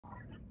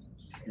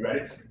You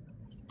ready?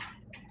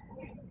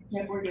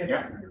 Yeah, we're good.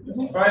 Yeah.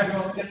 All right,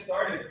 everyone, let's get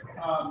started.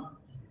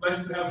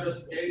 Pleasure to have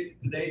us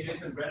today,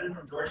 Jason Brennan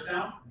from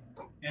Georgetown.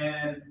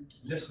 And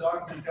this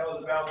talk is going to tell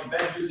us about the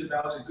bad news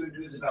about the good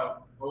news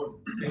about voting.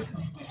 Thanks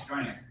for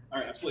joining us. All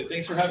right, absolutely.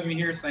 Thanks for having me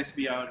here. It's nice to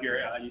be out here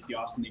at UT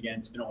Austin again.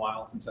 It's been a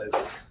while since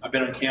I've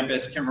been on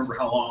campus. I can't remember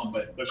how long,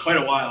 but quite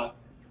a while.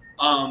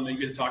 And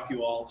good to talk to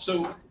you all.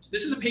 So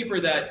this is a paper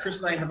that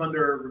Chris and I have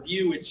under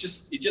review. It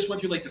just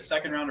went through like the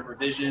second round of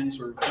revisions.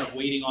 We're kind of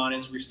waiting on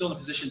it. So we're still in a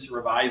position to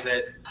revise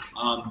it.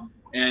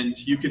 And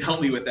you can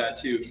help me with that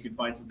too if you can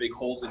find some big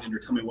holes in it or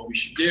tell me what we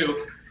should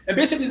do. And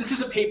basically, this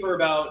is a paper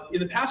about, in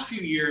the past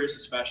few years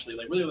especially,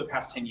 like really over the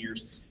past 10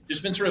 years,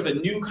 there's been sort of a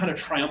new kind of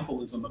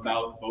triumphalism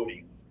about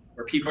voting,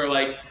 where people are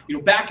like, you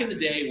know, back in the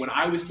day when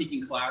I was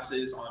taking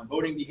classes on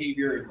voting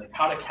behavior and like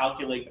how to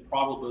calculate the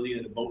probability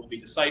that a vote will be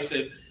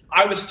decisive,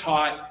 I was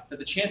taught that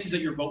the chances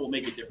that your vote will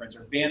make a difference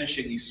are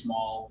vanishingly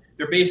small.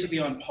 They're basically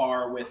on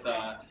par with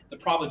the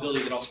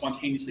probability that I'll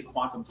spontaneously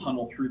quantum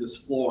tunnel through this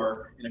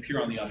floor and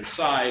appear on the other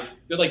side.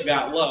 They're like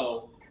that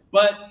low.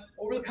 But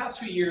over the past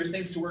few years,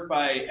 thanks to work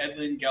by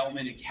Edlin,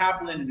 Gelman, and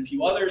Kaplan, and a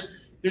few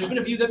others, there's been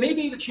a view that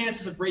maybe the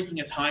chances of breaking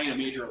a tie in a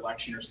major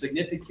election are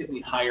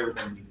significantly higher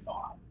than we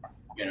thought.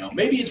 You know,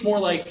 maybe it's more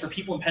like for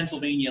people in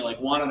Pennsylvania, like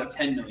 1 out of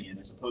 10 million,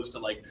 as opposed to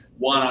like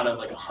 1 out of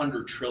like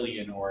 100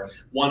 trillion, or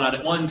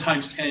 1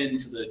 times 10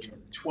 to the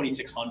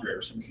 2600,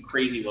 or some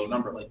crazy low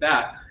number like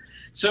that.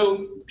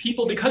 So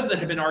people, because of that,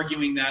 have been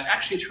arguing that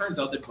actually it turns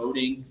out that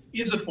voting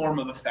is a form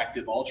of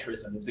effective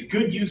altruism. It's a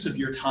good use of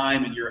your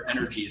time and your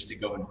energy is to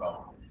go and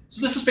vote.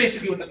 So this is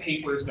basically what the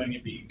paper is going to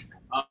be.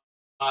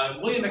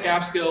 William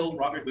McAskill,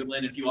 Robert Whitland,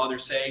 and a few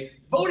others say,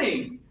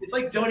 voting, it's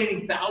like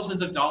donating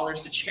thousands of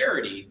dollars to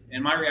charity.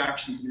 And my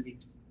reaction is maybe,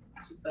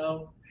 is it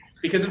though?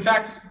 Because in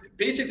fact,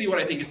 basically what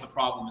I think is the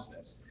problem is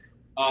this.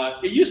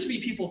 It used to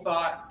be people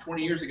thought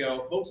 20 years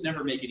ago, votes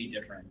never make any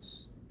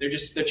difference. They're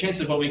just, the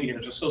chances of vote making a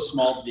difference are so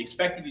small that the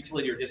expected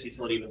utility or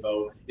disutility of a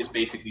vote is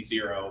basically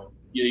zero.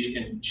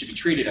 And should be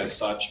treated as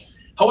such.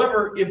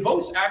 However, if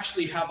votes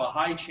actually have a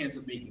high chance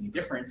of making a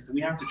difference, then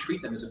we have to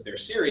treat them as if they're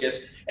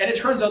serious. And it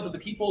turns out that the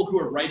people who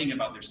are writing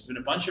about this, there's been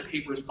a bunch of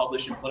papers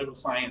published in political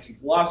science and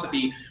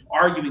philosophy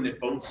arguing that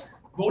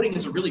voting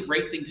is a really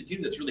great thing to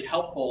do that's really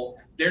helpful.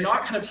 They're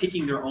not kind of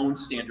taking their own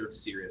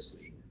standards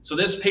seriously. So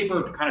this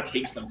paper kind of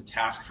takes them to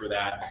task for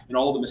that and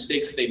all the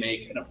mistakes that they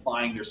make in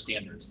applying their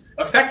standards.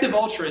 Effective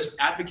altruists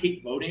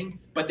advocate voting,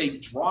 but they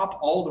drop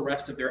all the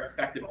rest of their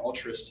effective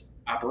altruist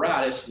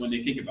apparatus when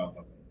they think about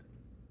voting.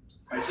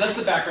 All right, so that's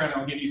the background.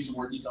 I'll give you some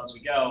more details as we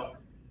go.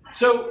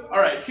 So, all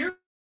right, here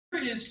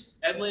is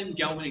Edlin,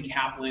 Gelman, and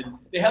Kaplan.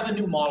 They have a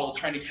new model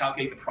trying to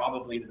calculate the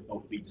probability that a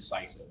vote will be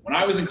decisive. When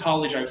I was in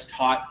college, I was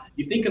taught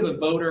you think of a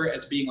voter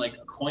as being like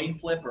a coin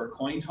flip or a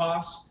coin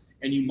toss,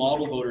 and you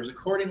model voters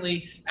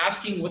accordingly.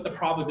 Asking what the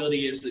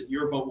probability is that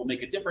your vote will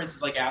make a difference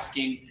is like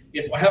asking,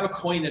 if I have a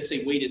coin that's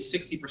say weighted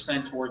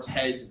 60% towards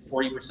heads and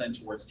 40%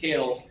 towards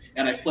tails,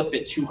 and I flip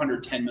it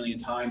 210 million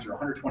times or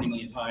 120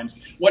 million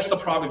times, what's the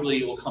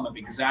probability it will come up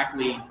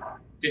exactly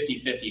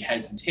 50-50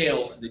 heads and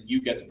tails, and then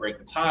you get to break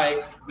the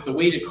tie? With a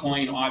weighted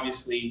coin,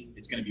 obviously,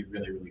 it's going to be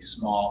really, really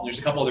small. There's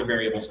a couple other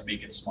variables that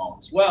make it small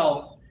as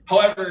well.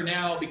 However,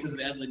 now, because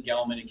of Edlin,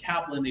 Gelman, and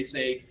Kaplan, they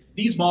say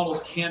these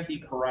models can't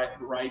be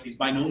right. These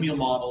binomial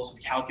models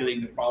of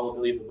calculating the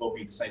probability of a vote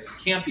being decisive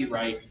can't be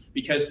right,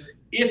 because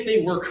if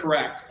they were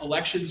correct,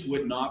 elections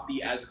would not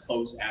be as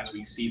close as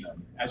we see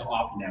them, as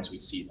often as we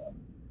see them.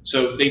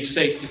 So they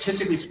say,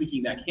 statistically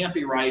speaking, that can't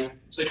be right.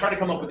 So they try to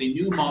come up with a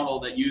new model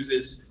that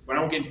uses, but I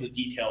won't get into the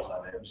details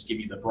of it, I'll just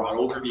give you the broad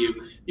overview,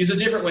 uses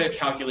a different way of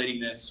calculating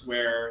this,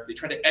 where they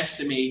try to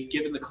estimate,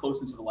 given the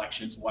closeness of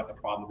elections, what the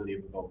probability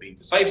of a vote being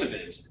decisive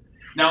is.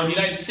 Now in the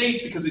United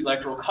States, because of the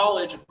Electoral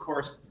College, of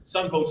course,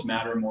 some votes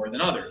matter more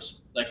than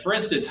others. Like for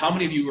instance, how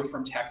many of you are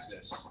from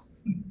Texas?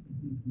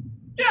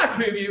 Yeah, a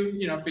few of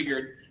you,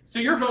 figured. So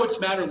your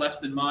votes matter less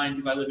than mine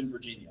because I live in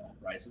Virginia.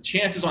 Right? So the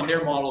chances on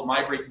their model of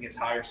my breaking its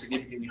tie are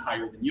significantly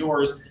higher than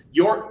yours.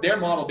 Their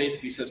model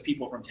basically says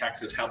people from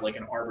Texas have like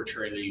an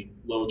arbitrarily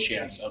low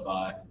chance of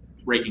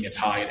breaking a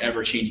tie and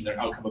ever changing their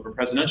outcome of a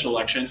presidential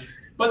election.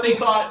 But they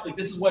thought, like,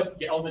 this is what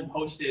Gelman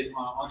posted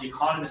on the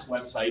Economist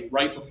website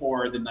right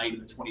before the night of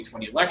the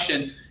 2020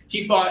 election.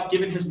 He thought,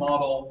 given his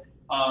model,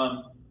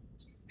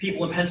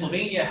 people in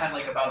Pennsylvania had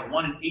like about a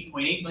 1 in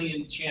 8.8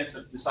 million chance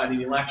of deciding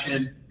the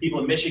election. People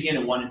in Michigan,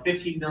 a 1 in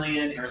 15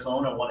 million,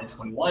 Arizona, 1 in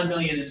 21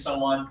 million, and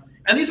so on.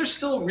 And these are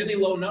still really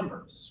low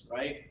numbers,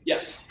 right?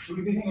 Yes? Should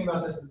we be thinking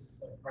about this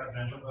as like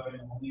presidential voting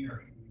only,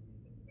 or should we be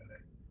thinking of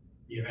it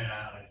even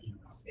at like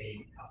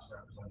state House of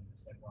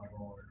Representatives type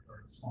level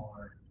or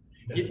smaller?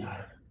 It doesn't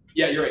matter.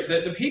 Yeah, you're right.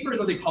 The papers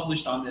that they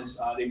published on this,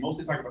 they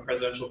mostly talk about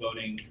presidential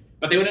voting,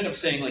 but they would end up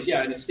saying like,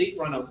 yeah, in a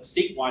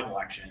statewide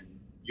election,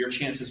 your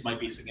chances might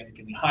be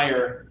significantly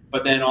higher,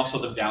 but then also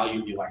the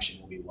value of the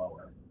election will be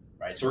lower,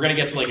 right? So we're going to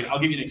get to like, I'll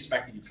give you an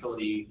expected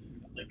utility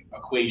like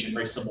equation,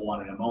 very simple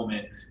one in a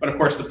moment. But of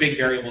course, the big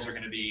variables are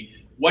going to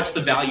be what's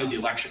the value of the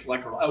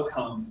electoral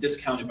outcome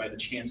discounted by the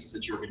chances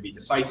that you're going to be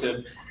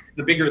decisive.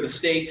 The bigger the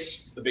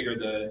stakes, the bigger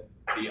the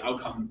the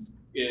outcome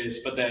is,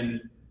 but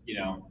then, you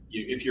know,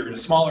 if you're in a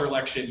smaller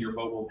election, your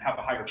vote will have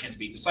a higher chance of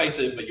being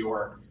decisive, but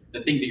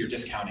the thing that you're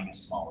discounting is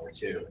smaller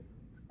too,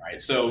 right?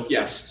 So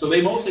yes, so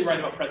they mostly write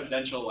about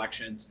presidential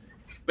elections,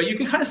 but you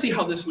can kind of see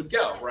how this would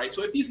go, right?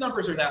 So if these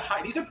numbers are that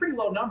high, these are pretty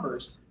low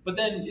numbers, but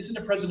then isn't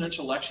a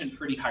presidential election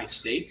pretty high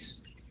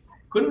stakes?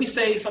 Couldn't we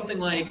say something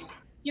like,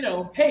 you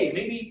know, hey,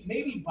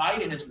 maybe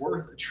Biden is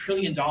worth $1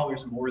 trillion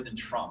more than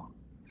Trump,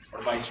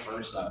 or vice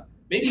versa?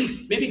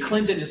 Maybe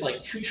Clinton is like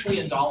 $2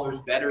 trillion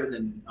better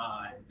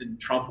than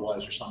Trump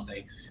was, or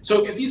something.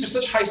 So if these are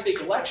such high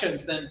stake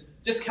elections, then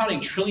discounting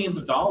trillions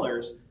of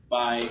dollars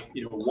by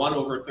 1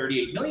 over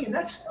 38 million,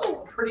 that's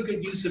still a pretty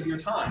good use of your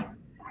time.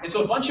 And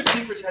so a bunch of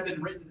papers have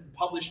been written and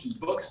published in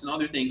books and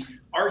other things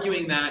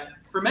arguing that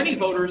for many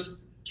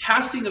voters,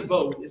 casting a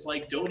vote is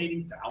like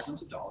donating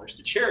thousands of dollars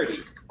to charity.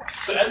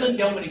 So Edlin,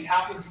 Gelman, and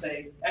Kaplan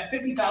say at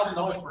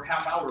 $50,000 per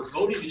half hour,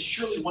 voting is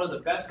surely one of the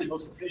best and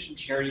most efficient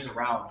charities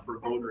around for a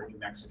voter in New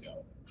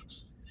Mexico.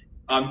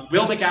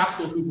 Will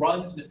McAskill, who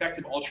runs the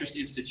Effective Altruist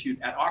Institute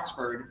at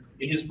Oxford,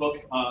 in his book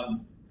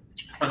on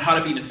how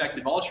to be an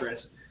effective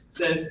altruist,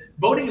 says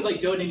voting is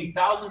like donating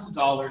thousands of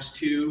dollars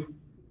to,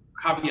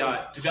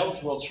 caveat,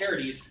 developed world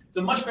charities. It's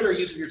a much better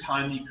use of your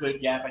time than you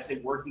could get by, say,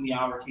 working the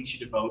hour it takes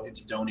you to vote and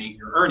to donate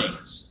your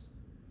earnings.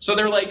 So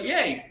they're like,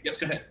 yay. Yes,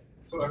 go ahead.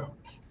 So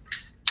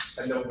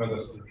I don't know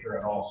this literature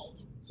at all.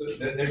 So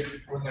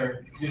when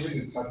they're using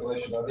this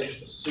calculation, are they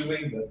just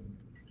assuming that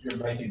you're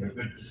making a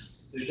good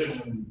decision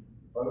when you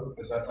vote?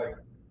 Is that like?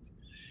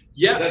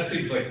 Yeah. That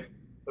seems like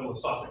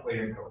philosophically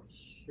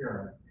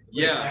incoherent.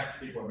 Yeah.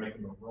 People are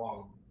making them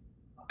wrong.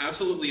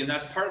 Absolutely, and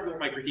that's part of what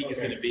my critique is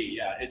going to be.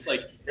 Yeah, it's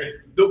like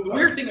the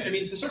weird thing. I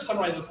mean, to sort of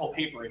summarize this whole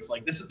paper, it's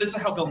like this is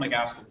how Bill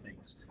McAskill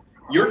thinks.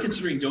 You're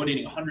considering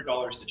donating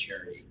 $100 to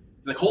charity.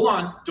 He's like, hold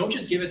on, don't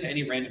just give it to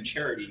any random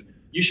charity.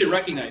 You should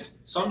recognize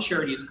some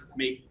charities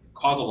may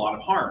cause a lot of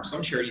harm.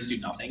 Some charities do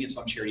nothing, and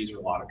some charities are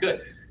a lot of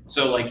good.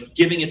 So like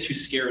giving it to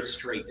Scared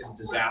Straight is a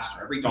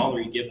disaster. Every dollar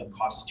you give them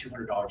costs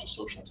 $200 of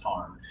social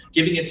harm.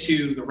 Giving it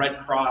to the Red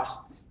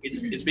Cross,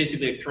 it's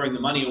basically like throwing the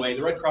money away.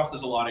 The Red Cross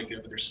does a lot of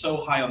good, but they're so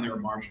high on their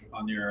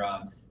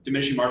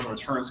diminishing marginal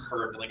returns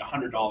curve that like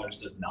 $100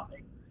 does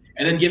nothing.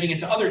 And then giving it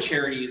to other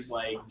charities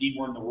like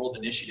Deworm the World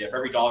Initiative,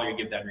 every dollar you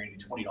give them, you're going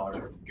to do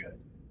 $20 worth of good,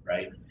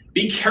 right?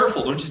 Be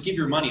careful. Don't just give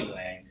your money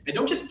away, and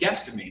don't just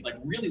guesstimate. Like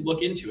really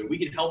look into it. We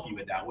can help you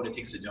with that. What it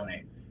takes to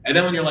donate. And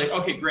then when you're like,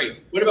 okay,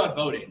 great. What about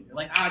voting? You're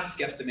like, just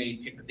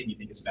guesstimate. Pick the thing you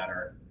think is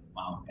better.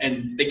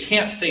 And they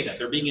can't say that.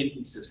 They're being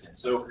inconsistent.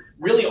 So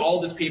really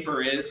all this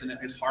paper is, and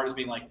as hard as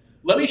being like,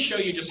 let me show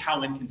you just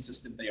how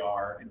inconsistent they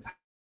are and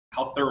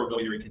how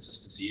thoroughgoing their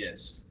inconsistency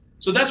is.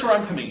 So that's where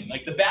I'm coming in.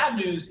 Like the bad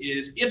news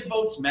is if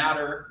votes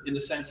matter in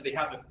the sense that they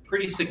have a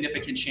pretty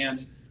significant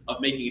chance of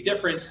making a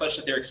difference such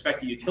that their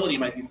expected utility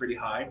might be pretty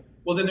high,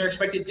 well then their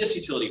expected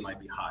disutility might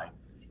be high.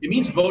 It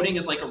means voting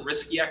is like a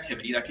risky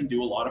activity that can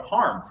do a lot of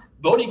harm.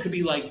 Voting could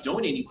be like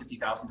donating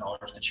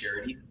 $50,000 to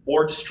charity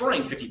or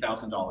destroying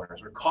 $50,000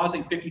 or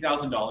causing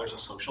 $50,000 of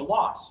social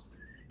loss.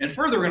 And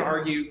further, we're going to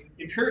argue,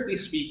 empirically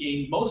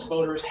speaking, most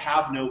voters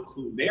have no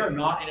clue. They are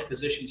not in a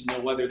position to know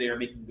whether they are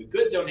making the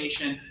good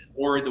donation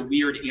or the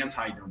weird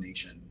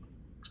anti-donation.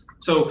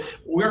 So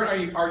we're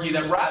going to argue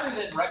that rather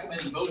than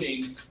recommending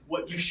voting,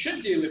 what you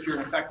should do if you're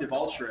an effective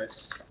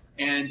altruist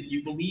and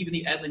you believe in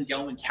the Edlin,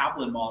 Gelman,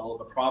 Kaplan model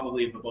of the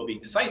probability of a vote being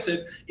decisive,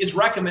 is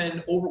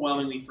recommend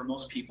overwhelmingly for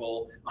most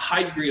people a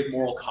high degree of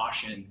moral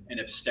caution and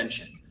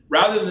abstention.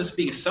 Rather than this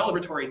being a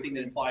celebratory thing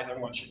that implies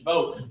everyone should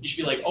vote, you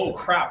should be like, oh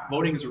crap,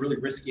 voting is a really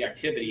risky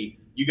activity.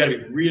 You got to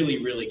be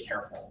really, really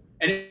careful.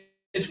 And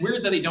it's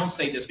weird that they don't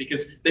say this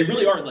because they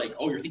really are like,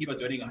 oh, you're thinking about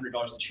donating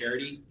 $100 to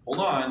charity? Hold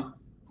on.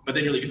 But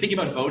then you're like, you're thinking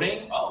about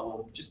voting? Oh,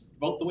 well, just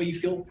vote the way you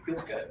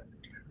feels good.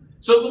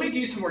 So let me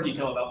give you some more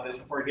detail about this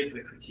before I get to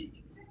the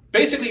critique.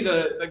 Basically,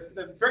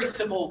 the very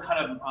simple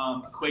kind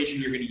of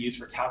equation you're going to use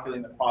for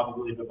calculating the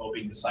probability of a vote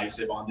being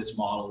decisive on this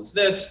model is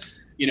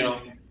this.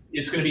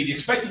 It's going to be the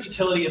expected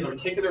utility of a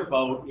particular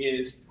vote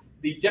is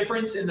the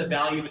difference in the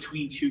value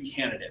between two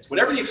candidates.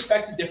 Whatever the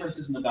expected difference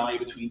is in the value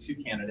between two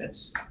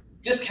candidates,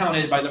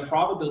 discounted by the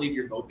probability of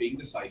your vote being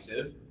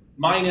decisive,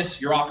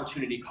 minus your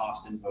opportunity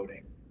cost in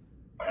voting.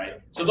 All right.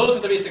 So those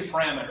are the basic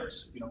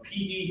parameters.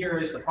 PD here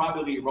is the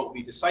probability your vote will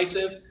be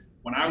decisive.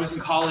 When I was in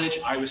college,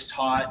 I was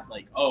taught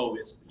like, oh,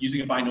 it's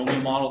using a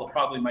binomial model, the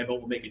probability my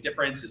vote will make a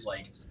difference is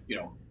like,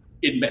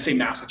 in say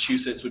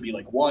Massachusetts would be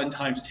like 1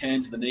 times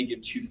 10 to the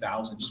negative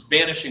 2,000, just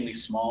vanishingly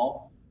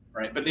small,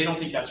 right? But they don't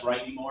think that's right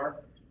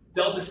anymore.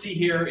 Delta C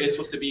here is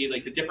supposed to be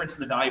like the difference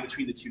in the value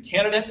between the two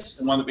candidates.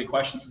 And one of the big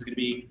questions is going to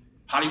be,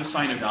 how do you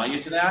assign a value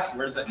to that?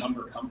 Where does that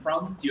number come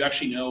from? Do you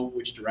actually know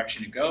which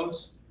direction it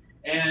goes?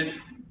 And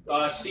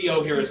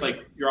CO here is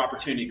like your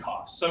opportunity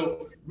cost.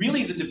 So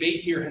really the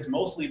debate here has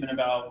mostly been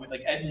about, with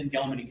like Edmund,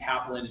 Gelman, and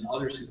Kaplan and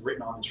others who've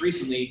written on this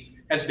recently,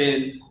 has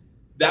been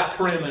that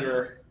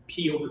parameter,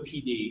 P over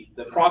PD,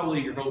 the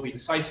probability your vote will be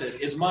decisive,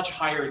 is much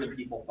higher than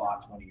people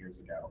thought 20 years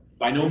ago.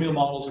 Binomial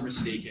models are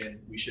mistaken.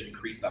 We should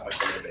increase that by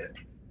quite a bit.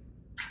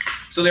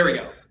 So there we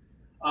go.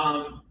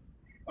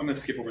 I'm gonna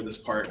skip over this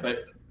part,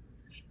 but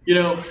you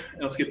know,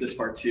 I'll skip this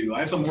part too. I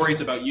have some worries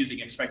about using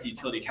expected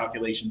utility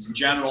calculations in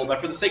general,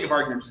 but for the sake of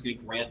argument, I'm just gonna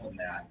grant them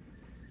that.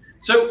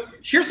 So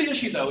here's the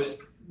issue though,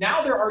 is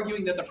now they're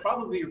arguing that the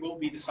probability your vote will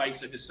be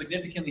decisive is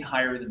significantly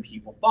higher than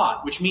people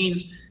thought, which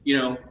means, you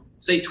know,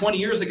 say 20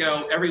 years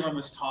ago, everyone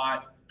was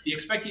taught the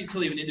expected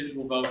utility of an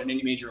individual vote in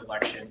any major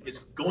election is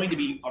going to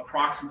be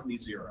approximately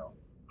 0.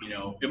 You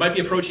know, it might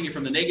be approaching it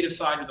from the negative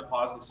side or the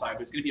positive side,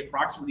 but it's going to be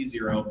approximately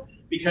 0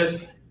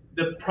 because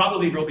the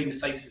probability of vote being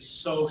decisive is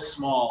so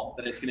small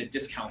that it's going to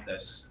discount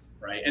this,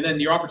 right? And then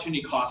your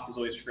opportunity cost is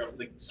always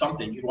like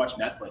something. You could watch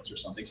Netflix or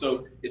something,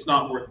 so it's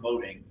not worth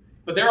voting.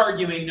 But they're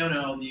arguing,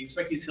 no, the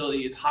expected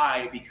utility is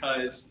high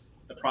because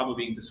the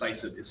probability of being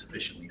decisive is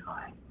sufficiently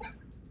high.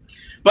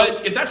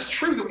 But if that's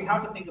true, then we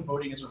have to think of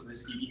voting as a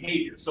risky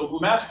behavior. So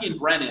Lumasky and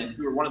Brennan,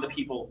 who are one of the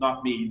people,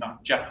 not me,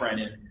 not Jeff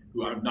Brennan,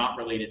 who I'm not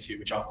related to,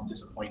 which often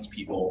disappoints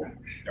people.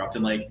 They're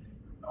often like,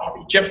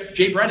 oh,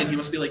 Jay Brennan, he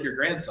must be like your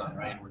grandson,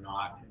 right? And we're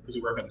not, because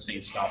we work on the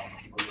same stuff, and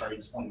people are very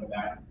disappointed with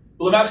that.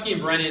 But Lumasky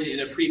and Brennan,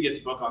 in a previous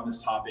book on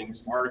this topic,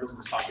 some articles on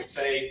this topic,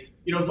 say,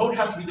 you know, vote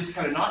has to be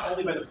discounted not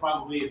only by the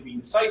probability of being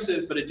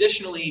decisive, but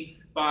additionally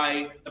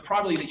by the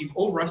probability that you've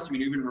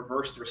overestimated or even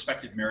reversed the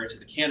respective merits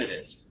of the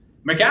candidates.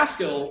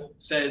 McGaskill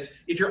says,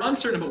 if you're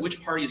uncertain about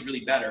which party is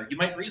really better, you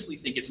might reasonably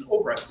think it's an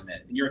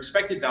overestimate, and your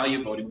expected value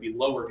of voting will be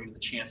lower due to the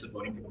chance of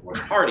voting for the worse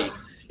party.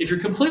 If you're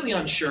completely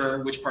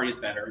unsure which party is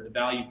better, the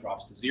value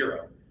drops to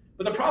 0.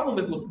 But the problem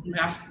with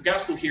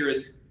McGaskill here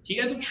is he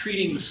ends up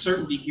treating the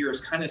certainty here as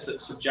kind of a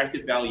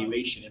subjective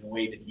valuation in a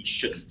way that he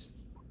shouldn't.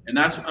 And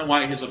that's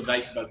why his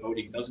advice about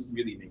voting doesn't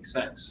really make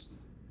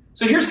sense.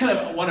 So here's kind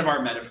of one of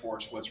our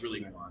metaphors for what's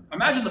really going on.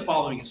 Imagine the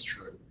following is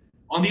true.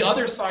 On the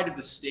other side of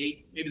the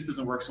state, maybe this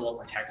doesn't work so well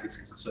for Texas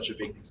because it's such a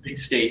big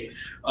state.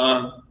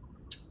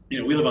 You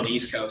know, we live on the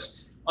East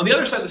Coast. On the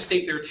other side of the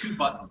state, there are 2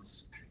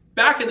 buttons.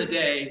 Back in the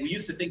day, we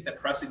used to think that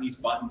pressing these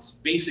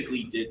buttons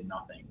basically did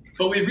nothing.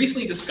 But we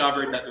recently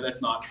discovered that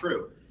that's not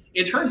true.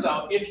 It turns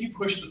out if you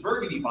push the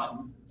burgundy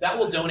button, that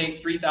will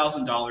donate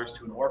 $3,000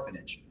 to an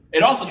orphanage.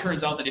 It also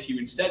turns out that if you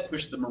instead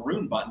push the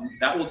maroon button,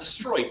 that will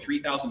destroy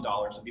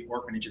 $3,000 of the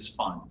orphanage's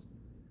funds.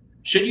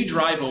 Should you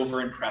drive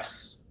over and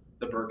press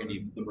the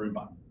maroon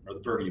button, or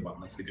the burgundy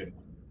button? That's the good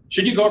one.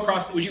 Should you go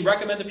across, would you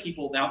recommend to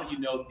people, now that you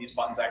know that these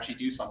buttons actually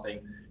do something,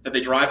 that they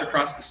drive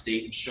across the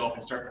state and show up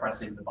and start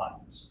pressing the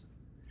buttons?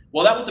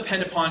 Well, that will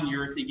depend upon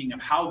your thinking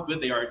of how good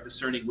they are at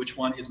discerning which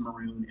one is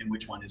maroon and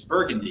which one is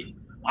burgundy.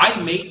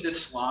 I made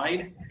this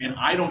slide, and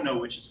I don't know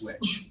which is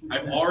which.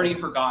 I've already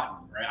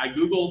forgotten, right? I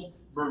Googled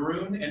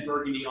maroon and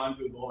burgundy on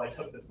Google. I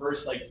took the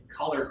first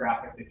color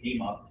graphic that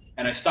came up,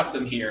 and I stuck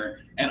them here,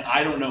 and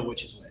I don't know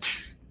which is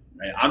which,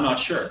 right? I'm not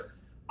sure.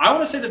 I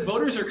want to say that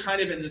voters are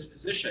kind of in this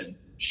position.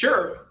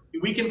 Sure,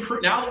 we can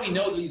prove, now that we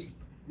know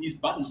these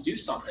buttons do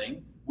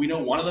something, we know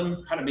one of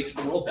them kind of makes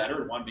the world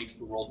better and one makes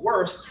the world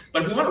worse.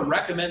 But if we want to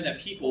recommend that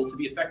people, to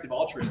be effective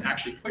altruists,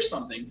 actually push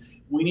something,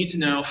 we need to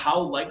know how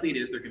likely it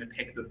is they're going to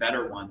pick the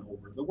better one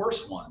over the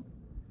worse one.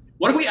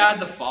 What if we add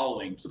the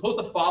following? Suppose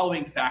the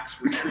following facts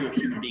were true of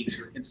human beings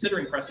who are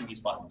considering pressing these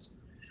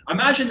buttons.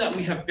 Imagine that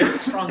we have very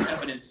strong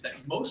evidence that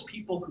most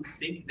people who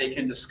think they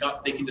can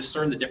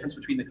discern the difference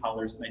between the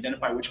colors and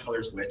identify which color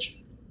is which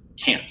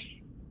can't.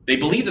 They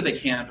believe that they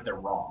can, but they're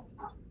wrong.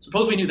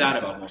 Suppose we knew that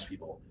about most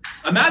people.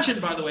 Imagine,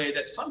 by the way,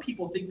 that some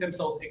people think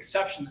themselves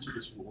exceptions to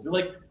this rule. They're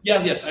like,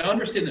 yes, I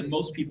understand that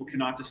most people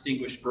cannot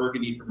distinguish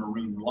burgundy from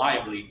maroon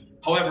reliably.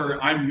 However,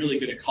 I'm really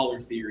good at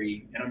color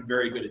theory, and I'm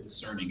very good at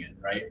discerning it,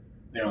 right?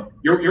 You know,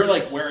 you're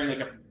like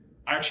wearing I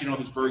actually don't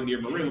know if it's burgundy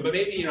or maroon, but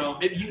maybe you know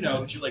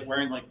that you're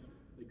wearing a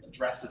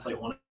dress that's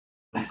one of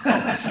these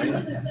colors,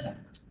 right?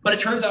 But it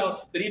turns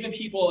out that even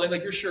people,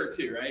 and your shirt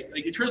too, right?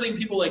 It turns out even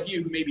people like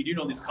you who maybe do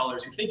know these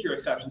colors, who think you're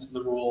exceptions to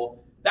the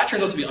rule, that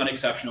turns out to be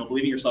unexceptional.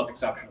 Believing yourself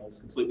exceptional is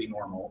completely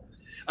normal.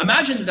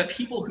 Imagine that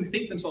people who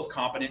think themselves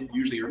competent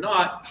usually are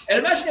not, and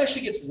imagine it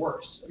actually gets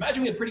worse.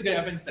 Imagine we have pretty good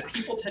evidence that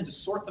people tend to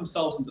sort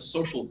themselves into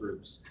social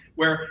groups,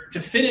 where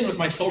to fit in with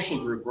my social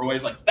group, we're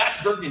always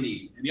that's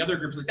burgundy, and the other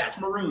group is that's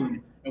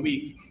maroon, and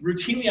we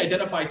routinely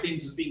identify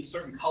things as being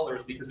certain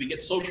colors because we get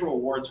social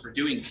rewards for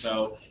doing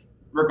so,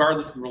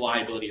 regardless of the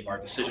reliability of our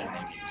decision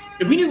making.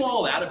 If we knew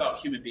all that about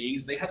human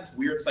beings, they had this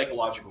weird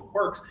psychological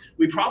quirks,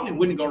 we probably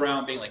wouldn't go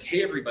around being like,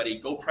 hey everybody,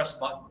 go press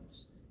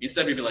buttons.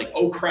 Instead we'd be like,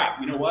 oh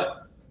crap, you know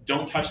what?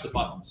 Don't touch the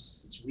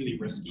buttons. It's really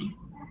risky. You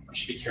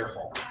should be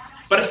careful.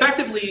 But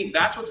effectively,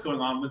 that's what's going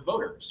on with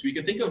voters. We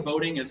could think of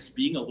voting as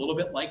being a little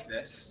bit like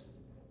this,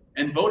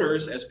 and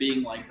voters as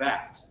being like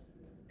that.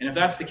 And if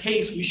that's the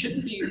case, we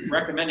shouldn't be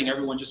recommending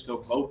everyone just go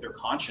vote their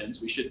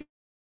conscience. We should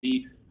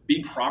be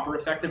proper,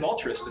 effective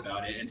altruists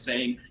about it and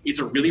saying it's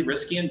a really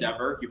risky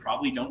endeavor. You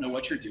probably don't know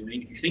what you're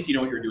doing. If you think you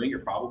know what you're doing, you're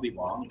probably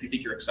wrong. If you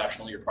think you're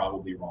exceptional, you're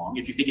probably wrong.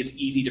 If you think it's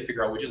easy to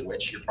figure out which is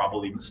which, you're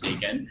probably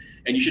mistaken.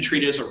 And you should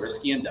treat it as a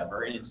risky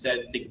endeavor and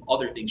instead think of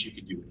other things you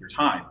could do with your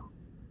time.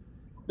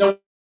 Now,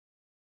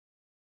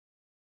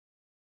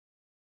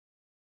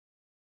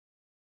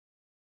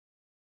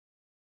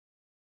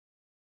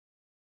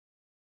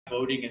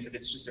 voting as if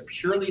it's just a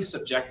purely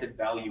subjective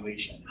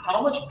valuation.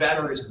 How much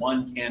better is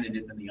one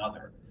candidate than the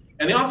other?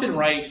 And they often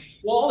write,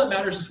 well, all that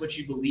matters is what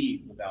you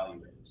believe the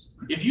value is.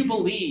 If you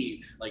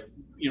believe, like,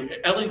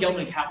 Ellen Gelman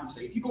and Kaplan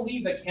say, if you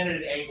believe that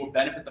candidate A will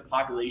benefit the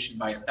population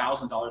by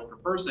 $1,000 per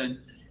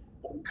person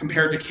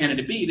compared to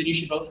candidate B, then you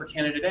should vote for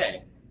candidate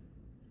A.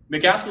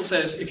 McCaskill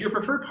says, if your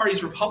preferred party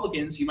is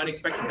Republicans, you might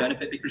expect to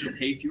benefit because you'll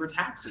pay fewer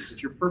taxes.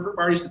 If your preferred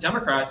party is the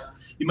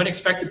Democrats, you might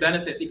expect to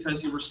benefit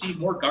because you'll receive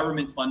more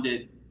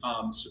government-funded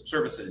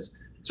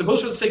services.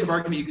 Suppose for the sake of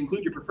argument, you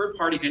conclude your preferred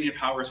party gaining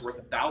power is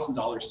worth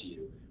 $1,000 to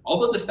you.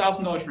 Although this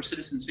 $1,000 per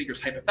citizen's figure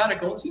is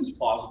hypothetical, it seems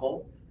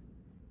plausible.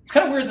 It's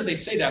kind of weird that they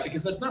say that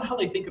because that's not how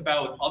they think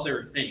about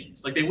other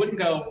things. Like they wouldn't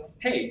go,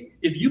 hey,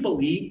 if you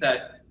believe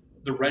that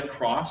the Red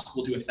Cross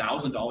will do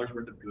 $1,000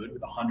 worth of good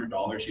with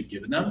 $100 you've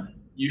given them,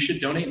 you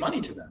should donate money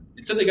to them.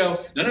 Instead they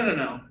go,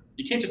 no.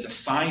 You can't just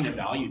assign a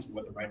value to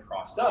what the Red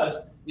Cross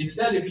does.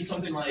 Instead it'd be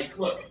something like,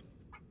 look,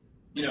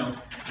 even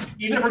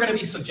if we're going to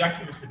be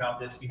subjectivist about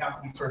this, we have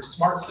to be sort of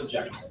smart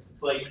subjectivist.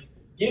 It's like,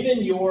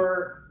 given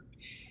your,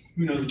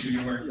 who knows what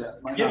you're wearing?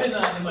 Given,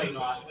 it might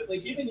not, but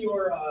like given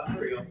your,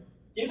 here we go.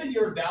 Given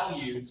your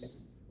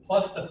values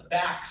plus the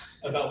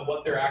facts about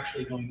what they're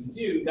actually going to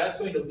do, that's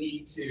going to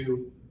lead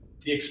to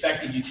the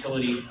expected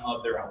utility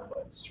of their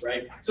outputs,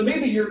 right? So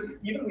maybe even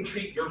if we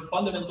treat your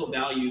fundamental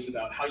values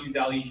about how you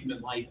value human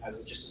life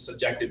as just a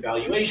subjective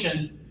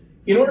valuation,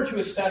 in order to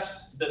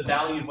assess the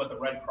value of what the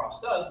Red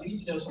Cross does, we need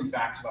to know some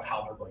facts about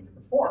how they're going to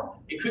perform.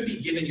 It could be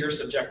given your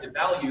subjective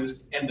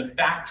values and the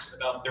facts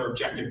about their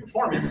objective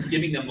performance,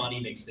 giving them money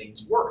makes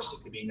things worse.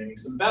 It could be making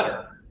them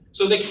better.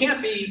 So they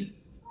can't be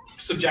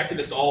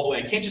subjectivist all the way.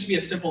 It can't just be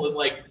as simple as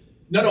like,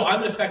 no,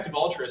 I'm an effective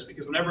altruist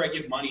because whenever I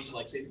give money to,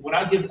 like, say, when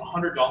I give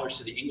 $100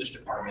 to the English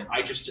department,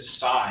 I just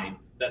decide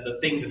that the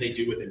thing that they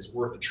do with it is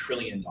worth $1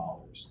 trillion.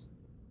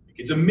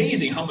 It's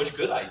amazing how much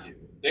good I do.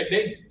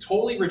 They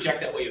totally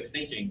reject that way of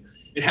thinking.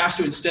 It has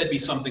to instead be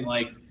something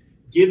like,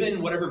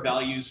 given whatever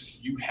values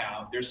you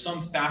have, there's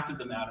some fact of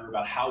the matter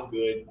about how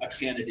good a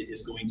candidate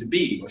is going to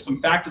be, or some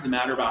fact of the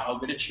matter about how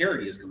good a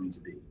charity is going to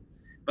be.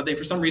 But they,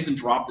 for some reason,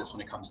 drop this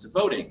when it comes to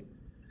voting.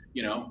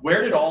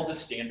 Where did all the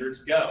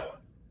standards go?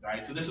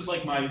 Right, so this is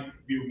like my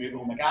view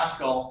of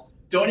McCaskill.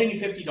 Donating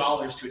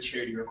 $50 to a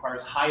charity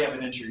requires high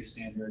evidentiary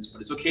standards,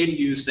 but it's okay to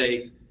use,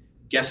 say,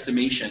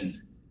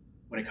 guesstimation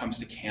when it comes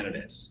to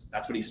candidates.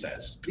 That's what he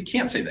says. But he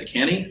can't say that,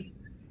 can he?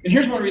 And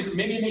here's one reason,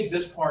 maybe to make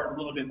this part a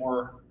little bit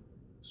more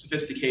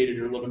sophisticated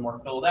or a little bit more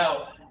filled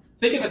out.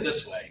 Think of it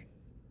this way.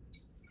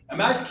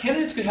 Imagine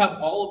candidates could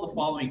have all of the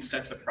following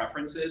sets of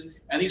preferences,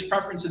 and these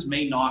preferences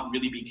may not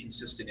really be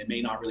consistent. It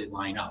may not really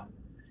line up.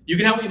 You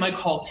can have what you might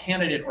call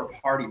candidate or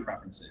party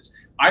preferences.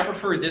 I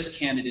prefer this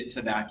candidate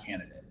to that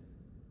candidate,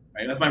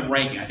 right? That's my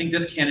ranking. I think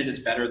this candidate is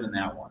better than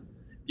that one.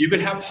 You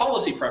could have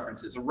policy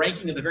preferences, a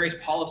ranking of the various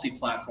policy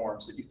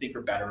platforms that you think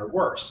are better or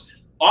worse.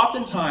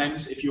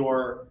 Oftentimes, if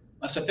you're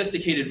a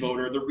sophisticated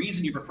voter, the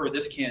reason you prefer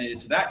this candidate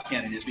to that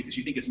candidate is because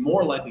you think it's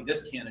more likely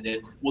this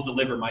candidate will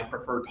deliver my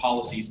preferred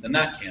policies than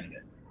that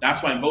candidate.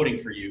 That's why I'm voting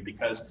for you,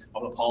 because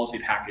of the policy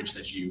package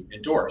that you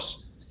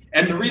endorse.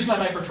 And the reason I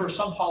might prefer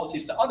some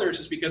policies to others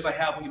is because I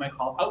have what you might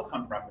call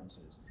outcome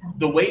preferences,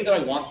 the way that I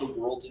want the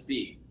world to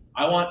be.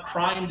 I want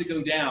crime to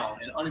go down,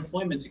 and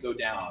unemployment to go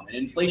down, and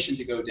inflation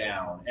to go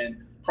down,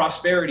 and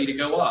prosperity to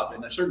go up,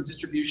 and a certain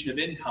distribution of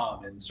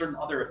income, and certain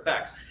other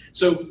effects.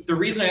 So the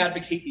reason I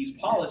advocate these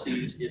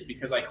policies is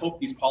because I hope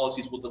these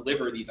policies will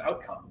deliver these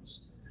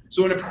outcomes.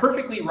 So in a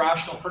perfectly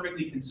rational,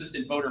 perfectly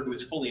consistent voter who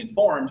is fully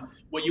informed,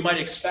 what you might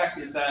expect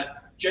is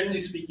that, generally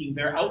speaking,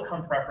 their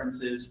outcome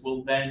preferences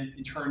will then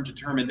in turn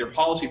determine their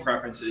policy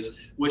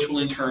preferences, which will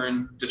in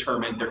turn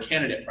determine their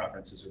candidate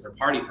preferences or their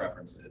party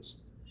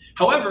preferences.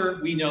 However,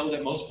 we know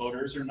that most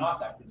voters are not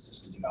that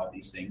consistent about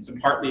these things,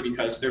 and partly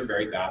because they're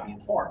very badly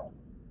informed.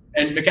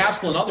 And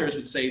McCaskill and others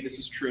would say this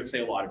is true of, say,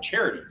 a lot of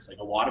charities. Like,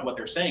 a lot of what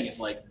they're saying is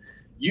like,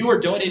 you are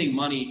donating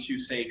money to,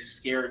 say,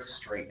 Scared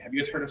Straight. Have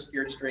you guys heard of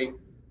Scared Straight?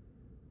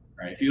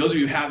 Right. For those of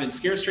you who haven't,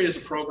 Scared Straight is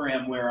a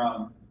program where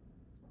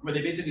what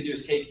they basically do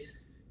is take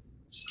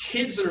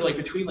kids that are like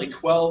between like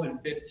 12 and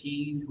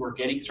 15 who are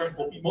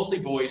mostly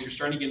boys who are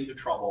starting to get into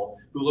trouble,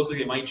 who look like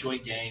they might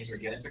join gangs or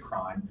get into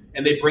crime,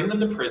 and they bring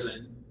them to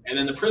prison, and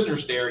then the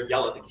prisoners there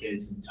yell at the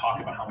kids and talk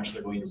about how much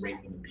they're going to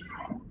rape them and beat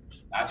them.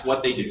 That's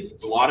what they do.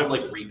 It's a lot of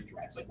like rape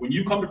threats. Like, when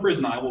you come to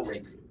prison, I will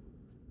rape you.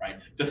 Right.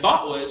 The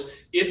thought was,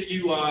 if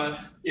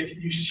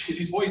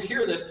these boys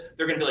hear this,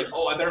 they're going to be like,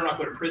 oh, I better not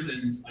go to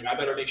prison. Like, I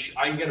better make sure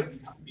I'm going to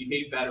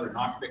behave better and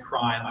not commit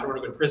crime. I don't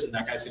want to go to prison.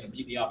 That guy's going to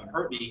beat me up and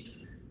hurt me.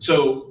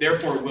 So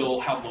therefore,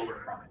 we'll have lower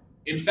crime.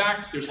 In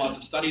fact, there's lots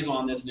of studies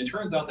on this, and it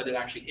turns out that it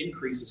actually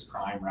increases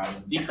crime rather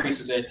than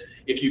decreases it.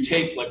 If you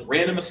take like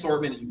random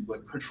assortment and you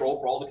like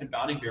control for all the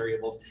confounding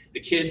variables, the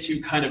kids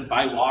who kind of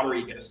by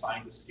lottery get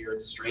assigned to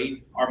Scared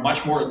Straight are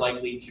much more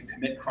likely to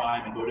commit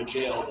crime and go to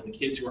jail than the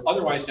kids who are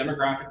otherwise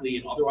demographically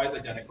and otherwise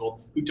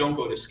identical who don't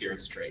go to Scared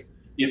Straight.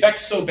 The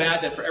effect's so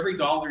bad that for every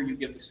 $1 you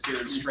give to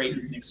Scared Straight,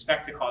 you can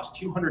expect to cost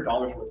 $200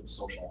 worth of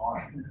social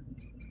harm.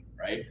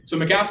 right? So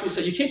McCaskill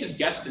said you can't just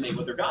guesstimate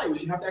what their value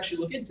is. You have to actually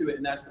look into it,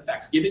 and that's the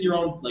facts. Given your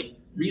own like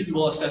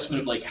reasonable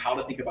assessment of like how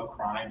to think about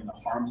crime and the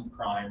harms of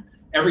crime,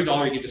 every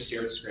dollar you give to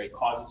Stare Straight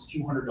causes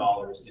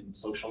 $200 in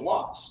social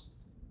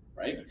loss,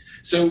 right?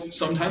 So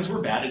sometimes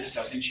we're bad at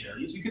assessing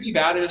charities. We could be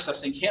bad at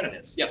assessing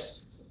candidates.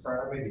 Yes. Sorry,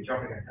 I may be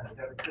jumping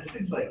in. It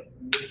seems like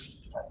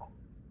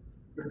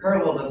your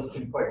parallel doesn't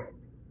seem quite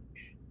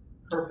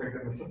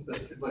perfect in the sense that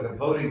it seems like the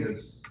voting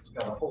has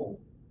got a whole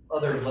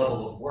other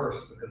level of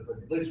worse, because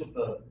at least with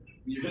the,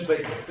 you're just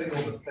making a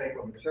single mistake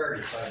on the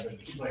charity side, but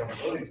it seems like on the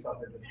voting stuff,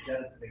 they're just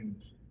jettisoning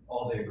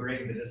all the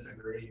agreeing to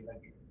disagree,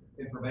 like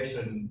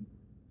information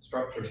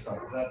structure stuff.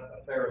 Is that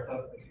a fair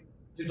assessment?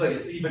 It seems like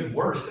it's even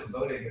worse in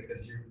voting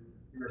because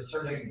you're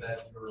asserting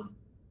that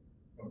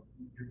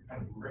you're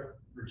kind of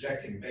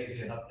rejecting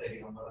Bayesian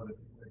updating on what other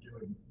people are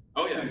doing.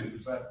 Oh yeah. Too.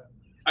 Is that,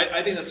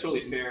 I think that's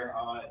totally fair.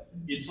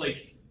 It's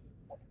like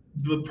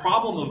the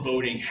problem of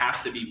voting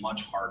has to be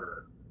much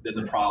harder than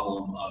the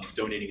problem of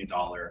donating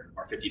 $1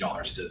 or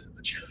 $50 to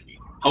a charity.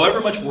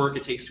 However much work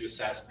it takes to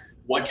assess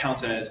what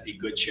counts as a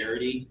good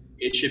charity,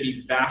 it should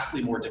be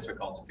vastly more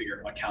difficult to figure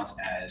out what counts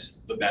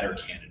as the better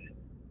candidate.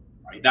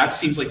 Right? That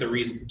seems like the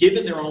reason,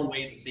 given their own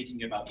ways of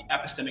thinking about the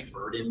epistemic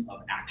burden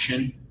of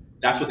action,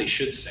 that's what they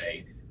should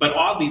say. But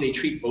oddly, they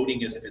treat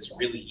voting as if it's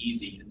really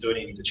easy and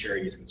donating to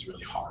charities if it's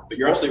really hard. But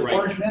you're absolutely right.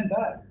 Orange man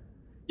bad.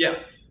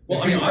 Yeah.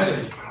 Well, I mean,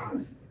 honestly,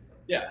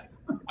 yeah.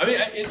 I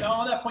mean,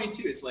 on that point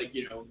too, it's like,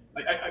 you know,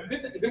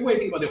 a good way to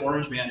think about the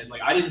Orange Man is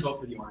like, I didn't vote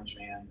for the Orange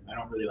Man. I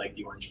don't really like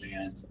the Orange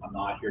Man. I'm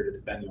not here to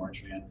defend the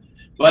Orange Man.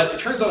 But it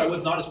turns out I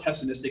was not as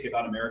pessimistic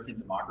about American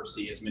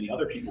democracy as many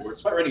other people were,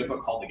 despite writing a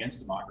book called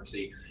Against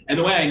Democracy. And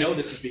the way I know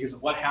this is because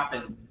of what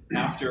happened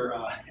after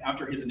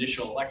his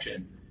initial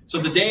election. So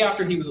the day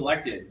after he was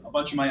elected, a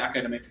bunch of my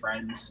academic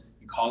friends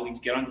and colleagues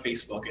get on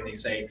Facebook and they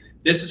say,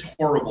 this is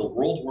horrible.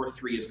 World War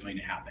III is going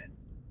to happen.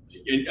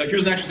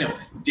 Here's an actual example.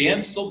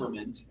 Dan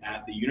Silverman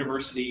at the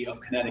University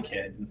of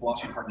Connecticut, in the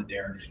philosophy department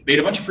there, made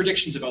a bunch of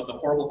predictions about the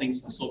horrible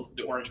things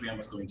the Orange Man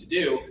was going to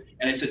do.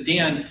 And I said,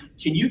 Dan,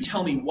 can you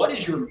tell me what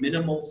is your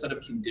minimal set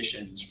of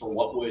conditions for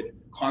what would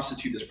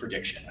constitute this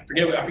prediction? I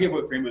forget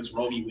what frame it was,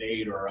 Roe v.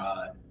 Wade or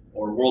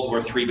World War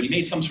III, but he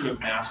made some sort of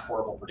mass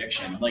horrible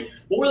prediction. I'm like,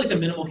 what were like the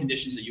minimal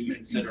conditions that you would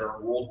consider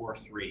World War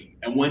III?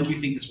 And when do you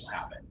think this will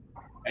happen?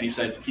 And he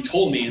said, he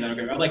told me, and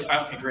I'm like,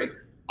 okay, great.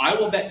 I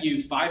will bet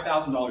you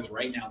 $5,000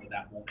 right now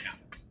that won't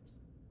happen.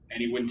 And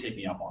he wouldn't take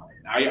me up on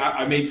it.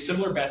 I made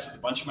similar bets with a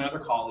bunch of my other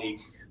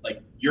colleagues.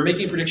 Like, you're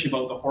making a prediction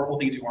about the horrible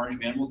things the Orange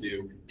Man will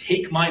do.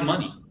 Take my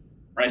money,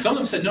 right? Some of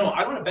them said, no,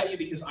 I don't want to bet you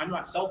because I'm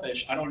not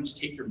selfish. I don't want to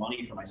just take your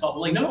money for myself.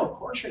 I'm like, no, of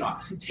course you're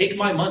not. Take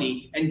my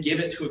money and give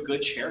it to a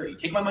good charity.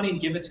 Take my money and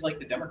give it to like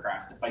the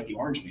Democrats to fight the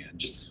Orange Man.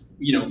 Just,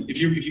 you know,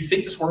 if you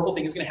think this horrible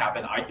thing is going to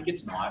happen, I think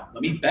it's not.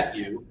 Let me bet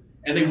you.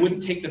 And they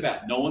wouldn't take the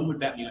bet. No one would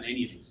bet me on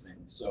any of these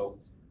things. So,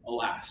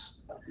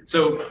 alas.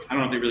 So I don't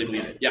know if they really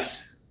believe it.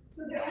 Yes.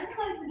 So they're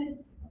analyzing it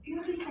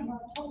purely from a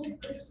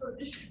public goods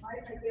prohibition,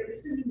 right? Like they're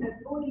assuming that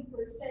voting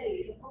per se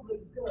is a public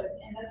good,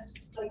 and that's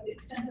like the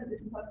extent of the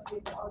complexity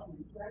of the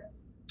argument, correct?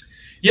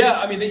 Yeah,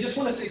 I mean, they just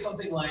want to say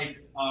something like,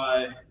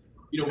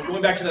 you know,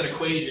 going back to that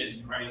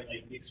equation, right?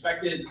 Like the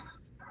expected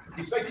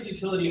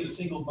utility of a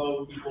single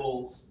vote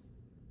equals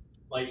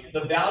like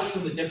the value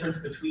of the difference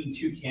between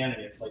two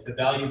candidates, like the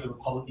value of the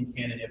Republican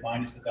candidate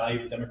minus the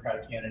value of the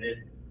Democratic candidate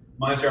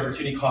minus their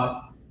opportunity cost.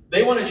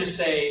 They want to just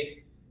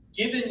say,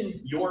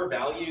 given your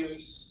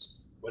values,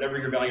 whatever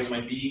your values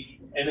might be,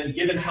 and then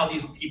given how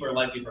these people are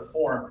likely to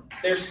perform,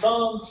 there's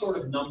some sort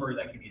of number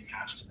that can be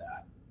attached to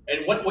that.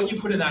 And what you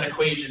put in that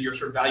equation, your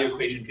sort of value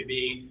equation, could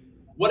be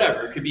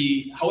whatever. It could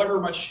be however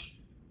much,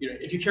 you know,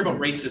 if you care about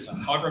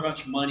racism, however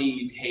much money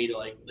you pay to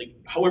like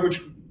however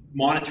much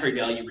monetary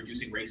value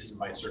reducing racism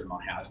by a certain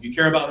amount has. If you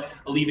care about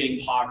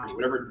alleviating poverty,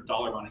 whatever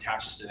dollar amount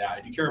attaches to that.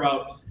 If you care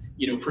about,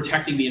 you know,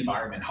 protecting the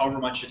environment, however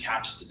much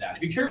attaches to that.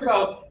 If you care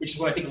about, which is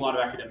what I think a lot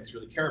of academics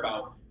really care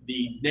about,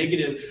 the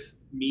negative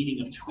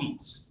meaning of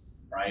tweets,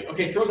 right?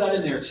 Okay, throw that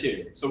in there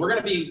too. So we're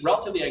going to be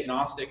relatively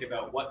agnostic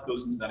about what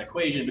goes into that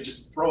equation, but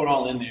just throw it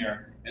all in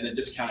there and then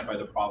discount it by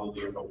the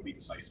probability or what will be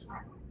decisive.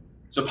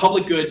 So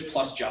public goods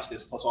plus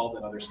justice plus all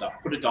that other stuff.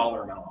 Put a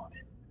dollar amount on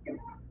it.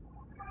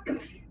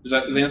 Is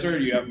that the answer, or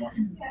do you have more?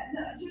 Yeah,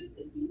 no, it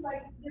seems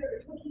like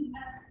they're looking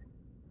at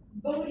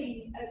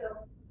voting as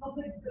a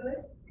public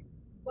good,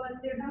 but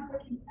they're not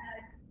looking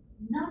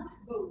at not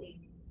voting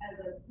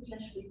as a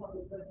potentially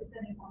public good,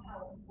 depending on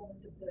how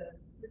informative the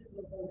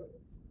particular voter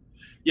is.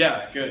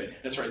 Yeah, good.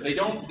 That's right. They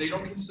don't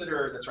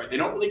consider, that's right. They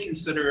don't really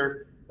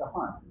consider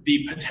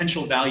the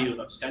potential value of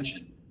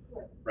abstention.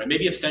 Right?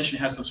 Maybe abstention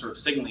has some sort of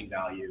signaling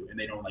value and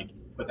they don't like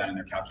put that in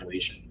their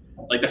calculation.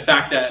 Like the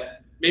fact that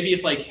maybe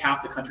if like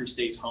half the country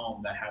stays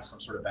home, that has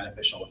some sort of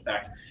beneficial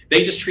effect.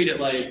 They just treat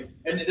it like,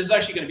 and this is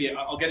actually going to be,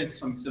 I'll get into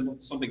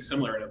something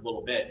similar in a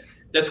little bit.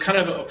 That's kind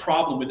of a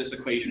problem with this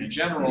equation in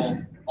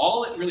general.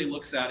 All it really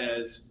looks at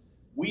is,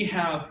 we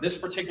have this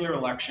particular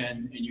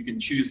election and you can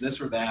choose this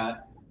or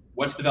that.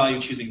 What's the value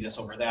of choosing this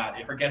over that?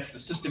 It forgets the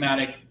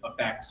systematic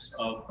effects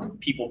of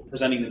people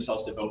presenting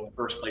themselves to vote in the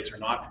first place or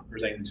not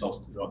presenting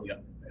themselves to vote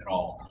at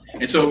all.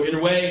 And so in a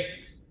way,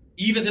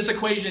 even this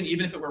equation,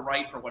 even if it were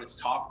right for what it's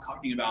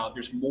talking about,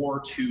 there's more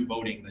to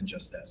voting than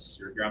just this.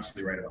 You're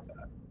absolutely right about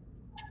that.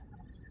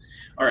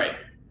 All right.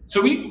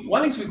 So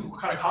one of the things we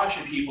kind of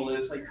caution people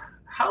is like,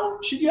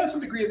 how should you have some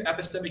degree of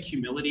epistemic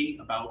humility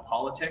about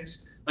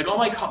politics? Like all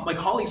my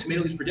colleagues who made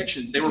all these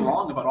predictions, they were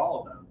wrong about all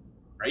of them.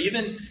 Right?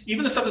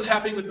 Even the stuff that's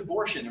happening with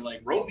abortion, they're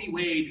like, Roe v.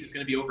 Wade is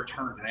going to be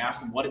overturned. And I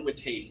asked them what it would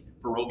take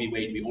for Roe v.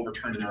 Wade to be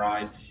overturned in their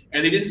eyes.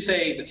 And they didn't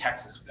say the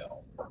Texas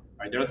bill.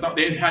 Right?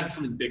 They had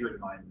something bigger in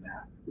mind than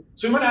that.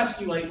 So we want to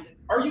ask you, like,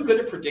 are you good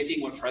at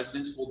predicting what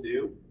presidents will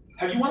do?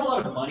 Have you won a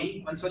lot of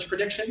money on such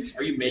predictions?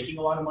 Are you making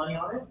a lot of money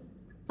on it?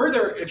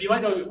 Further, if you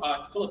might know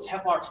Philip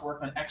Tetlock's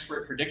work on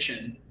expert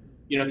prediction,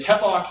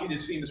 Tetlock in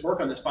his famous work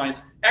on this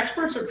finds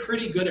experts are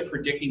pretty good at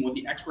predicting what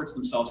the experts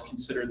themselves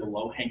consider the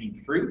low-hanging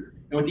fruit,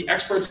 and what the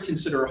experts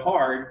consider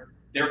hard,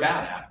 they're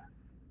bad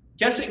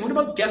at. What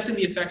about guessing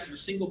the effects of a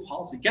single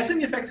policy? Guessing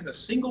the effects of a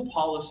single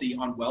policy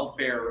on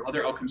welfare or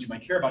other outcomes you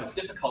might care about is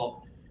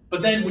difficult.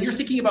 But then when you're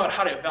thinking about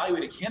how to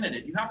evaluate a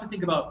candidate, you have to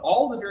think about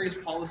all the various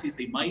policies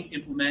they might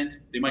implement,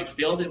 they might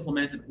fail to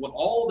implement, and what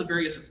all the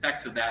various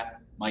effects of that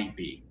might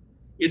be.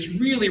 It's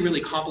really, really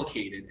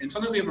complicated. And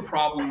sometimes we have a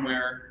problem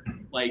where,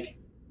 like,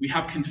 we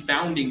have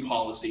confounding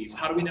policies.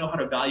 How do we know how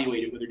to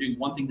evaluate it when they're doing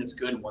one thing that's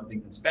good and one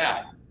thing that's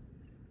bad?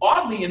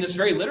 Oddly, in this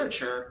very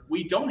literature,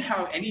 we don't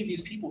have any of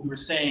these people who are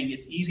saying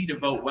it's easy to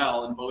vote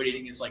well and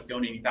voting is like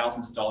donating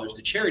thousands of dollars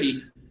to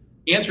charity,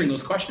 answering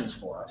those questions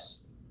for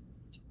us.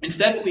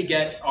 Instead, what we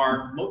get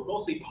are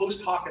mostly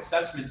post hoc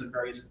assessments of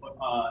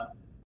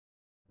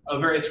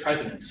various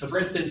presidents. So for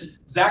instance,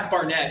 Zach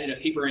Barnett in a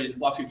paper in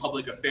Philosophy of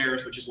Public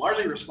Affairs, which is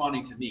largely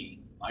responding to me.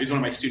 He was one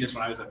of my students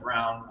when I was at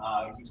Brown.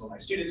 He was one of my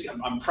students.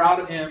 I'm proud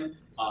of him.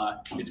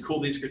 It's cool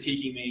that he's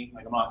critiquing me.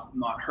 Like I'm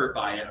not hurt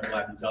by it. I'm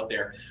glad he's out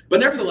there.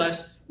 But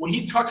nevertheless, when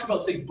he talks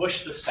about, say,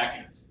 Bush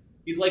II,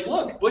 he's like,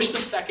 look, Bush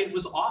II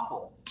was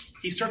awful.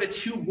 He started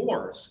 2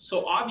 wars.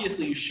 So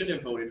obviously you should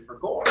have voted for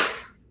Gore.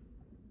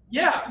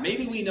 Yeah,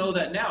 maybe we know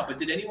that now, but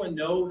did anyone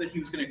know that he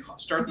was going to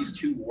start these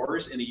 2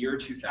 wars in the year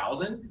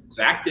 2000?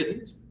 Zach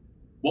didn't.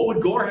 What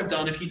would Gore have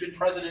done if he'd been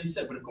president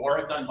instead? Would Gore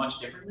have done much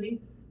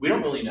differently? We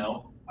don't really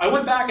know. I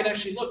went back and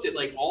actually looked at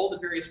like all the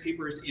various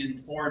papers in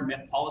foreign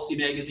policy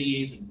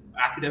magazines and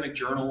academic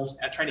journals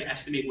at trying to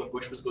estimate what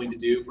Bush was going to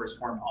do for his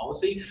foreign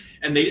policy,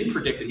 and they didn't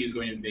predict that he was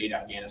going to invade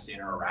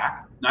Afghanistan or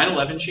Iraq.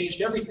 9/11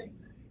 changed everything.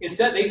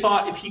 Instead, they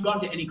thought if he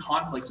got into any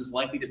conflicts, it was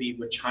likely to be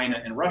with China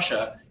and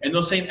Russia, and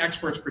those same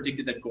experts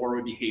predicted that Gore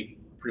would behave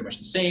pretty much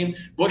the same.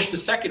 Bush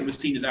II was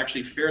seen as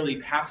actually fairly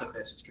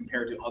pacifist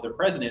compared to other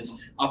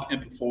presidents up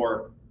and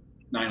before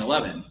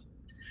 9/11.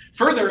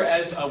 Further,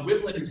 as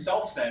Whiblin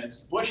himself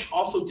says, Bush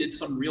also did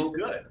some real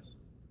good,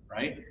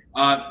 right?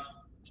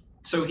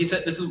 So he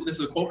said, this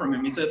is a quote from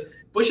him. He says,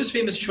 Bush's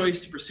famous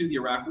choice to pursue the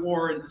Iraq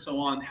War and so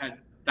on had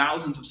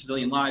thousands of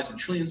civilian lives and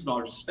trillions of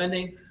dollars of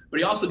spending, but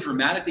he also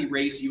dramatically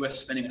raised U.S.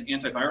 spending on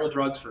antiviral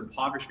drugs for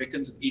impoverished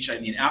victims of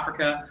HIV in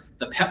Africa.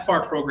 The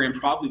PEPFAR program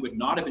probably would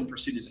not have been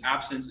pursued in his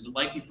absence and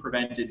likely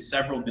prevented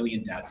several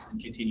million deaths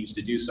and continues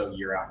to do so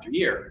year after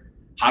year.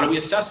 How do we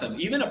assess them?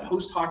 Even a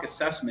post hoc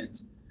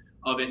assessment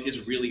of it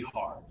is really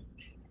hard.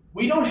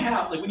 We don't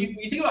have, like when you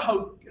think about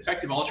how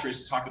effective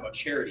altruists talk about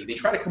charity, they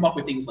try to come up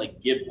with things like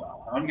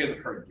GiveWell. How many of you guys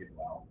have heard of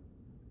GiveWell?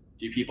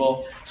 Few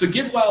people. So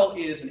GiveWell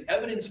is an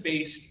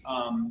evidence-based,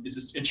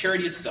 is a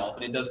charity itself,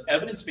 and it does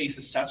evidence-based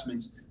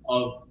assessments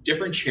of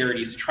different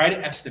charities to try to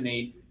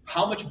estimate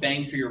how much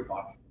bang for your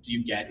buck do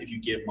you get if you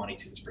give money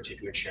to this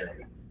particular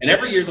charity. And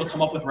every year they'll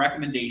come up with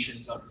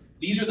recommendations of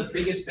these are the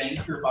biggest bang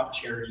for your buck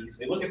charities.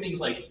 They look at things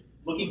like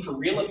looking for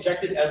real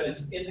objective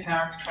evidence of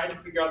impact, trying to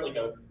figure out like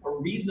a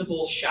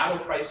reasonable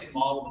shadow pricing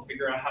model to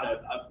figure out how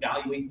to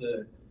evaluate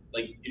the,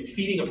 like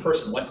feeding a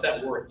person, what's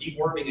that worth?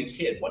 Deworming a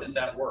kid, what is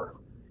that worth?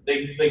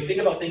 They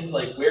think about things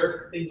like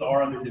where things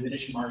are on their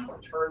diminishing marginal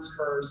returns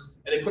curves,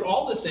 and they put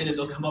all this in and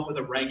they'll come up with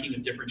a ranking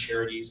of different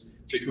charities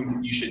to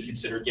whom you should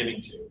consider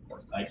giving to.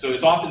 Like, so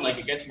it's often like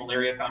Against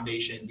Malaria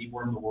Foundation,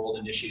 Deworm the World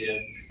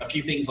Initiative, a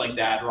few things like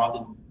that are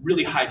often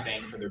really high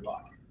bang for their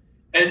buck.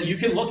 And you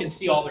can look and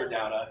see all their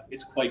data.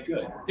 It's quite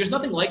good. There's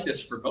nothing like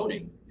this for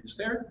voting, is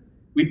there?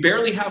 We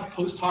barely have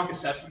post hoc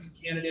assessments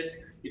of candidates.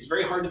 It's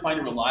very hard to find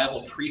a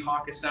reliable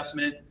pre-hoc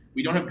assessment.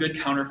 We don't have good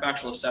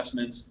counterfactual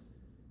assessments,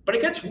 but it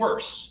gets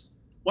worse.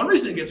 One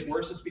reason it gets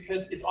worse is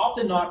because it's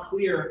often not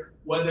clear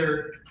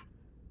whether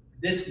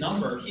this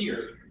number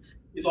here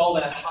is all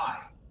that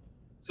high.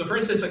 So for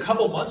instance, a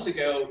couple months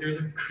ago, there's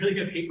a really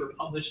good paper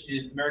published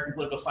in American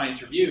Political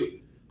Science Review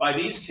by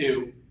these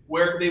two,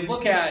 where they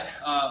look at,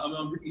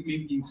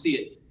 you can see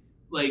it,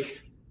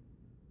 like,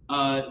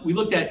 we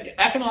looked at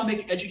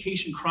economic,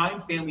 education, crime,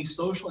 family,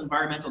 social,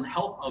 environmental, and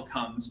health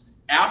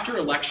outcomes after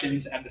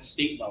elections at the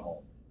state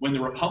level. When the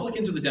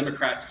Republicans or the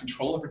Democrats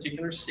control a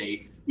particular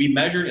state, we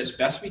measured as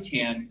best we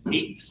can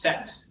 8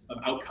 sets of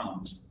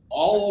outcomes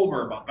all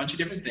over about a bunch of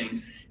different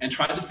things and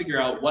tried to figure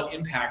out what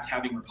impact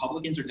having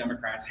Republicans or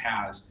Democrats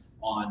has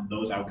on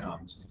those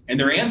outcomes. And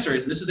their answer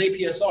is, and this is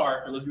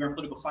APSR, for those of you who are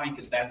political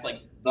scientists, that's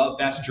like the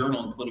best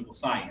journal in political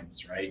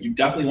science, right? You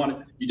definitely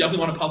want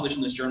to publish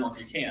in this journal if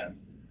you can.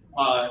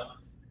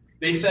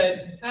 They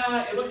said,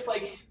 it looks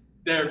like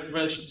their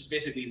relationship is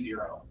basically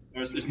zero.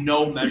 There's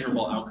no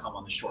measurable outcome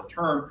on the short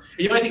term.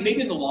 And, I think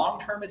maybe in the long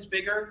term it's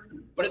bigger,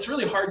 but it's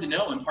really hard to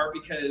know, in part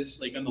because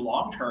like in the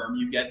long term,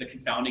 you get the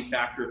confounding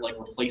factor of like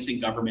replacing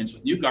governments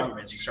with new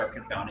governments. You start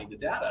confounding the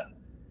data.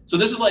 So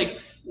this is like,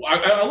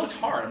 I looked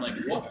hard. I'm like,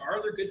 what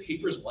are there good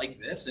papers like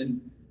this?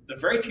 And the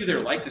very few that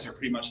are like this are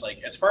pretty much like,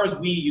 as far as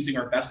we using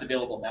our best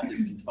available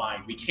methods can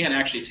find, we can't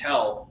actually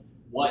tell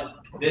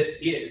what this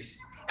is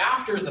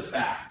after the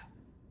fact.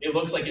 It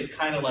looks like it's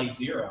kind of like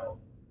zero.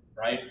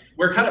 Right?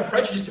 We're kind of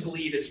prejudiced to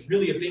believe it's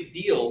really a big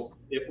deal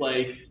if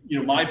like,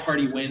 my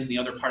party wins and the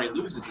other party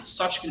loses. It's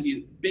such going to be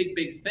a big,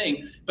 big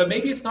thing, but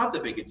maybe it's not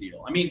that big a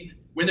deal. I mean,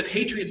 when the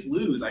Patriots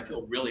lose, I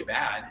feel really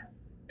bad.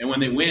 And when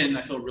they win,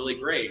 I feel really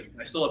great.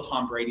 And I still have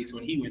Tom Brady, so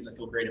when he wins, I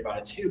feel great about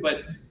it too,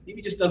 but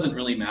maybe it just doesn't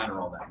really matter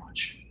all that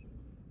much.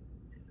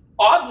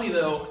 Oddly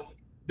though,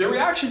 the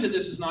reaction to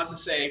this is not to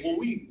say, well,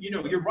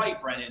 you're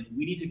right, Brennan,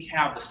 we need to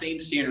have the same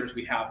standards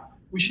we have.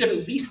 We should have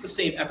at least the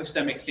same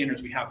epistemic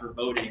standards we have for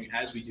voting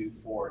as we do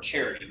for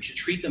charity. We should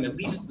treat them at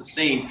least the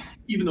same,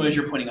 even though, as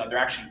you're pointing out, they're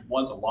actually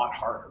one's a lot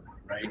harder,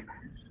 right?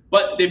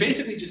 But they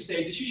basically just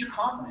say, just use your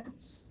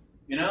confidence.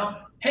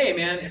 Hey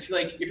man, if you're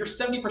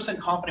 70%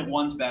 confident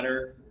one's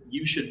better,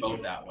 you should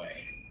vote that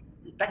way.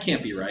 That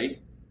can't be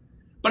right.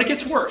 But it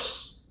gets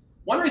worse.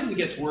 One reason it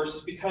gets worse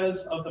is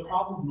because of the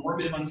problem of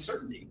normative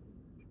uncertainty,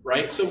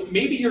 right? So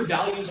maybe your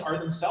values are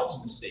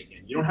themselves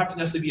mistaken. You don't have to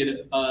necessarily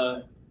be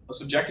a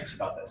subjectivist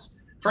about this.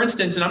 For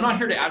instance, and I'm not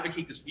here to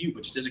advocate this view,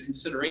 but just as a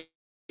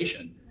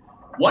consideration,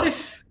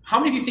 how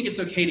many of you think it's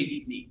okay to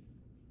eat meat?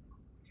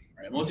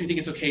 Right? Most of you think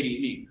it's okay to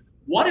eat meat.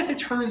 What if it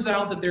turns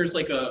out that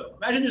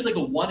imagine there's like a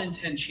 1 in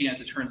 10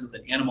 chance it turns out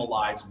that animal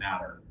lives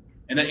matter,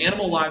 and that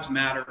animal lives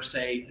matter,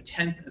 say,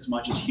 1/10 as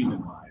much as human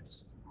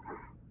lives,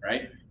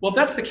 right? Well, if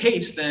that's the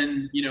case,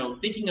 then,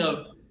 thinking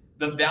of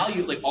the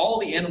value, like all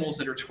the animals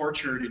that are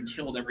tortured and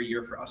killed every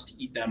year for us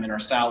to eat them in our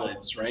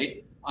salads,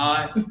 right?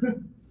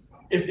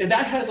 If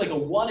that has like a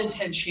 1 in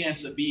 10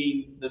 chance of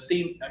being the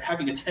same,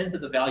 having 1/10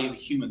 of the value of a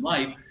human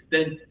life,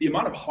 then the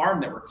amount of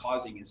harm that we're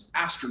causing is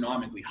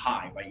astronomically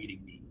high by eating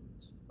meat,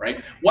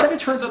 right? What if it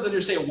turns out that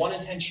there's, say, a 1 in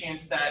 10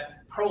 chance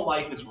that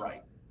pro-life is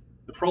right?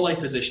 The pro-life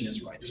position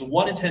is right. There's a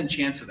 1 in 10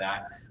 chance of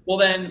that. Well,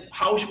 then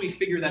how should we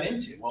figure that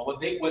into? Well,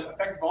 what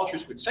effective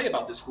altruists would say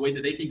about this, the way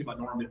that they think about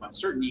normative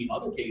uncertainty in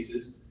other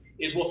cases,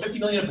 is, well, 50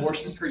 million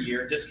abortions per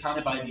year,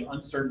 discounted by the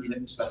uncertainty that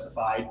we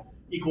specified,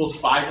 equals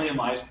 5 million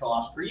lives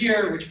lost per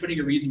year, which, putting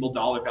a reasonable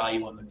dollar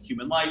value on the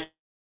human life,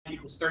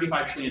 equals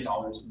 $35 trillion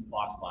in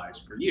lost lives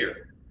per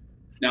year.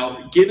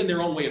 Now, given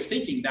their own way of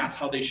thinking, that's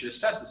how they should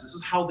assess this. This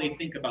is how they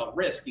think about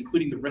risk,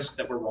 including the risk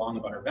that we're wrong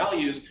about our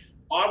values.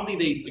 Oddly,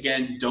 they,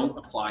 again, don't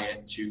apply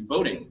it to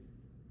voting.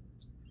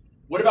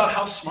 What about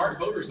how smart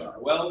voters are?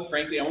 Well,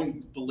 frankly, I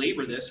won't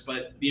belabor this,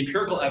 but the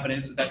empirical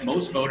evidence is that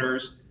most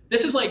voters,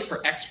 this is like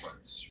for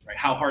experts, right?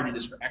 How hard it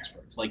is for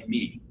experts like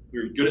me,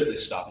 who are good at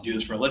this stuff and do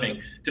this for a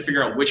living, to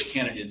figure out which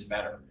candidate is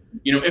better.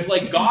 If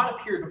like God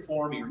appeared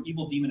before me or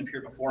evil demon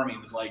appeared before me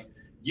and was like,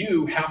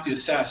 you have to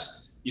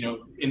assess,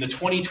 in the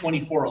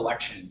 2024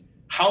 election,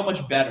 how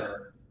much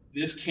better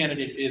this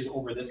candidate is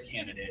over this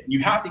candidate. And you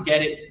have to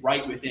get it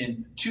right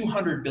within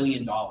 $200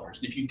 billion. And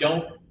if you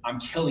don't, I'm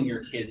killing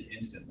your kids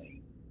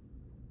instantly.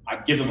 I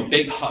give them a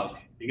big hug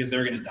because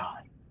they're going to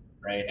die,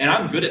 right? And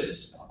I'm good at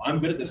this stuff. I'm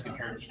good at this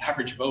compared to the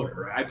average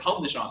voter. Right? I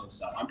publish on this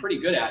stuff. I'm pretty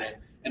good at it,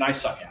 and I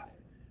suck at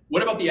it.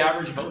 What about the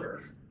average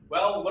voter?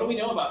 Well, what do we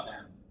know about them?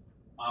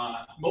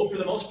 For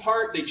the most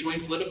part, they join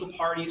political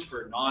parties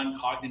for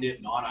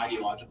non-cognitive,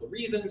 non-ideological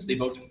reasons. They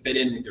vote to fit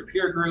in with their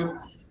peer group.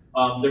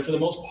 They're, for the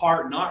most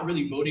part, not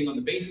really voting on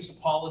the basis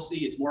of policy.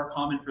 It's more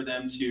common for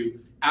them to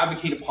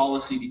advocate a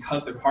policy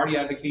because their party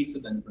advocates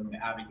it than for them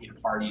to advocate a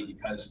party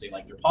because they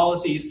like their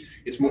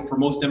policies. It's more, for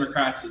most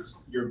Democrats,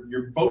 it's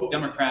your vote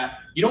Democrat.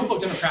 You don't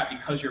vote Democrat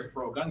because you're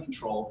pro-gun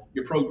control.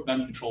 You're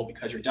pro-gun control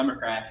because you're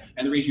Democrat.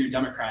 And the reason you're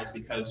Democrat is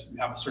because you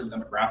have a certain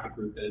demographic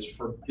group that is,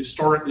 for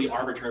historically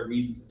arbitrary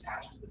reasons,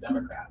 attached to the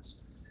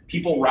Democrats.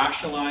 People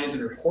rationalize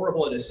and are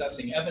horrible at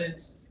assessing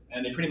evidence.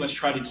 And they pretty much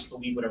try to just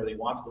believe whatever they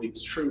want to believe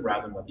is true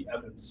rather than what the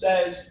evidence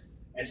says,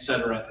 et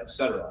cetera, et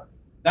cetera.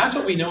 That's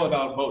what we know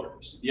about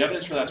voters. The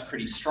evidence for that's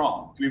pretty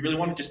strong. Do we really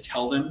want to just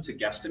tell them to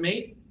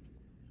guesstimate?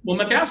 Well,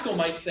 McCaskill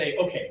might say,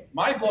 okay,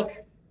 my book,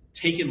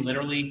 taken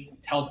literally,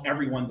 tells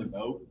everyone to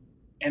vote,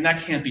 and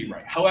that can't be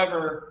right.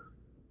 However,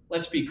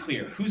 let's be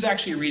clear, who's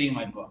actually reading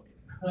my book?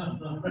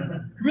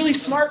 Really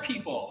smart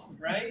people,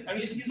 right? I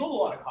mean, he sold a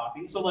lot of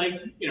copies, so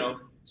like,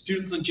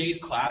 students in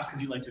Jay's class,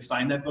 because you like to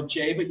assign that book,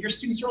 Jay, but your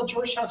students are all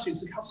Georgetown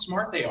students. Look how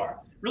smart they are.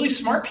 Really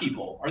smart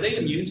people. Are they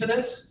immune to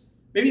this?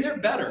 Maybe they're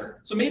better.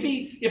 So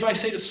maybe if I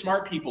say to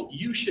smart people,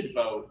 you should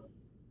vote,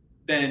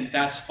 then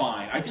that's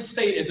fine. I did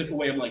say it as if a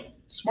way of like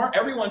smart,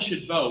 everyone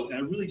should vote, and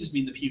I really just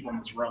mean the people in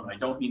this room. I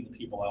don't mean the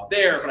people out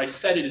there, but I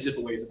said it as if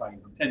a way as if I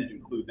intended to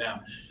include them.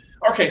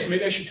 Okay, so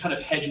maybe I should kind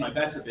of hedge my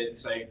bets a bit and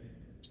say,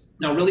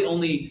 no, really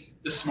only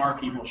the smart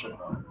people should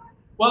vote.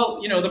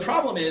 Well, the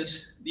problem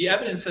is the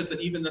evidence says that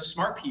even the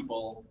smart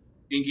people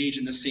engage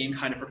in the same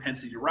kind of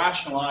propensity to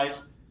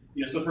rationalize.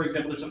 So for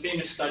example, there's a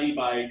famous study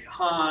by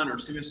Kahan, or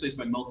famous studies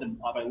by Milton,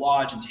 by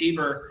Lodge and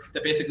Tabor,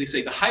 that basically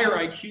say the higher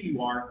IQ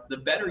you are, the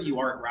better you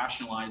are at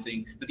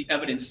rationalizing that the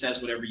evidence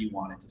says whatever you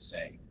want it to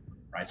say,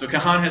 right? So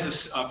Kahan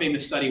has a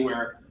famous study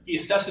where he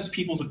assesses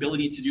people's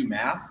ability to do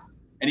math,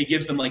 and he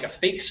gives them like a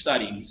fake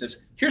study. He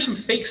says, here's some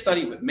fake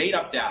study with made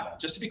up data.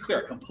 Just to be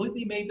clear, I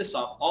completely made this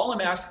up. All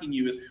I'm asking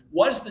you is,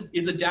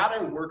 if the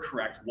data were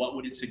correct, what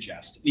would it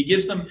suggest? And he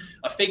gives them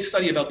a fake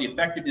study about the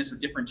effectiveness of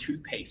different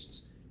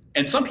toothpastes.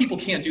 And some people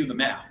can't do the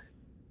math,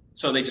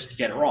 so they just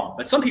get it wrong.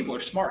 But some people are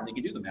smart and they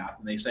can do the math,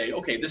 and they say,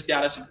 okay, this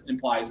data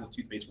implies that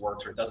toothpaste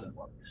works or it doesn't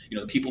work.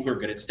 The people who are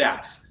good at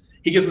stats.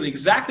 He gives them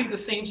exactly the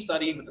same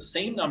study with the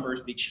same numbers,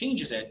 but he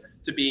changes it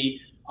to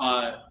be,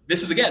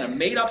 this is again a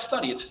made up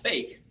study, it's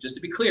fake. Just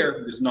to be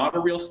clear, it's not a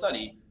real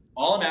study.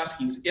 All I'm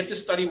asking is, if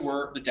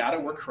the data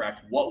were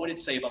correct, what would it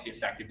say about the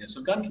effectiveness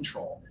of gun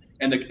control?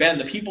 And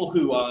the people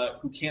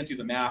who can't do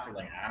the math are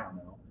like, I don't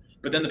know.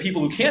 But then the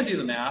people who can do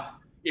the math,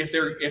 if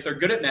they're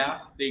good at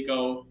math, they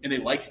go and they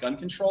like gun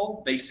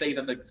control, they say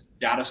that the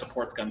data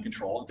supports gun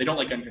control. If they don't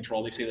like gun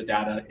control, they say the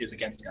data is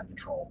against gun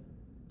control.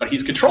 But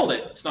he's controlled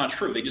it, it's not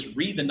true. They just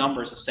read the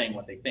numbers as saying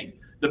what they think.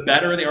 The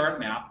better they are at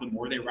math, the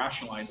more they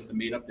rationalize that the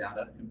made up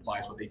data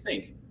implies what they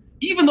think,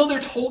 even though they're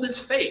told it's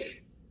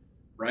fake,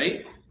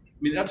 right? I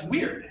mean, that's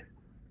weird.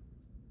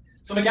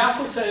 So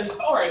McGaskill says,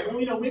 all right,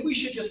 well, maybe we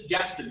should just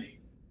guesstimate.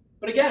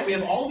 But again, we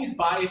have all these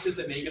biases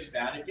that make us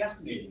bad at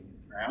guesstimating.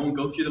 Right? I won't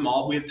go through them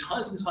all. We have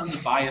tons and tons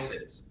of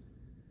biases.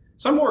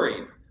 So I'm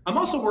worried. I'm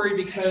also worried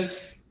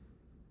because,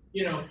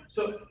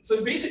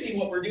 so basically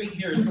what we're doing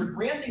here is we're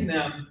granting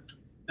them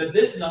that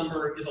this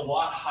number is a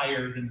lot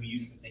higher than we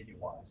used to think it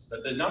was.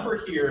 That the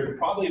number here, the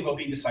probability of vote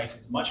being decisive,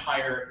 is much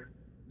higher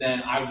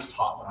than I was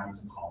taught when I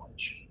was in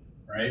college,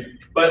 right?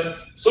 But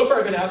so far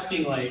I've been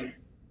asking, like,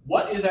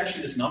 what is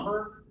actually this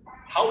number?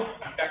 How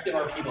effective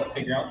are people at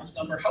figuring out this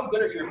number? How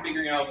good are you at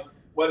figuring out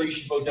whether you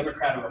should vote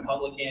Democrat or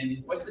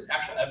Republican? What's the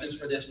actual evidence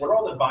for this? What are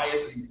all the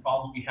biases and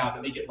problems we have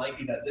that make it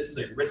likely that this is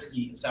a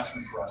risky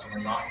assessment for us when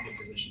we're not in a good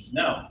position to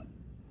know?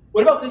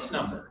 What about this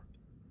number?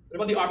 What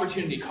about the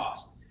opportunity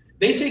cost?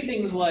 They say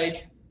things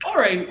like, all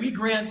right, we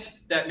grant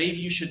that maybe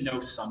you should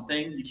know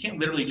something. You can't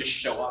literally just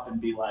show up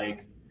and be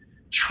like,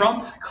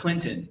 Trump,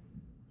 Clinton.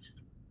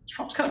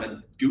 Trump's kind of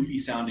a goofy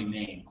sounding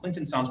name.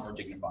 Clinton sounds more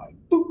dignified.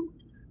 Boop.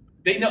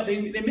 They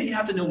may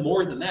have to know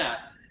more than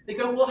that. They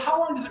go, well, how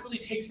long does it really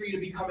take for you to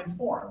become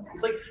informed?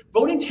 It's like,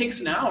 voting takes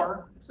an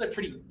hour. That's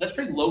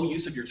pretty low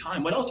use of your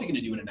time. What else are you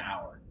gonna do in an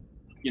hour?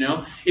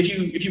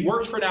 If you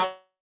worked for an hour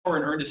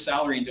and earned a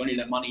salary and donated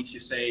that money to,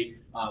 say,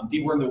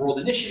 Deworm the World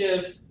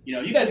Initiative,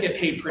 you guys get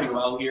paid pretty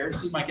well here.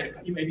 So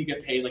you maybe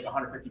get paid like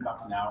 $150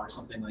 an hour or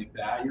something like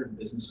that. You're in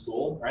business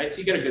school, right? So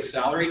you get a good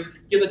salary,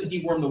 give that to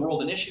Deworm the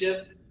World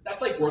Initiative.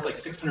 That's like worth like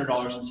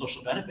 $600 in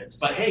social benefits.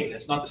 But hey,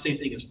 that's not the same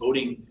thing as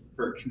voting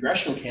for a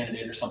congressional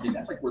candidate or something.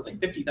 That's like worth like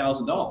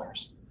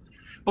 $50,000.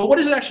 But what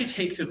does it actually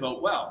take to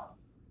vote well?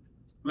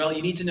 Well,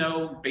 you need to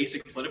know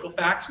basic political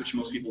facts, which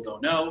most people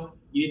don't know.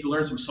 You need to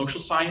learn some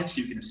social science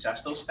so you can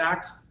assess those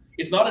facts.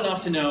 It's not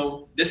enough to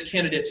know this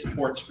candidate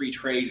supports free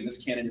trade and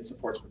this candidate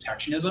supports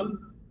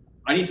protectionism.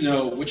 I need to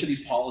know which of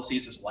these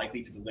policies is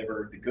likely to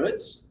deliver the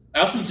goods. I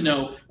also need to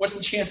know what's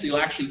the chance that you'll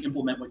actually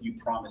implement what you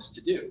promised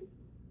to do.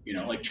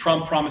 Like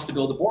Trump promised to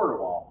build a border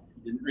wall.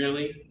 He didn't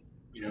really.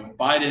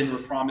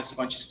 Biden promised a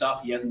bunch of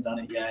stuff. He hasn't done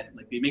it yet.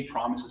 Like, they make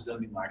promises,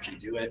 doesn't mean they'll actually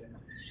do it.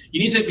 You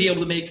need to be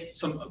able to make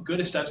some good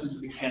assessments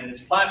of the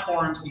candidates'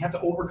 platforms, and you have to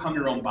overcome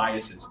your own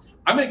biases.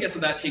 I'm gonna guess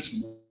that takes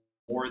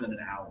more than an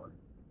hour,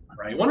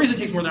 right? One reason it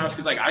takes more than an hour is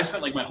because I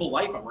spent like my whole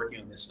life on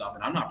working on this stuff,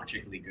 and I'm not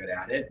particularly good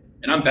at it,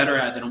 and I'm better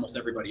at it than almost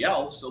everybody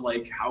else. So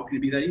like, how can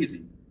it be that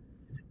easy?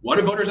 What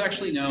do voters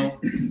actually know?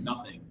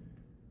 Nothing.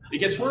 It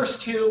gets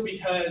worse too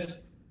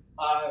because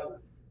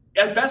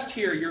at best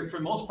here, for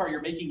the most part,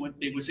 you're making what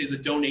they would say is a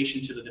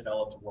donation to the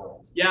developed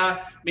world.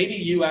 Yeah, maybe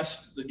the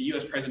U.S.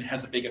 president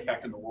has a big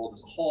effect on the world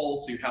as a whole,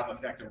 so you have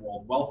effect on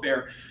world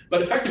welfare.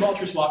 But effective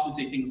altruists will often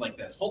say things like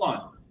this. Hold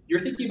on, you're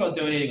thinking about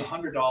donating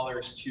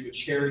 $100 to a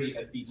charity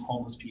that feeds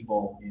homeless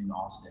people in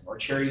Austin, or a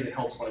charity that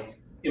helps like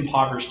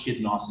impoverished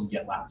kids in Austin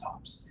get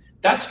laptops.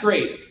 That's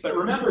great, but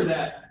remember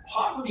that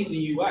poverty in the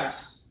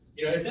U.S.,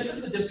 if this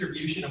is the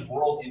distribution of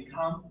world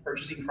income,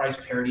 purchasing price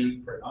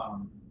parity,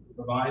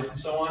 revised and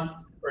so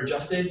on, or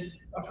adjusted,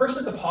 a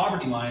person at the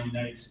poverty line in the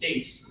United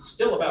States is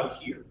still about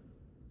here.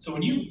 So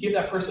when you give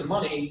that person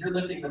money, you're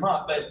lifting them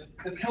up, but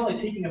it's kind of like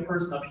taking a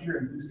person up here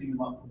and boosting them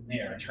up from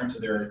there in terms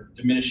of their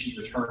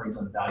diminishing returns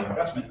on the value of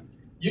investment.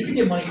 You can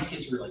give money to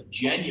kids who are like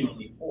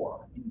genuinely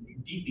poor,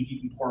 in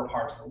deeply poor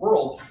parts of the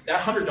world.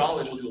 That $100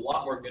 will do a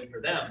lot more good for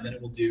them than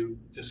it will do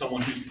to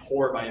someone who's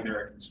poor by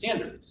American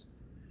standards.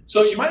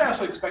 So you might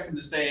also expect them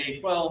to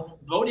say, well,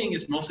 voting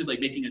is mostly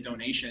like making a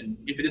donation,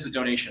 if it is a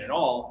donation at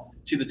all,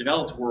 to the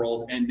developed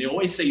world. And they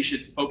always say you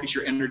should focus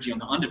your energy on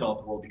the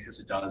undeveloped world because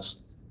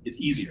it's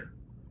easier.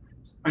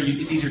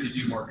 It's easier to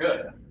do more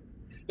good.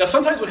 Now,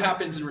 sometimes what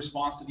happens in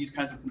response to these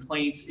kinds of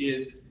complaints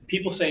is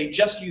people say,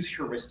 just use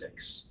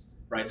heuristics,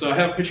 right? So I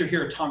have a picture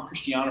here of Tom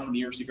Cristiano from the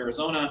University of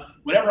Arizona.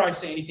 Whenever I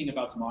say anything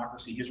about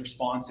democracy, his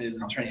response is,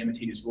 and I'll try to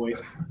imitate his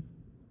voice,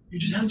 you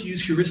just have to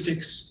use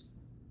heuristics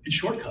and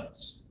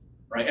shortcuts.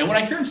 Right? And when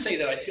I hear him say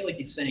that, I feel like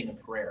he's saying a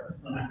prayer,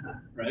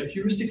 right?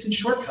 Heuristics and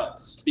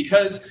shortcuts,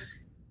 because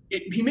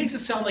he makes it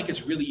sound like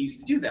it's really easy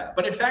to do that.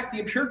 But in fact, the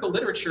empirical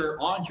literature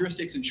on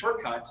heuristics and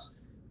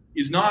shortcuts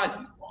is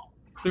not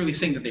clearly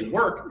saying that they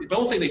work.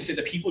 Mostly they say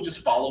that people just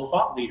follow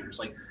thought leaders.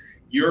 Like,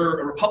 you're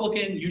a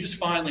Republican, you just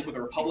find like what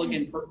a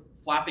Republican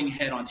flapping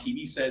head on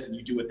TV says, and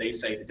you do what they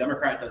say. The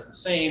Democrat does the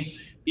same.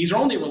 These are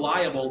only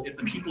reliable if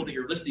the people that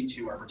you're listening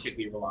to are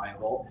particularly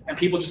reliable, and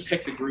people just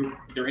pick the group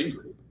they're in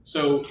group.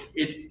 So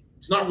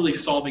it's not really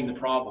solving the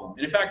problem.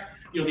 And in fact,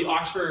 the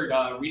Oxford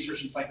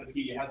Research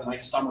Encyclopedia has a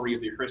nice summary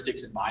of the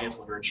heuristics and bias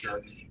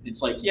literature.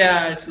 It's like,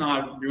 yeah, it's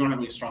not, we don't have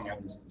any strong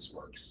evidence that this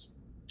works.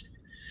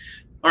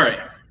 All right,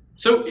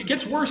 so it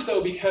gets worse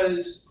though,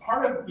 because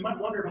you might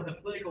wonder about the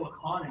political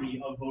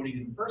economy of voting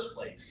in the first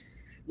place.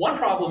 One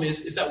problem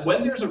is that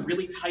when there's a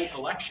really tight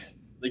election,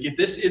 like if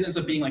this ends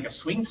up being like a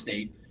swing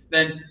state,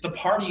 then the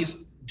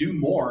parties do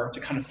more to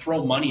kind of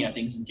throw money at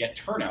things and get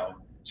turnout.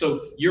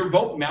 So your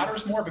vote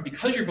matters more, but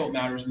because your vote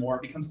matters more,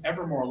 it becomes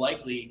ever more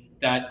likely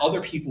that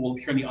other people will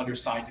appear on the other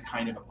side to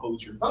kind of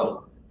oppose your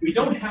vote. We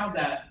don't have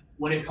that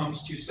when it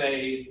comes to,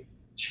 say,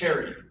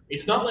 charity.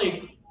 It's not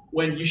like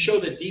when you show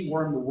that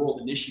Deworm the World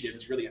initiative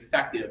is really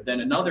effective, then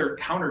another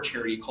counter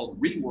charity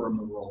called Reworm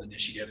the World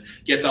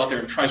initiative gets out there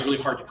and tries really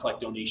hard to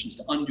collect donations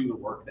to undo the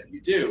work that you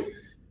do.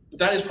 But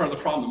that is part of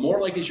the problem. The more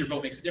likely your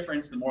vote makes a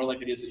difference, the more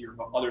likely it is that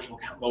others will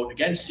vote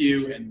against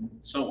you, and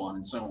so on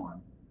and so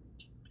on.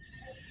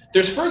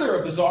 There's further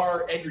a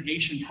bizarre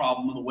aggregation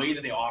problem in the way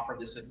that they offer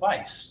this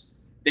advice.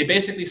 They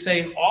basically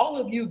say, all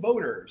of you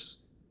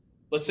voters,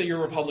 let's say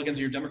you're Republicans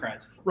or you're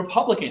Democrats,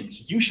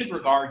 Republicans, you should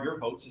regard your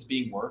votes as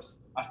being worth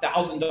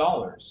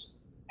 $1,000,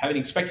 having an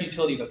expected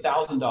utility of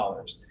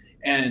 $1,000.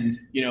 And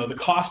the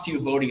cost to you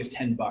of voting is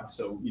 $10.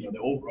 So the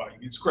overall,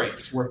 it's great,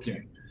 it's worth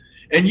doing.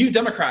 And you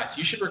Democrats,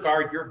 you should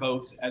regard your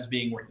votes as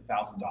being worth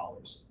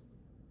 $1,000.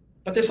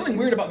 But there's something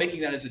weird about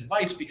making that as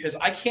advice, because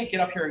I can't get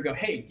up here and go,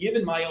 hey,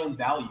 given my own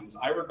values,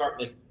 I regard,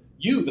 like,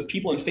 you, the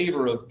people in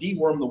favor of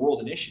Deworm the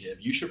World initiative,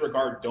 you should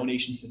regard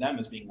donations to them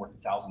as being worth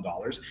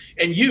 $1,000.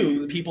 And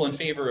you, the people in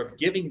favor of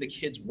giving the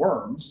kids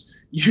worms,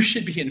 you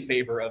should be in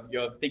favor of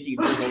thinking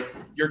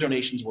your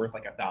donation's worth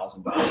like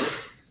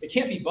 $1,000. It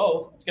can't be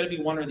both. It's got to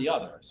be one or the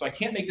other. So I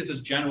can't make this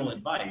as general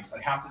advice.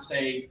 I have to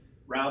say,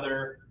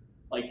 rather,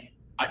 like,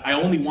 I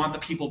only want the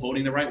people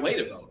voting the right way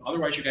to vote.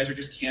 Otherwise, you guys are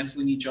just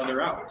canceling each other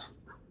out.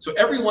 So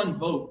everyone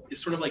vote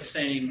is sort of like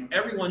saying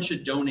everyone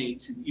should donate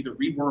to either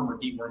Reworm or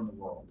Deworm the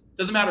World.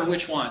 Doesn't matter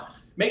which one.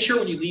 Make sure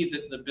when you leave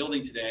the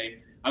building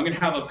today, I'm going to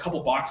have a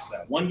couple boxes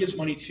out. One gives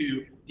money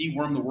to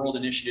Deworm the World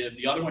initiative.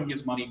 The other one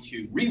gives money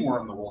to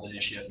Reworm the World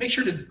initiative. Make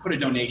sure to put a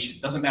donation.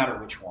 Doesn't matter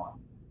which one.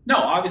 No,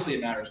 obviously it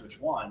matters which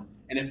one.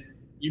 And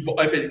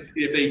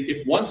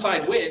if one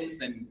side wins,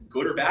 then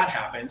good or bad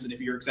happens. And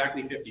if you're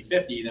exactly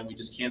 50-50, then we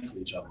just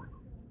cancel each other.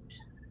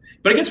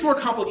 But it gets more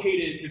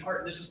complicated in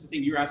part, and this is the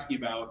thing you're asking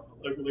about,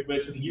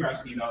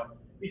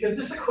 because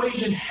this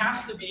equation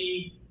has to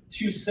be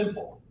too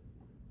simple.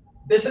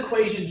 This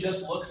equation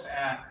just looks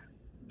at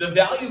the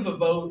value of a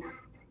vote,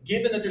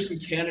 given that there's some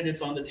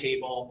candidates on the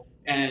table,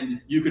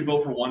 and you could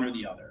vote for one or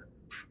the other.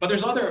 But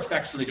there's other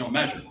effects that they don't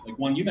measure. Like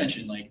one you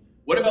mentioned, like,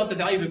 what about the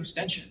value of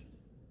abstention?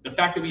 The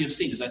fact that we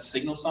abstain, does that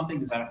signal something?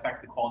 Does that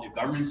affect the quality of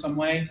government in some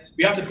way?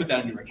 We have to put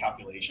that into a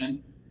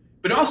calculation.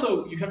 But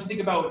also, you have to think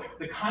about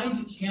the kinds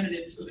of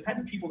candidates or the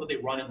kinds of people that they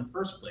run in the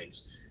first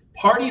place.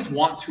 Parties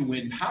want to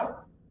win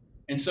power.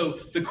 And so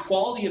the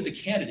quality of the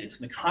candidates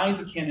and the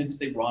kinds of candidates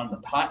they run, the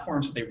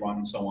platforms that they run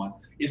and so on,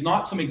 is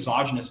not some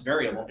exogenous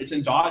variable. It's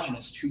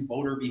endogenous to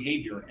voter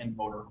behavior and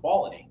voter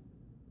quality.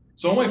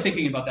 So one way of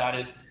thinking about that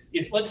is,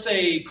 if let's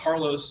say,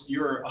 Carlos,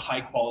 you're a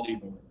high quality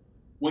voter.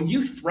 When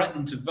you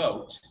threaten to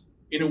vote,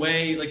 in a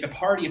way, like the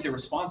party, if they're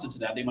responsive to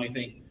that, they might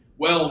think,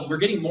 well, we're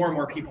getting more and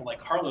more people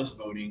like Carlos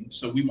voting,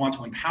 so we want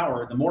to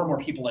empower. The more and more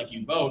people like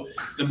you vote,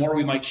 the more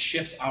we might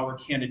shift our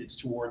candidates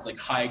towards like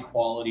high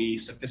quality,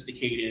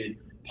 sophisticated,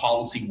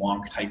 policy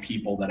wonk type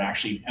people that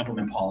actually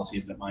implement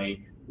policies that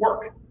might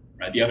work,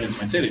 right? The evidence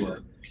might say they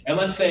work. And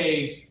let's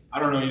say, I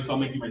don't know, so I'll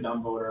make you my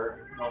dumb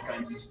voter, no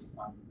offense,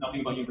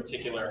 nothing about you in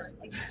particular,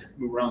 I just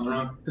move around the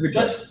room.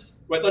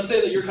 Let's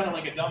say that you're kind of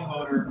like a dumb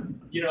voter,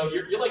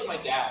 you're like my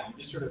dad, you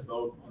just sort of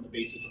vote on the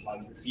basis of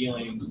like your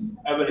feelings, and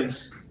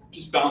evidence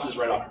just bounces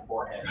right off your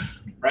forehead,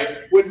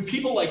 right? When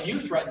people like you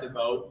threaten to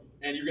vote,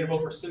 and you're gonna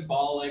vote for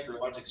symbolic or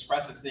large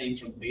expressive things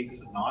from the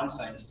basis of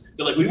nonsense,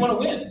 they're like, we wanna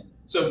win.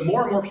 So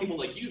more and more people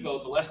like you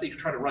vote, the less they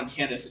try to run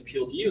candidates that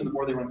appeal to you, and the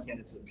more they run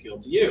candidates that appeal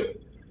to you.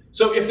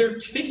 So if they're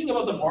thinking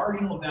about the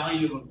marginal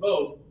value of a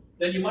vote,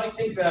 then you might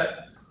think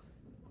that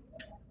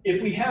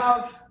if we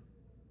have,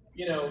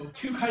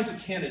 two kinds of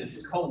candidates,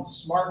 let's call them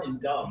smart and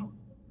dumb,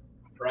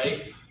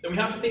 right? Then we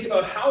have to think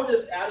about how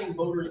does adding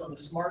voters on the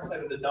smart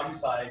side or the dumb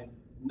side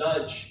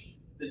nudge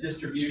the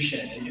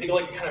distribution? And you think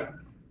like kind of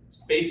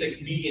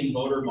basic median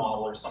voter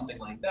model or something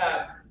like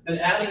that, then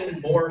adding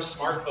more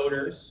smart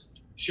voters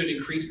should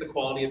increase the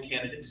quality of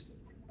candidates,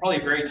 probably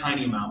a very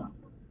tiny amount.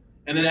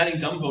 And then adding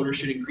dumb voters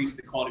should increase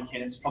the quality of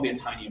candidates, probably a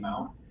tiny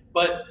amount.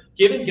 But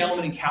given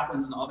Gelman and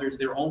Kaplan's and others,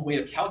 their own way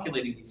of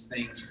calculating these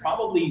things,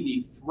 probably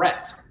the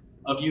threat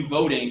of you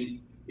voting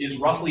is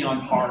roughly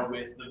on par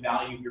with the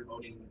value of your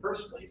voting in the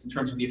first place in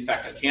terms of the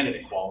effect on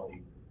candidate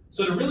quality.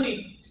 So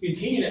to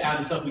continue to add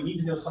this up, we need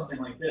to know something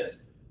like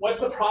this. What's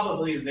the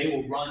probability that they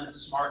will run a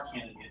smart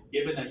candidate,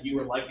 given that you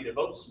are likely to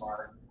vote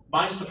smart,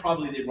 minus the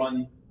probability they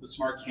run the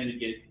smart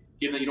candidate,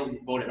 given that you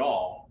don't vote at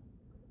all?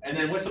 And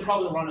then what's the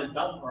probability to run a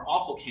dumb or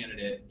awful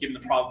candidate, given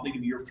the probability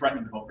you're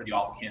threatening to vote for the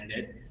awful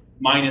candidate,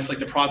 minus like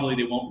the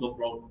probability they won't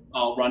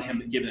run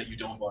him, given that you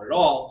don't vote at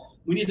all?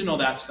 We need to know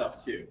that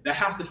stuff too. That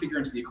has to figure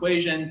into the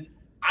equation.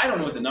 I don't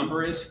know what the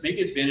number is. Maybe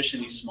it's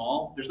vanishingly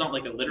small. There's not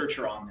like a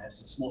literature on this.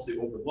 It's mostly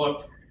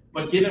overlooked.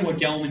 But given what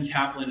Gelman,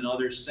 Kaplan, and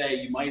others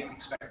say, you might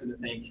expect them to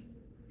think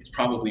it's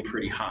probably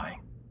pretty high,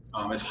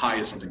 as high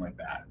as something like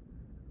that.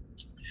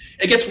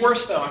 It gets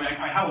worse though. I mean,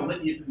 I have a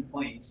litany of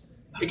complaints.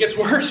 It gets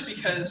worse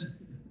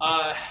because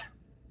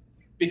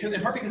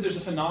in part because there's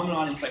a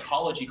phenomenon in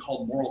psychology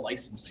called moral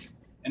licensing.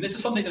 And this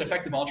is something that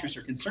effective altruists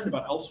are concerned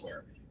about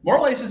elsewhere.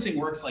 Moral licensing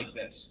works like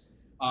this.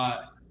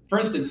 For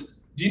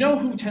instance, do you know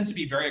who tends to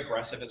be very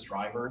aggressive as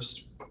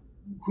drivers?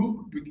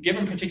 Who,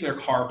 given particular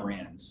car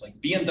brands, like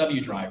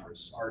BMW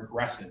drivers are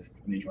aggressive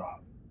when they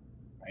drive,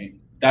 right?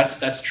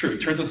 That's true.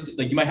 It turns out,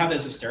 like you might have that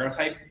as a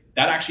stereotype.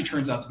 That actually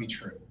turns out to be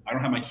true. I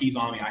don't have my keys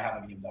on me. I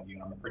have a BMW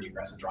and I'm a pretty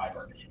aggressive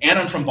driver. And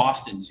I'm from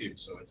Boston too,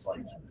 so it's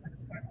like,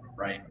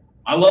 right?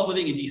 I love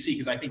living in DC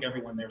because I think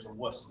everyone there's a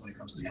wuss when it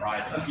comes to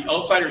driving. The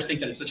outsiders think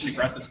that it's such an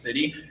aggressive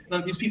city.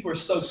 No, these people are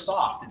so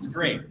soft. It's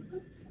great.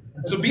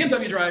 So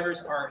BMW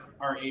drivers are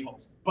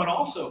a-holes, but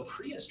also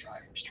Prius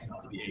drivers turn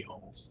out to be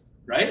a-holes,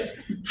 right?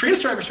 Prius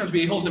drivers turn out to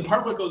be a-holes, and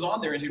part of what goes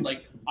on there is you're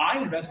like, I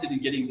invested in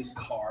getting this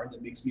car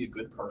that makes me a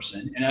good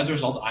person, and as a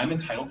result, I'm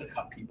entitled to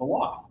cut people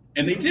off.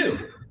 And they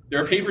do.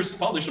 There are papers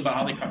published about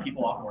how they cut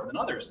people off more than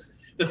others.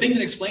 The thing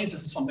that explains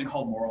this is something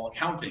called moral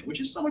accounting,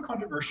 which is somewhat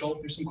controversial.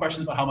 There's some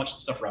questions about how much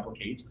stuff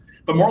replicates.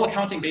 But moral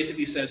accounting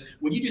basically says,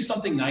 when you do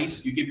something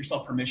nice, you give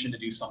yourself permission to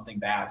do something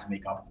bad to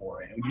make up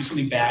for it. And when you do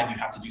something bad, you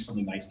have to do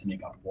something nice to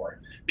make up for it.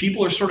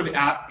 People are sort of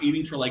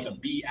aiming for like a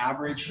B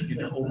average in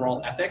their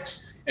overall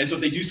ethics. And so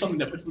if they do something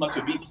that puts them up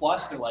to a B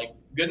plus, they're like,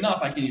 good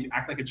enough, I can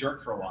act like a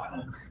jerk for a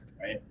while,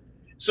 right?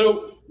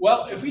 So,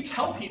 well, if we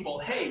tell people,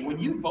 hey, when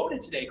you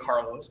voted today,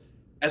 Carlos,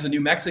 as a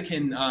New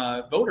Mexican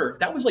voter,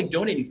 that was like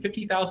donating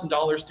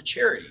 $50,000 to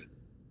charity.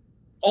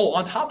 Oh,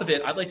 on top of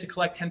it, I'd like to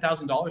collect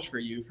 $10,000 for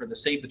you for the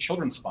Save the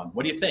Children's Fund.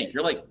 What do you think?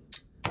 You're like,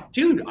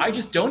 dude, I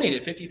just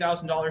donated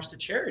 $50,000 to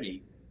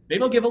charity.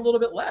 Maybe I'll give a little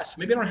bit less.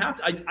 Maybe I don't have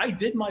to. I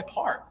did my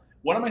part.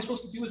 What am I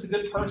supposed to do as a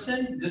good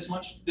person? This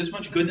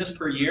much goodness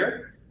per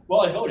year?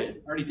 Well, I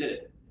voted. I already did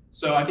it.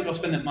 So I think I'll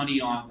spend that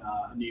money on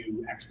a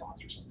new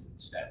Xbox or something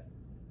instead.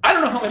 I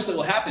don't know how much that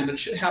will happen, but it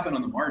should happen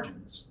on the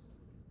margins.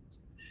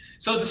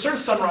 So to sort of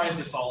summarize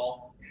this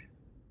all,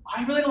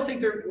 I really don't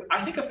think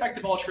I think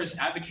effective altruists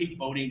advocate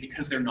voting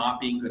because they're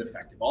not being good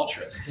effective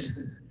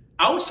altruists.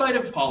 Outside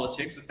of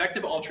politics,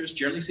 effective altruists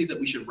generally say that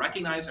we should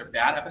recognize our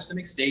bad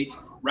epistemic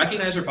states,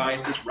 recognize our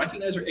biases,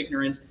 recognize our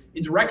ignorance,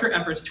 and direct our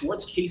efforts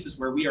towards cases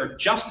where we are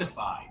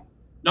justified,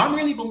 not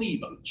merely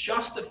believe, but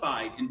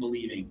justified in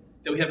believing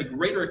that we have a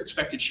greater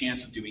expected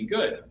chance of doing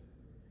good.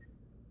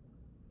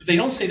 But they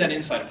don't say that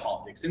inside of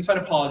politics. Inside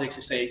of politics,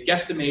 they say,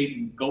 guesstimate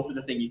and go for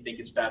the thing you think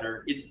is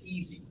better. It's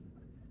easy.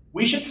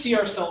 We should see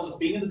ourselves as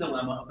being in the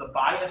dilemma of the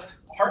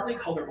biased, partly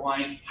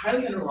colorblind,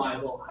 highly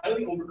unreliable,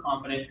 highly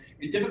overconfident,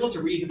 and difficult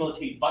to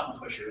rehabilitate button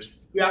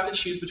pushers who have to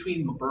choose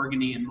between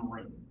burgundy and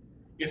maroon.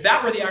 If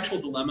that were the actual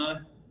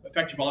dilemma,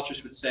 effective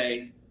altruists would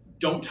say,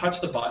 don't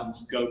touch the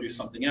buttons, go do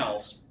something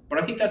else. But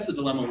I think that's the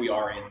dilemma we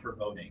are in for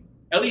voting.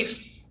 At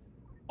least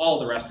all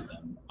the rest of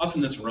them. Us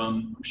in this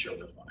room, I'm sure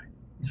we're fine.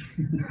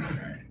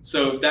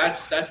 So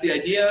that's the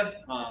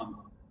idea.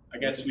 I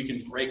guess we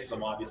can break because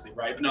I'm obviously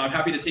right. But no, I'm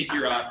happy to take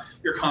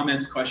your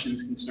comments,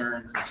 questions,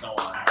 concerns, and so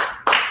on.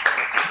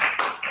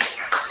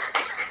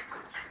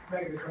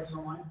 Meg, a question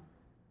online?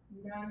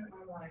 None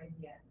online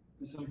yet.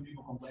 Is some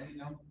people complaining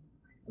now?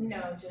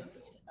 No,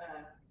 just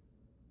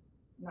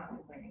not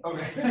complaining.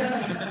 Okay.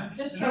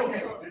 Just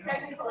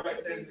technical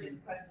issues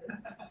and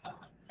questions.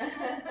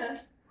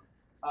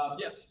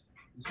 Yes.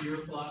 So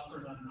you're a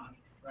philosopher, not an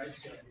entrepreneur, right?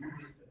 So you're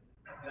just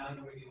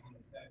evaluating the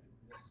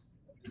effectiveness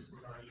of this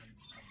argument.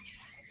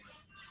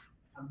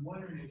 I'm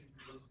wondering if you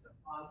look at the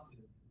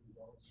positive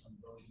results from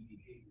voting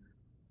behavior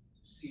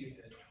to see if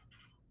it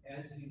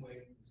adds any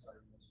weight to this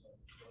argument. So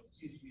it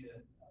seems to me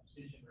that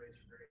abstention rates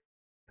are very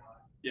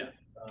high. Yeah.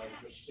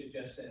 Which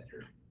suggests that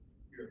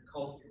your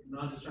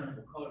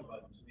non-discernible color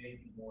buttons may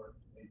be more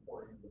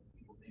important than what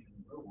people think in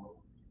the real world.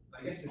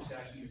 I guess it's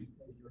actually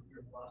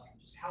your philosophy,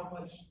 just how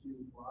much do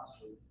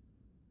philosophers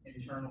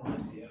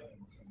internalize the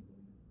evidence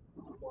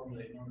and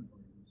formulate their own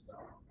stuff?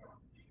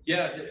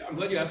 Yeah, I'm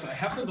glad you asked that. I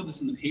have some of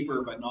this in the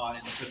paper, but not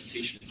in the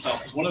presentation itself.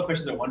 Because one of the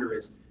questions I wonder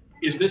is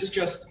this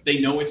just, they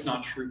know it's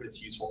not true, but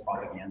it's useful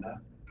propaganda,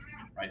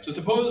 right? So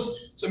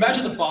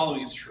imagine the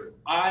following is true.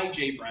 I,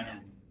 Jay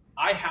Brennan,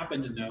 I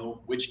happen to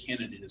know which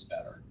candidate is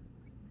better,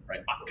 right?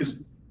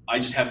 Because I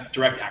just have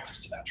direct access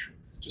to that truth.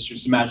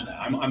 Just imagine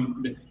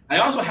that. I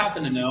also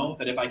happen to know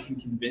that if I can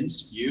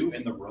convince you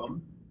in the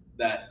room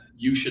that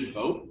you should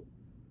vote,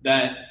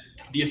 that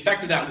the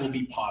effect of that will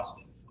be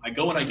positive. I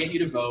go and I get you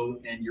to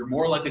vote, and you're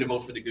more likely to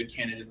vote for the good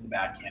candidate than the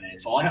bad candidate.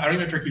 So I don't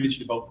even have to convince you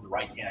to vote for the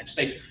right candidate. I just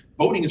say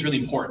voting is really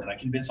important, and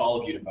I convince all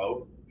of you to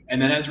vote.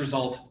 And then as a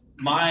result,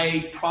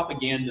 my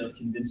propaganda of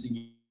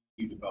convincing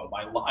you to vote,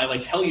 I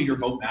like tell you your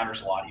vote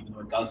matters a lot, even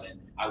though it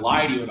doesn't. I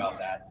lie to you about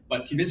that,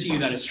 but convincing you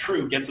that it's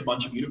true gets a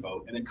bunch of you to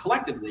vote, and then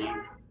collectively,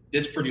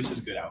 this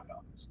produces good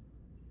outcomes.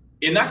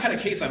 In that kind of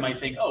case, I might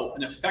think, oh,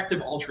 an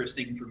effective altruist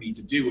thing for me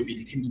to do would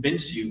be to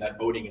convince you that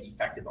voting is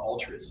effective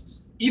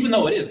altruism, even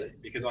though it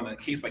isn't, because on a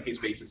case-by-case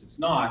basis, it's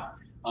not.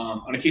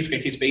 On a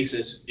case-by-case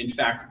basis, in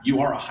fact,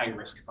 you are a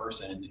high-risk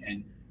person,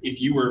 and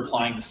if you were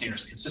applying the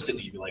standards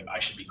consistently, you'd be like, I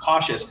should be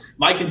cautious.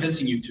 My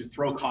convincing you to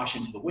throw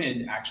caution to the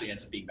wind actually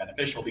ends up being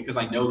beneficial because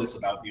I know this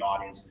about the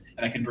audience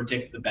and I can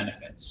predict the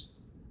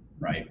benefits,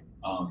 right?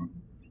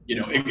 You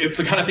know, it's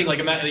the kind of thing like,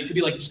 it could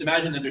be like, just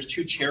imagine that there's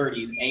two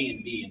charities, A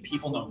and B, and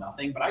people know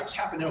nothing, but I just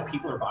happen to know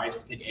people are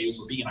biased to pick A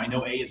over B, and I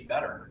know A is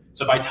better.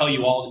 So if I tell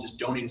you all to just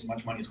donate as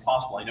much money as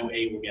possible, I know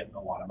A will get a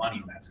lot of money,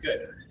 and that's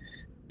good.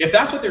 If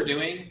that's what they're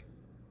doing,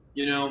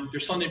 you know,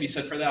 there's something to be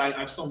said for that.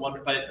 I'm still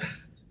wondering, but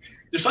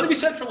there's something to be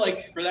said for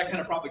that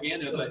kind of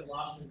propaganda. So but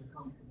philosophers are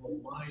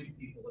comfortable lying to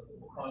people that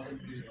will cause them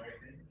to do the right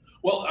thing?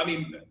 Well, I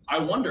mean, I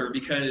wonder,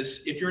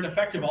 because if you're an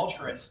effective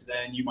altruist,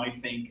 then you might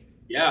think,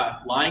 yeah,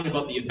 lying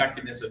about the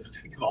effectiveness of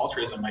effective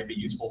altruism might be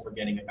useful for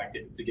getting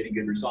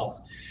good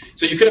results.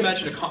 So you could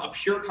imagine a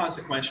pure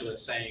consequentialist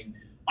saying,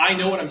 I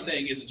know what I'm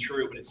saying isn't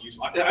true, but it's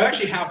useful. I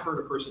actually have heard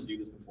a person do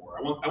this before.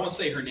 I won't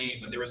say her name,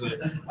 but there was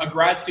a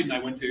grad student I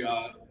went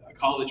to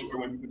college or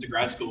went to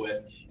grad school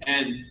with,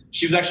 and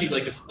she was actually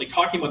like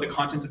talking about the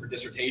contents of her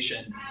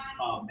dissertation.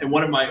 And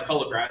one of my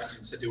fellow grad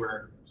students said to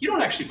her, "You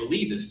don't actually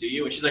believe this, do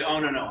you?" And she's like, "Oh,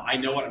 no, I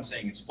know what I'm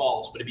saying is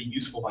false, but it'd be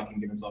useful if I can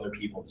convince other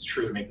people it's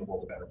true to make the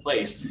world a better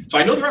place." So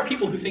I know there are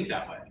people who think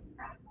that way.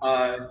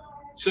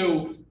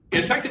 So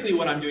effectively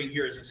what I'm doing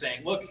here is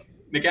saying, look,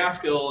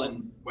 McGaskill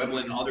and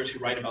Webland and others who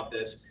write about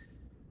this,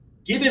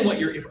 given what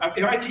if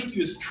I take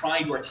you as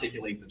trying to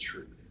articulate the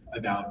truth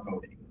about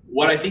voting,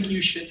 what I think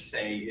you should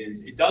say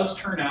is it does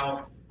turn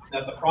out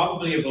that the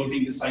probability of vote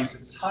being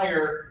decisive is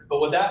higher, but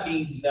what that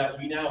means is that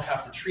we now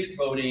have to treat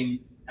voting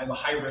as a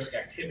high-risk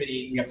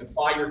activity. We have to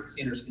apply your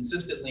standards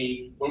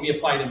consistently. When we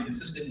apply them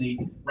consistently,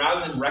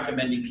 rather than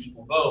recommending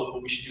people vote,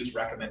 what we should do is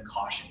recommend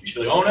caution. We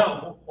should be like, oh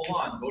no, hold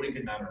on, voting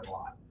can matter a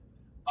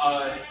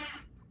lot.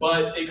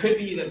 But it could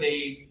be that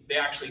they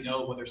actually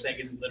know what they're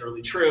saying isn't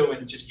literally true,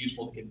 and it's just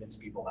useful to convince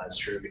people that's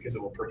true because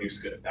it will produce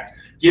good effects.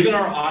 Given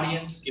our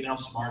audience, given how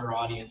smart our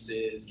audience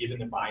is, given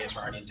the bias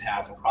our audience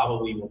has, it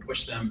probably will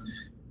push them,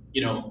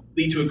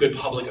 lead to a good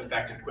public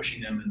effect of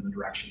pushing them in the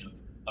direction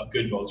of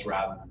good votes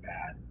rather than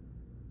bad.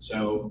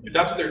 So if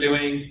that's what they're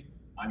doing,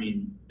 I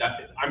mean,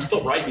 I'm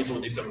still right because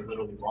what they said was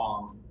literally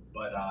wrong,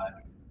 but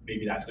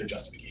maybe that's their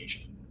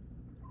justification.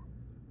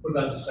 What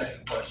about the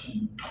second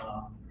question?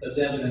 Does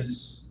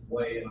evidence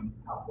weigh on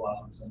how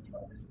philosophers think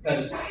about this?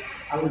 Because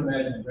I would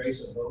imagine the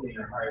rates of voting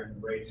are higher than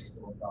the rates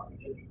of voting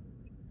propagation,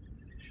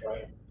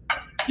 right?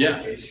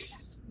 Yeah.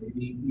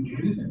 Maybe you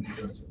do think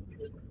it's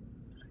different.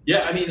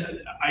 Yeah, I mean,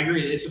 I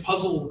agree. It's a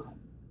puzzle.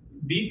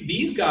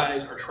 These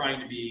guys are trying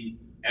to be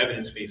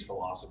evidence-based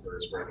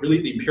philosophers, where really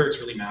the empirics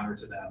really matter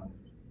to them.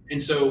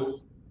 And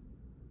so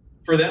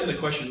for them, the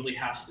question really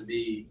has to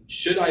be,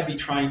 should I be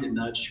trying to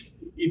nudge,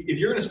 if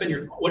you're gonna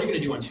spend what are you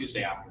gonna do on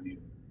Tuesday afternoon?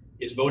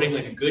 Is voting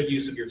like a good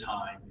use of your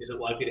time? Is it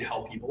likely to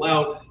help people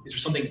out? Is there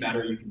something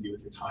better you can do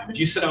with your time? If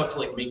you set out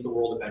to make the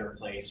world a better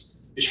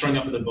place, is showing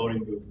up at the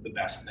voting booth the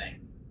best thing?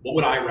 What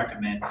would I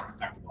recommend as an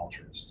effective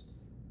altruist?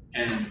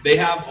 And they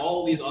have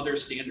all these other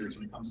standards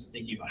when it comes to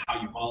thinking about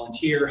how you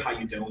volunteer, how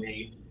you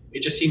donate.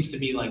 It just seems to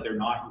me like they're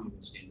not using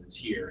those standards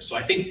here. So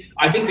I think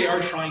they are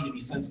trying to be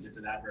sensitive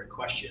to that very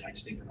question. I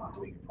just think they're not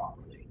doing it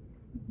properly,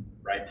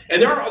 right? And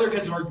there are other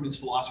kinds of arguments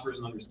philosophers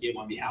and others give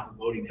on behalf of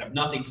voting that have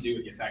nothing to do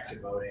with the effects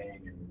of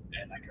voting and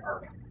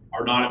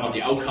are not about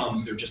the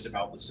outcomes. They're just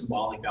about the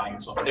symbolic value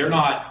and so on. They're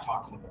not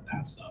talking about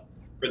that stuff.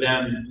 For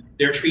them,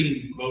 they're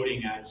treating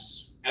voting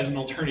as an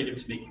alternative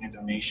to making a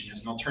donation,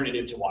 as an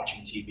alternative to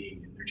watching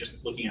TV, and they're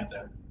just looking at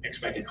the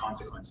expected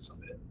consequences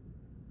of it.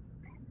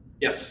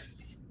 Yes.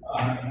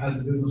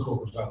 As a business school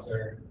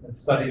professor that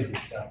studies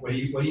this stuff, what do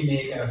you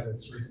make out of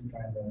this recent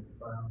trend of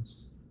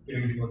firms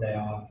giving people a day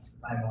off,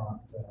 time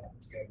off to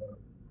go vote?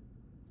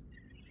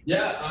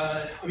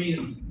 Yeah, I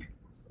mean,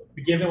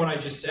 given what I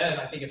just said,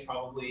 I think it's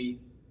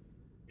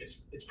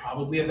it's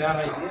probably a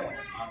bad idea.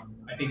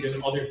 I think there's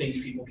other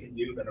things people can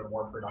do that are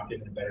more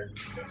productive and better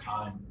use of their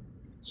time.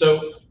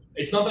 So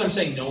it's not that I'm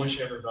saying no one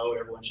should ever vote,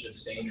 everyone should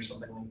abstain or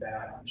something like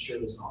that. I'm sure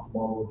there's an optimal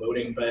level of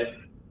voting, but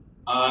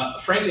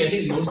frankly, I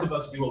think most of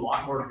us do a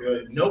lot more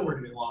good, know we're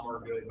doing a lot more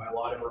good by a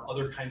lot of our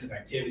other kinds of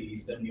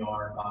activities than we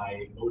are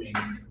by voting.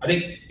 I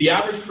think the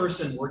average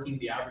person working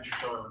the average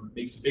firm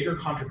makes a bigger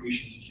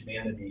contribution to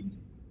humanity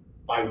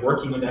by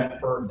working with that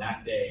firm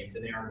that day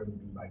than they are going to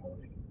do by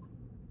voting.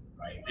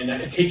 Right,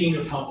 and taking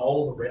into account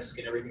all the risk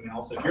and everything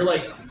else. If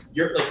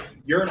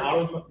you're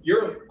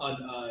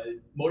a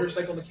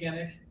motorcycle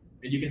mechanic,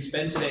 and you can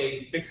spend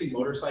today fixing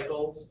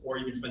motorcycles, or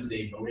you can spend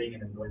today voting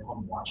and then going home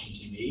and watching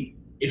TV.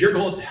 If your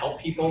goal is to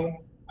help people,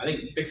 I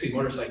think fixing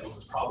motorcycles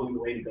is probably the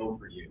way to go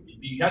for you.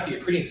 You have to be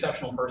a pretty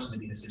exceptional person to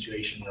be in a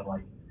situation where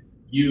like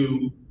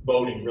you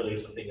voting really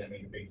is something that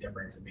made a big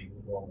difference and made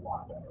the world a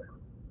lot better.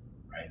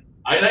 Right,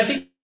 and I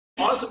think.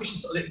 Honestly, we should.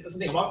 That's the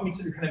thing. I'm often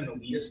considered kind of an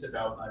elitist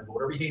about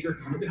voter behavior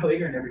because look at how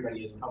ignorant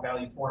everybody is and how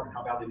badly informed and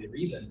how badly they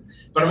reason.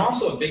 But I'm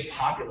also a big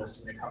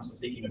populist when it comes to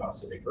thinking about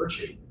civic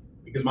virtue,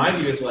 because my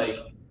view is like,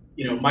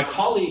 my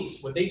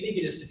colleagues, what they think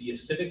it is to be a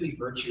civically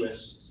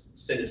virtuous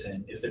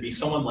citizen is to be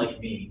someone like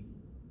me,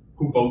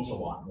 who votes a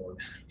lot more than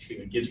I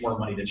do and gives more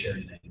money to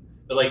charity.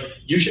 But like,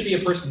 you should be a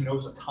person who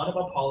knows a ton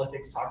about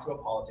politics, talks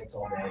about politics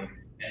all day,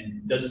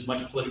 and does as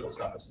much political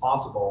stuff as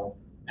possible.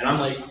 And I'm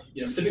like,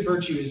 civic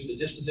virtue is the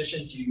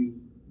disposition to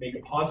make a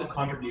positive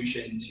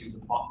contribution to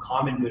the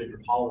common good of your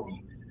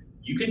polity.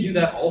 You can do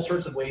that all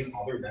sorts of ways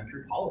other than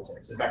through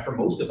politics. In fact, for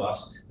most of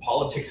us,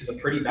 politics is a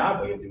pretty bad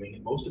way of doing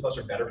it. Most of us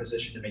are better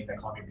positioned to make that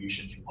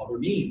contribution through other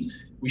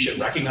means. We should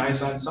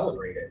recognize that and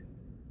celebrate it.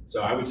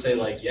 So I would say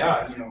like,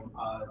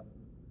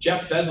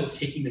 Jeff Bezos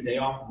taking the day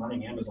off from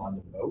running Amazon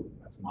to vote,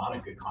 that's not a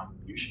good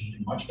contribution. You'd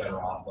be much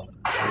better off like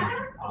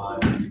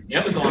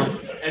Amazon.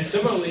 And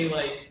similarly,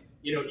 like,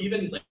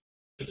 even like,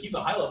 he's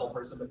a high level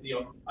person, but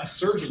a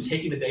surgeon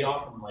taking the day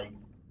off from like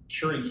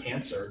curing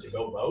cancer to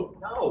go vote,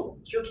 no,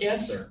 cure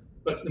cancer.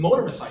 But the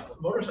motorcycle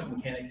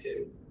mechanic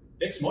too,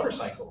 fix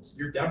motorcycles.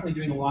 You're definitely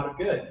doing a lot of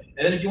good.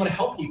 And then if you want to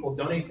help people,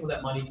 donate some of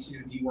that money to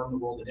Deworm the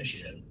World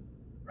Initiative,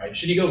 right?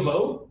 Should you go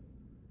vote?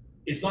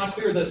 It's not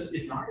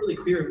really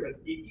clear,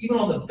 even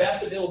on the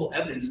best available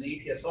evidence in the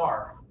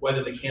APSR,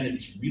 whether the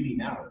candidates really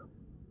matter.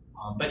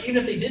 But even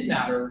if they did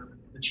matter,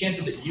 the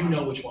chances that you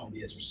know which one it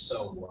is are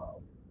so low.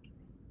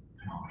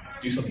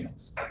 Do something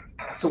else.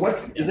 So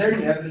is there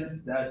any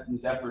evidence that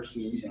these efforts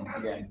to,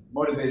 again,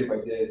 motivated by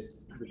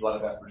this, there's a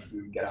lot of efforts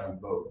to get out and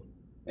vote.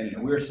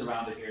 And we're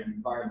surrounded here in an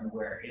environment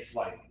where it's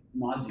like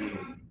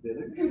nauseating. They're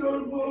like, you go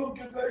to vote,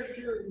 get back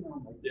here.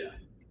 I'm like, yeah.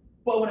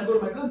 But when I go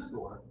to my gun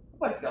store,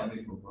 nobody's telling me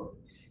to go vote.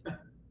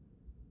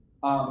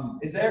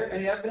 Is there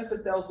any evidence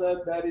that tells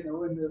that in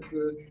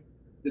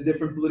the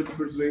different political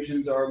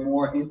persuasions are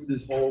more into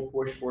this whole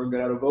push for get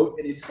out a vote?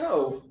 And if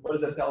so, what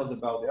does that tell us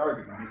about the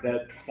argument? Is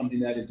that something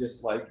that is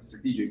just like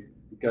strategic?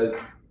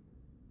 Because,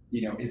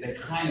 is the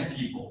kind of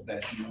people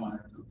that you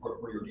want to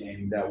support for your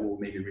game that will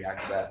maybe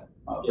react to that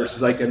versus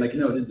this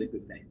is a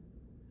good thing?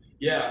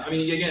 Yeah, I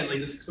mean, again, like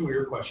this is a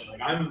weird question.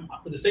 Like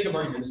for the sake of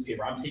argument in this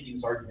paper, I'm taking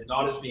this argument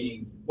not as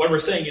being, what we're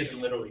saying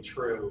isn't literally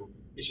true.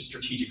 It's just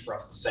strategic for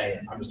us to say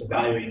it. I'm just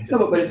evaluating.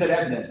 No, but is there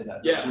evidence of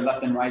that? Yeah. The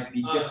left and right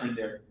be different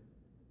there.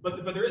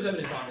 But there is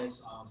evidence on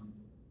this.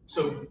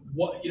 So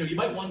what you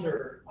might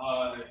wonder,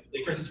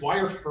 like for instance, why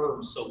are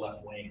firms so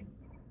left wing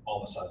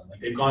all of a sudden? Like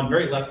they've gone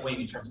very left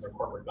wing in terms of their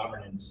corporate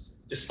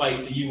governance,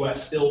 despite the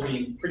U.S. still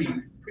being pretty,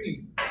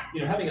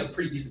 having a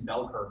pretty decent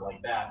bell curve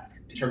like that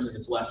in terms of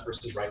its left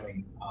versus right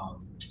wing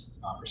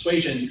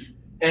persuasion.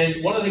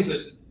 And one of the things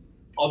that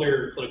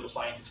other political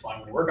scientists find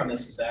when they work on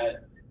this is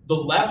that the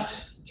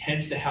left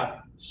tends to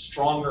have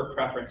stronger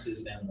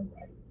preferences than the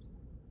right.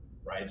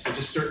 Right, so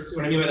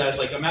what I mean by that is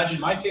like,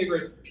 imagine my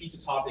favorite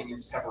pizza topping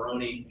is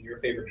pepperoni and your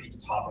favorite pizza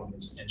topping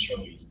is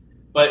anchovies.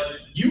 But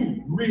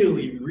you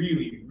really,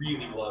 really,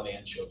 really love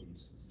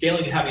anchovies.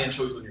 Failing to have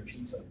anchovies on your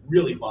pizza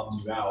really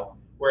bums you out.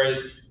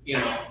 Whereas,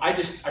 I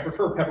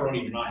prefer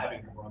pepperoni to not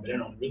having pepperoni, but I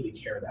don't really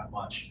care that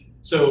much.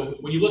 So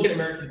when you look at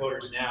American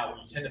voters now, what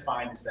you tend to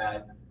find is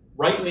that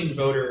right-wing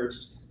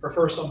voters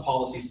prefer some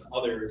policies to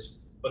others,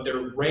 but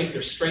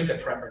their strength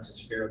of preference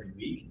is fairly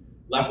weak.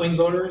 Left-wing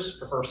voters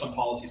prefer some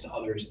policies to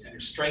others, and their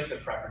strength of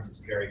preference is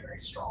very, very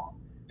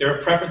strong.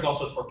 Their preference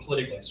also for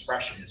political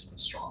expression is much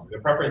stronger.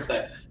 Their preference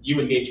that you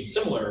engage in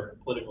similar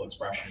political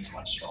expression is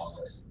much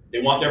stronger.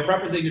 They want their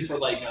preference even for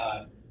like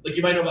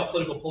you might know about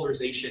political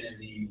polarization and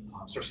the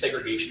sort of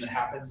segregation that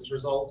happens as a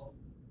result,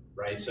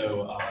 right?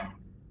 So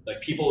like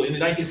people in the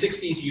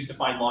 1960s used to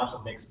find lots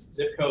of mixed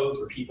zip codes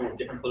where people with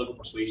different political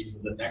persuasions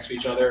would live next to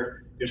each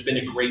other. There's been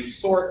a great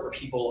sort where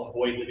people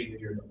avoid living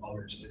with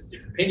others with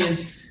different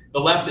opinions. The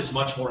left is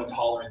much more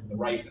intolerant than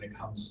the right when it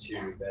comes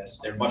to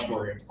this. They're much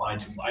more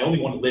inclined to, I only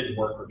want to live and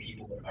work with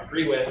people that I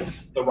agree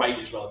with. The right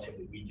is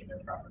relatively weak in their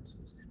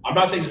preferences. I'm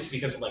not saying this is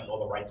because of like, well,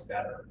 the right's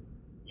better.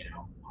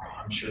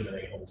 I'm sure that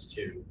it holds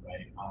too,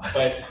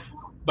 right?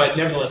 But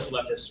nevertheless, the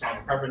left has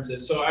stronger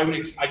preferences. So I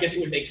guess it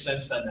would make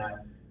sense then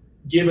that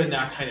given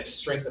that kind of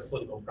strength of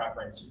political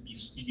preference,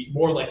 you'd be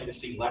more likely to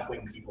see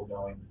left-wing people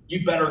going,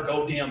 you better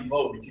go damn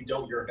vote. If you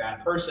don't, you're a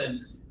bad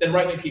person. Then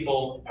right-wing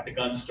people at the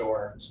gun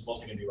store, which is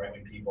mostly going to be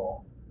right-wing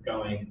people,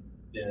 going,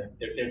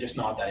 they're just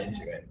not that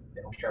into it.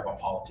 They don't care about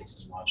politics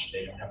as much.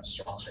 They don't have a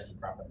strong strength of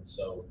preference,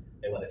 so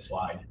they let it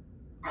slide.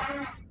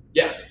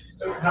 Yeah.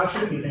 So how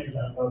should we think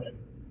about voting?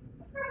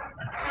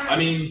 I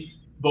mean,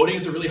 voting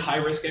is a really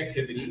high-risk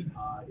activity.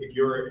 If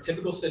you're a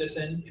typical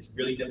citizen, it's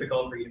really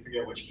difficult for you to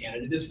figure out which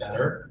candidate is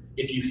better.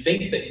 If you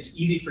think that it's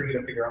easy for you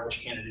to figure out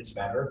which candidate is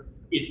better,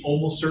 it's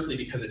almost certainly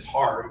because it's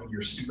hard and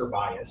you're super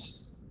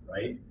biased,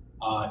 right?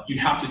 You'd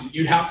have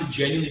to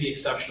genuinely be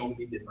exceptional to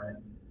be different.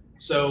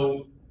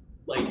 So,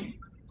 like,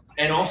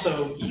 and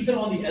also even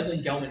on the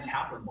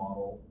Edlin-Gelman-Kaplan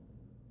model,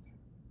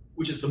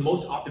 which is the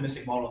most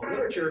optimistic model in the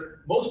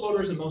literature, most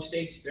voters in most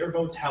states, their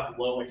votes have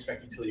low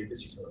expected utility or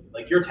disutility.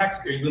 Like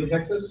are you live in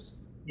Texas?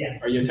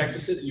 Yes. Are you a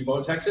Texas citizen? You vote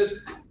in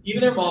Texas?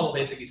 Even their model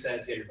basically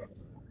says, yeah, your vote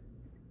doesn't matter.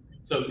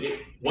 So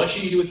what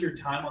should you do with your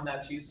time on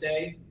that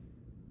Tuesday?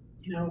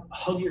 You know,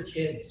 hug your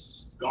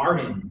kids,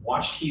 garden,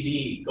 watch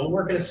TV, go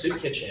work in a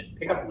soup kitchen,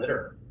 pick up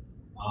litter.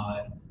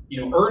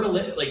 You know, work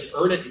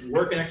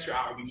an extra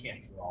hour. You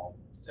can't do all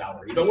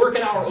salary, but work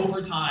an hour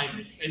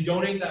overtime and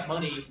donate that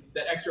money,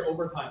 that extra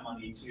overtime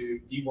money to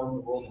Deworm the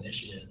World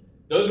Initiative.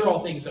 Those are all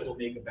things that will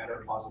make a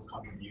better positive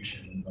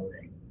contribution in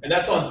voting. And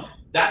that's on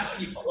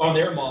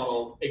their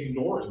model,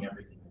 ignoring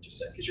everything I just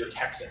said, because you're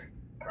Texan,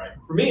 right?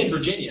 For me in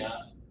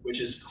Virginia,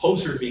 which is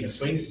closer to being a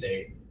swing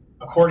state,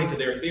 according to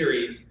their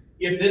theory,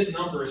 if this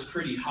number is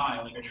pretty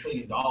high, like $1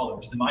 trillion,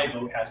 then my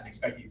vote has an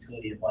expected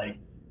utility of like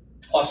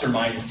plus or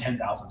minus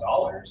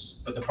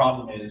 $10,000. But the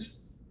problem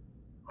is,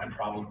 I'm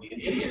probably an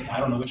idiot. I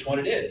don't know which one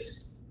it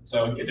is.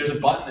 So if there's a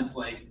button that's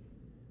like,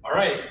 all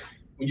right,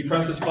 when you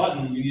press this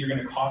button, you're either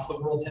going to cost the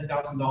world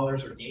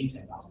 $10,000 or gain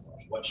 $10,000.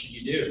 What should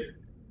you do?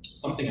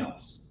 Something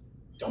else.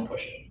 Don't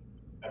push it.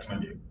 That's my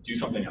view. Do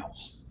something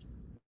else.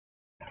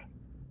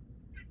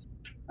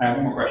 I have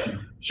one more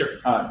question. Sure.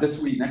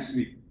 Next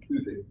week,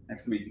 Tuesday,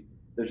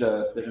 there's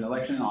an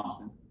election in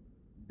Austin,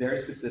 very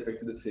specific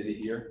to the city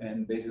here,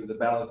 and basically the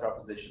ballot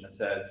proposition that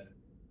says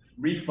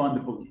refund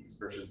the police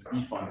versus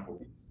defund the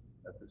police.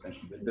 That's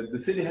essentially the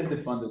city has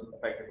defunded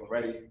effectively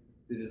already.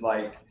 This is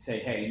like say,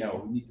 hey,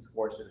 no, we need to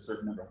force a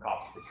certain number of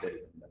cops per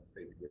citizen. That's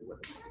basically what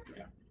it is.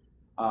 Yeah.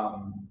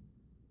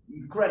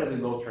 Incredibly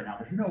low turnout.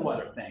 There's no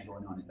other thing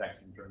going on in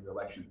Texas in terms of the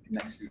election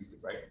next Tuesday,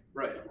 right?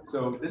 Right.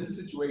 So this is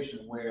a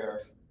situation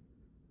where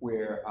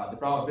the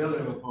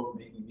probability of vote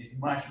making is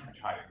much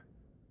higher.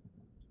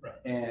 Right.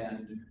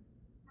 And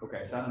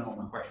okay, so I don't know what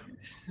my question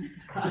is.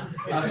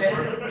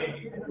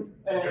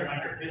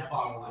 Under his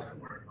model, is it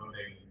worth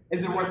voting?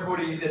 Is it worth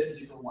voting in this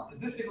particular one?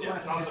 Because this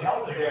particular one, the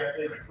delta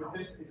there is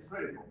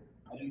critical.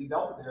 I think the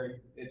delta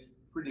there, it's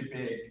pretty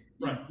big.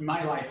 Right. In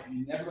my life, I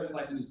mean, everybody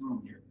like in this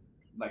room here,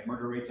 like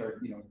murder rates are,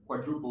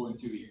 quadruple in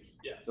 2 years.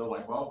 Yeah. So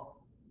like,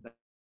 well, that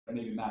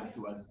maybe matters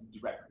to us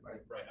directly,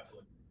 right? Right,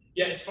 absolutely.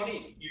 Yeah, it's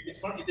funny.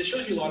 This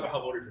shows you a lot about how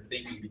voters are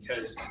thinking,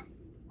 because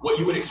what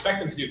you would expect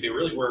them to do if they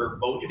really were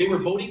if they were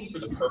voting for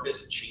the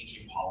purpose of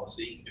changing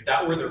policy, if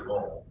that were their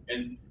goal.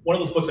 And one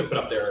of those books I put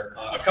up there,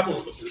 a couple of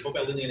those books, the book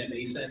by Lillian and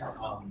Mason,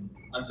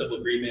 Uncivil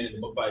Agreement, and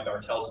the book by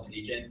Bartels and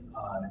Deacon,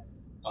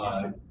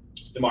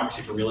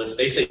 Democracy for Realists,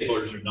 they say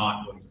voters are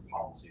not voting for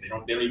policy. They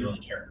don't even really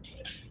care.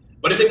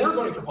 But if they were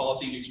voting for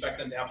policy, you'd expect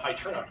them to have high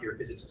turnout here,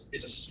 because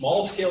it's a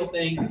small scale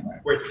thing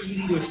where it's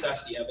easy to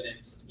assess the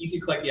evidence, it's easy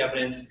to collect the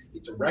evidence,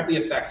 it directly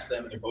affects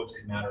them, and their votes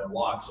can matter a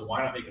lot. So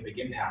why not make a big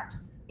impact?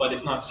 But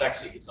it's not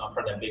sexy. It's not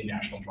part of that big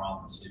national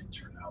drama, so they don't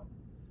turn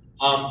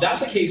out.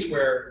 That's a case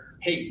where,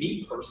 hey,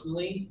 me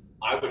personally,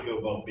 I would go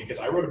vote, because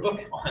I wrote a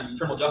book on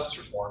criminal justice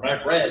reform, and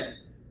I've read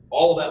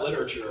all of that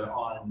literature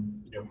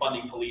on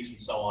funding police and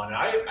so on. And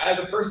I, as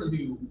a person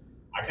who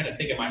I kind of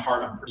think in my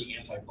heart I'm pretty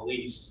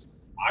anti-police,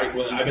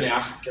 when I've been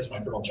asked, because of my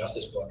criminal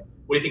justice book,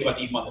 what do you think about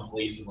defund the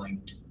police? And like,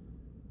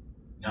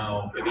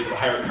 no, it leads to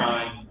higher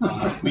crime.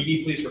 We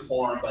need police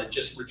reform, but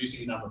just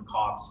reducing the number of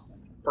cops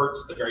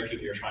hurts the very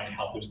people you're trying to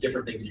help. There's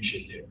different things you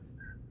should do.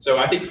 So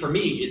I think for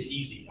me, it's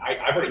easy.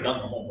 I've already done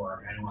the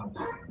homework. I know how to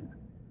do it.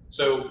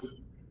 So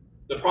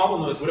the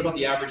problem though is, what about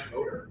the average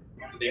voter?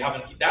 Do they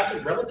have that's a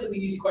relatively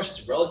easy question.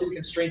 It's relatively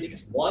constraining.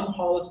 It's one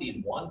policy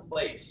in one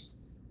place.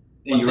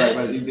 Yeah, you're right,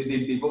 but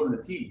they vote on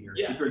the team here.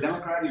 Yeah. If you're a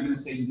Democrat, you're going to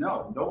say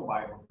no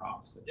viable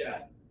cops.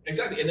 Yeah,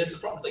 exactly. And that's the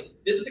problem. It's like,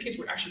 this is a case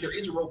where actually there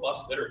is a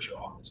robust literature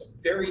on this,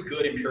 a very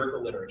good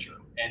empirical literature.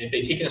 And if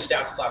they'd taken a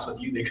stats class with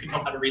you, they could know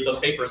how to read those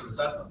papers and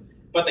assess them.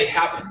 But they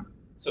haven't.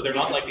 So they're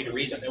not likely to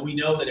read them. And we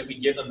know that if we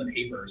give them the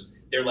papers,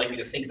 they're likely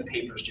to think the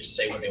papers just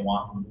say what they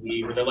want them to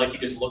believe, or they're likely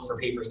to just look for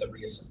papers that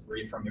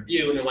read from their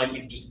view, and they're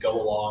likely to just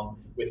go along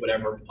with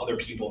whatever other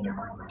people in their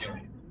group are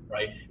doing,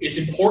 right? It's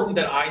important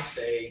that I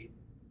say,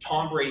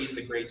 Tom Brady's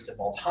the greatest of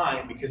all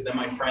time, because then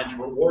my friends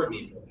reward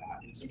me for that.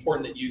 And it's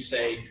important that you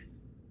say,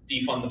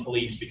 defund the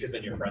police, because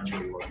then your friends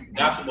reward you.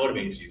 That's what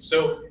motivates you.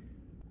 So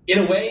in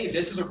a way,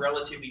 this is a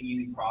relatively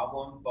easy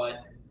problem,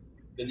 but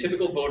the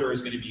typical voter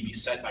is going to be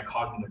beset by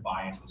cognitive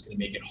bias. That's going to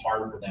make it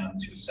hard for them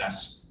to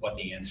assess what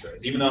the answer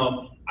is. Even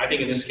though I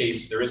think in this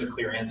case there is a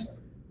clear answer.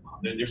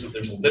 There's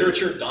a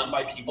literature done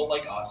by people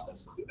like us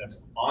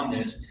that's on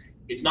this.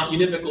 It's not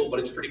univocal, but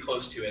it's pretty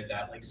close to it.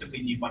 That like simply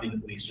defunding the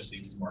police just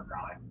leads to more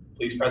crime.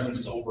 Police presence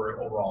is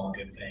overall a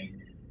good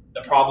thing.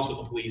 The problems with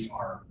the police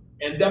are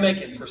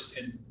endemic and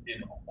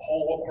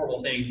whole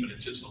horrible things, but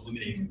it's just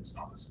eliminating them is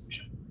not the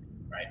solution,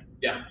 right?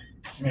 Yeah.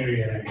 So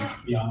maybe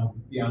beyond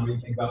what you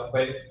think about,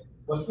 but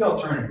what's the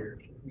alternative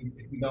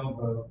if we don't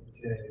vote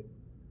to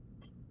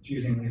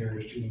choosing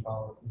leaders, choosing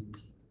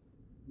policies?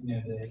 You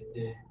know, that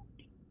it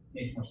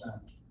makes more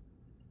sense.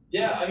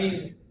 Yeah, I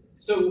mean,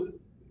 so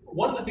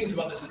one of the things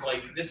about this is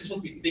like this is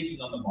supposed to be thinking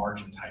on the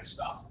margin type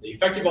stuff. The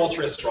effective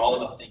altruists are all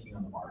about thinking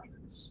on the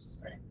margins,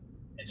 right?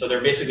 And so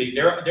they're basically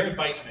their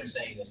advice when they're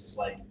saying this is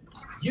like,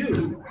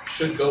 you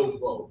should go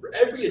vote for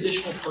every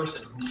additional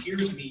person who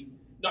hears me.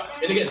 No,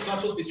 and again, it's not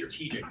supposed to be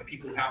strategic, the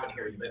people who happen to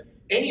hear you, but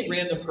any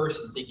random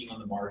person thinking on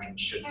the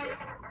margins should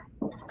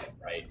go,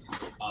 right?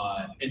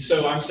 And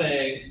so I'm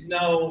saying,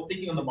 no,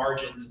 thinking on the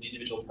margins, the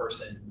individual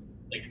person,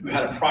 like who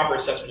had a proper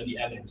assessment of the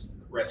evidence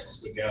and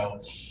risks would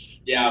go,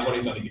 yeah, what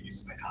he's not a good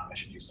use of my time, I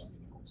should do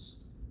something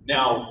else.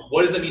 Now,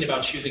 what does that mean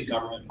about choosing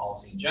government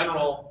policy in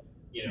general?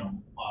 You know,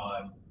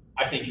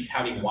 I think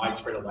having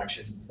widespread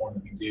elections in the form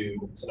that we do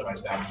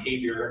incentivize bad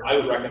behavior. I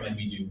would recommend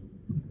we do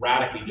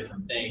radically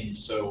different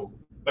things. So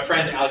my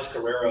friend Alex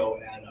Guerrero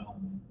at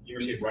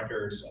University of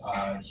Rutgers,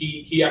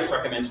 he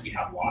recommends we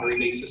have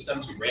lottery-based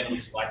systems. We randomly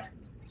select,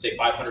 say,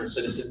 500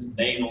 citizens,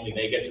 and only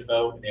they get to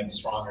vote, and they have a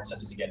stronger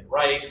incentive to get it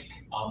right.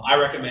 I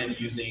recommend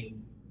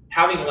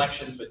having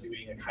elections, but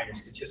doing a kind of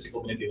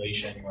statistical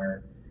manipulation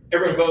where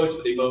everyone votes,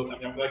 but they vote. I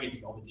mean, I'm not getting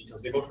into all the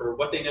details. They vote for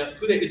what they know,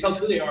 it tells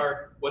who they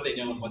are, what they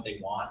know, and what they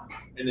want.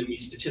 And then we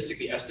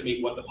statistically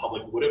estimate what the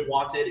public would have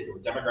wanted if it were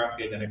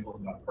demographically identical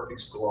and got a perfect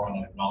score on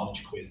a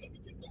knowledge quiz that we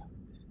give them.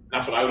 And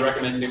that's what I would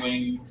recommend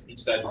doing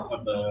instead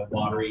of the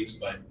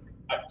lotteries. But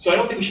so I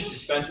don't think we should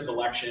dispense with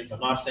elections. I'm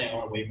not saying I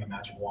want to wave my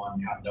magic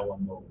wand and have no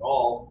one vote at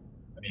all.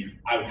 I mean,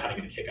 I would kind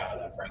of get a kick out of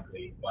that,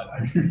 frankly. But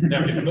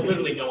if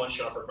literally no one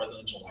showed up for a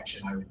presidential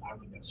election, I would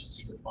think that's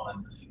super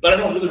fun. But I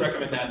don't really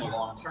recommend that in the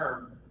long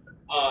term.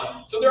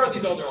 So there are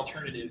these other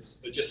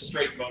alternatives, but just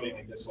straight voting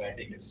like this way, I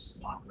think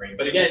is not great.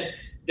 But again,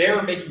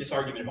 they're making this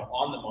argument about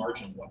on the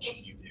margin, what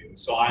should you do?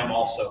 So I'm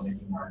also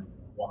making an argument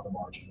on the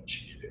margin, what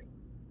should you do?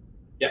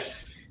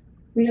 Yes?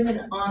 We have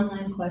an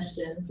online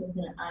question, so I'm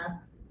going to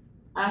ask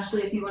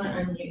Ashley if you want to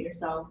unmute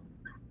yourself.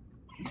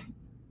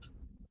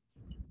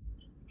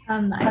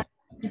 I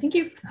think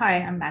hi,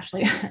 I'm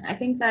Ashley. I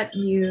think that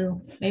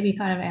you maybe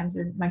kind of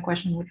answered my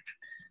question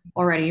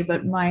already,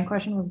 but my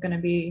question was going to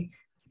be,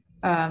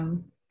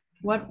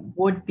 what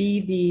would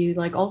be the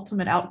like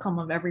ultimate outcome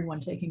of everyone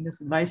taking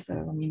this advice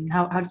though? I mean,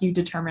 how do you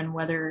determine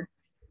whether,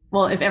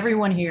 well, if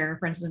everyone here,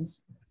 for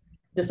instance,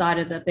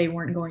 decided that they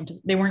weren't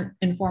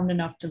informed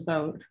enough to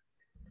vote,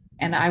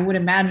 and I would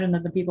imagine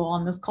that the people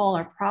on this call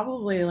are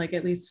probably like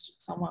at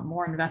least somewhat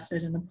more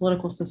invested in the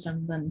political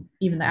system than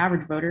even the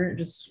average voter,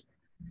 just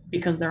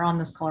because they're on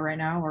this call right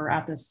now or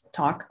at this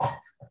talk.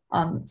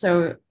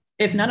 So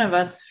if none of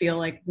us feel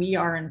like we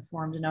are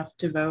informed enough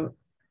to vote,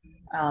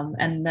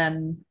 and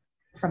then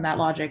from that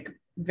logic,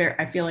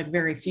 I feel like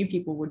very few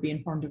people would be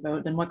informed to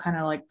vote, then what kind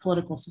of like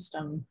political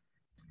system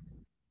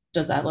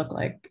does that look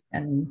like?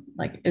 And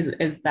like,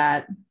 is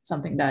that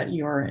something that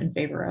you're in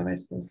favor of, I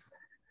suppose?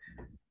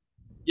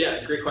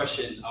 Yeah, great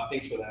question.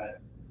 Thanks for that.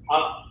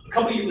 A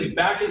couple of years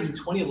back in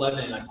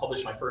 2011, I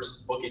published my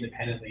first book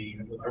independently.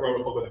 I wrote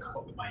a book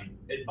with my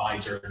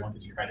advisor. I won't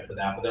give you credit for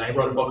that, but then I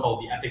wrote a book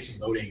called The Ethics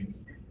of Voting.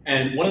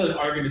 And one of the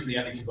arguments in The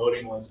Ethics of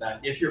Voting was that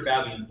if you're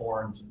badly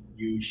informed,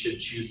 you should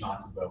choose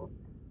not to vote.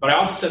 But I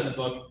also said in the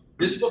book,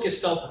 this book is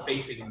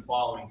self-effacing in the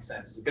following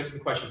sense. It gets to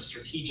the question of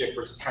strategic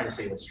versus trying to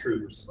say what's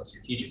true versus what's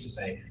strategic to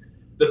say.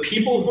 The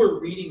people who are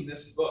reading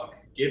this book,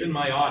 given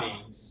my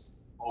audience,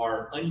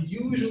 are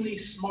unusually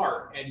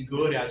smart and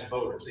good as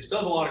voters. They still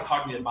have a lot of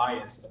cognitive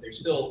bias, but they're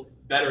still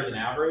better than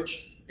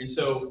average. And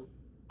so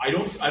I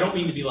don't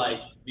mean to be like,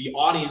 the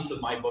audience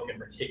of my book in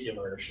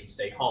particular should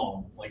stay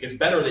home. Like, it's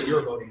better that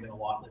you're voting than a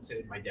lot, let's say,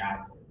 that my dad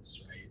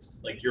votes, right? It's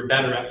like you're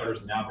better at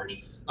voters than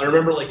average. I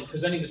remember like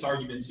presenting this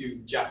argument to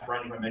Jeff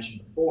Brennan, who I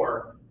mentioned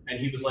before, and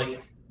he was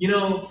like, you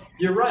know,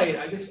 you're right.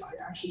 I guess I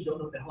actually don't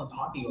know what the hell I'm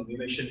talking about.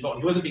 Maybe I shouldn't vote.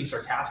 He wasn't being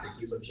sarcastic.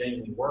 He was like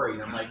genuinely worried.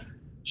 And I'm like,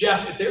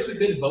 Jeff, if there's a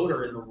good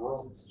voter in the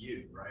world, it's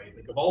you, right?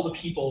 Like of all the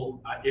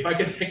people, if I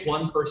could pick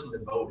one person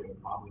to vote, it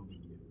would probably be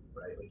you,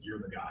 right? Like you're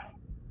the guy.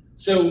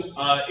 So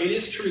it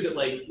is true that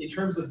like in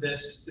terms of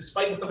this,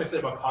 despite the stuff I said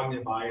about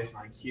cognitive bias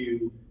and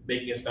IQ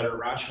making us better at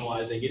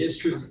rationalizing, it is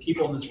true that the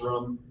people in this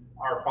room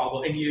are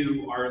probably, and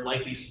you are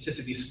likely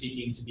statistically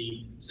speaking to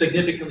be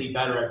significantly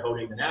better at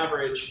voting than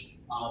average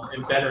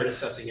and better at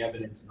assessing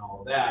evidence and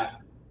all of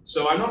that.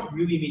 So I don't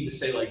really mean to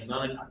say like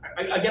none.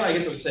 Again, I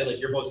guess I would say like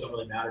your votes don't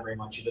really matter very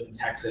much. You live in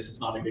Texas,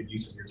 it's not a good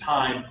use of your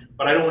time.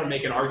 But I don't want to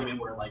make an argument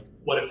where like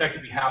what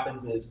effectively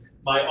happens is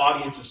my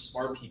audience of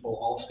smart people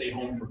all stay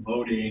home from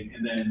voting,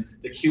 and then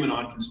the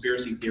QAnon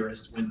conspiracy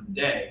theorists win the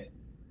day.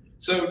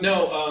 So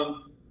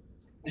no,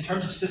 in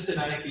terms of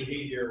systematic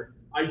behavior,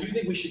 I do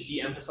think we should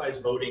de-emphasize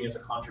voting as a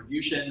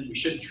contribution. We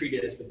shouldn't treat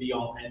it as the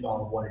be-all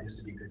end-all of what it is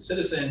to be a good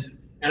citizen.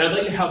 And I'd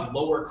like to have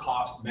lower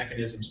cost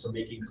mechanisms for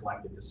making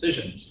collective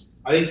decisions.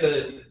 I think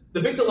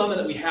the big dilemma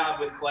that we have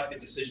with collective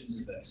decisions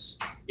is this.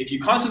 If you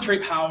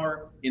concentrate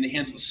power in the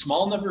hands of a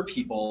small number of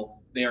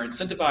people, they are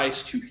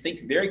incentivized to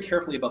think very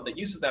carefully about the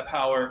use of that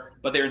power,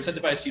 but they're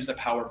incentivized to use that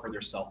power for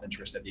their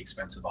self-interest at the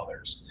expense of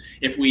others.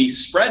 If we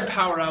spread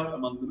power out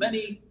among the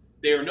many,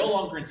 they are no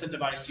longer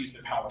incentivized to use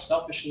their power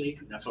selfishly,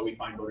 and that's why we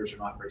find voters are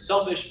not very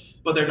selfish,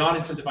 but they're not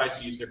incentivized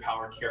to use their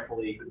power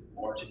carefully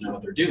or to know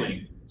what they're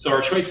doing. So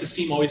our choices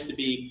seem always to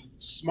be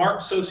smart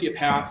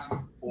sociopaths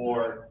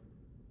or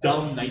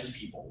dumb nice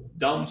people,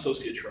 dumb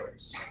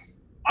sociotropes.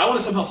 I want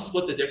to somehow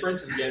split the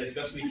difference and get as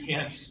best we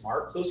can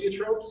smart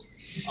sociotropes.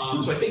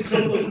 So I think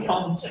some of those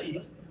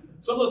policies,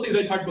 some of those things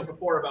I talked about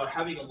before about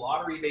having a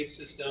lottery-based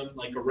system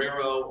like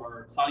Guerrero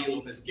or Claudia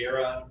Lopez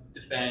Guerra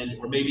defend,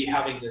 or maybe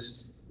having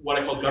this what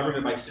I call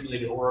government by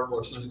simulated oracle,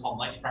 or sometimes called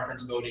light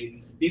preference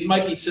voting. These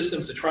might be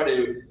systems to try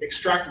to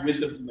extract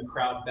wisdom from the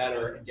crowd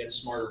better and get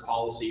smarter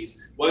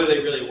policies. Whether they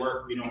really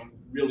work, we don't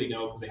really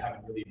know because they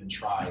haven't really been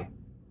tried.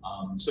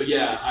 So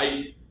yeah,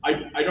 I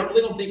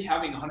don't think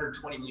having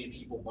 120 million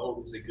people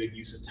vote is a good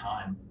use of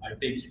time. I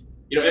think,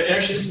 and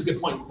actually this is a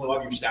good point for a lot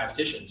of your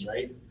statisticians,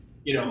 right?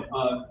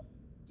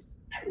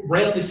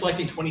 Randomly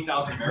selecting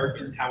 20,000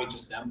 Americans and having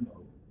just them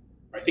vote,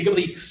 right? Think of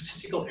the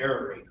statistical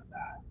error rate.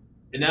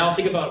 And now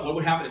think about what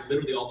would happen if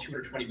literally all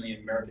 220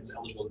 million Americans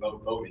eligible to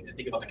vote voted, and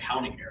think about the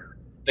counting error.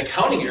 The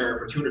counting error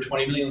for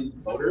 220 million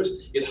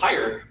voters is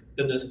higher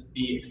than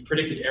the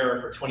predicted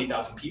error for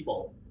 20,000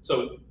 people.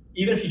 So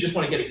even if you just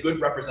want to get a good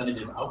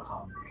representative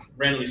outcome,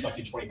 randomly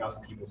selecting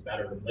 20,000 people is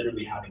better than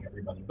literally having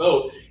everybody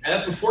vote. And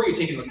that's before you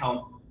take into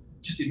account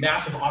just the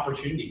massive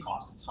opportunity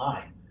cost of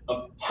time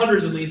of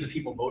hundreds of millions of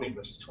people voting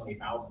versus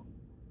 20,000.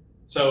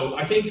 So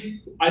I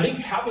think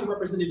having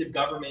representative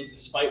government,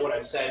 despite what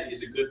I've said,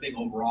 is a good thing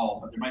overall,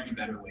 but there might be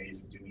better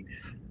ways of doing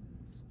it.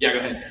 Yeah, go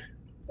ahead.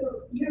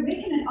 So you're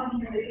making an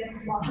argument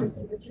against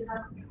democracy, but you're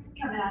not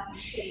coming out and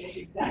saying it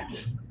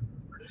exactly.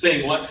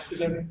 Saying what? Is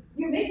that?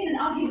 You're making an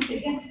argument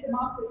against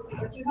democracy,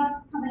 but you're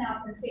not coming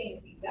out and saying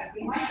it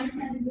exactly. Am I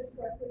understanding this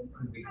correctly?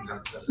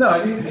 No,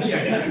 I think,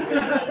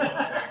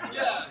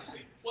 yeah.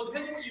 Well, it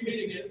depends on what you're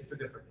meaning it. For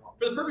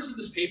the purpose of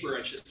this paper,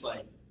 it's just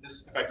like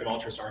this effective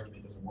altruist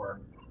argument doesn't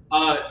work.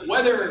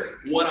 Whether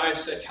what I've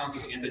said counts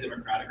as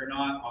anti-democratic or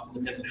not also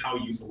depends on how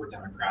we use the word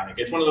democratic.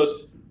 It's one of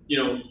those,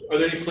 are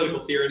there any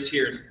political theorists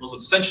here? It's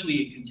essentially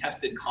a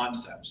contested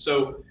concept.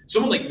 So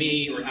someone like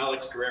me or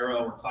Alex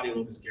Guerrero or Claudia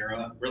Lopez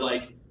Guerra, we're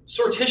like,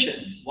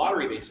 sortition,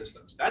 lottery-based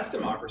systems. That's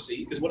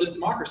democracy, because what is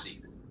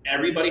democracy?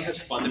 Everybody has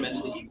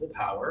fundamentally equal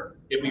power.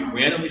 If we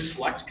randomly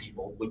select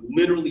people, like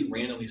literally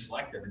randomly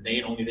select them, and they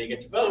and only they get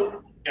to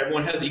vote,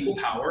 everyone has equal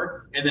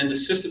power, and then the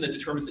system that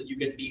determines that you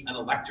get to be an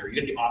elector, you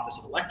get the office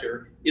of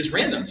elector, is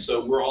random.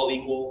 So we're all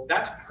equal.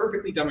 That's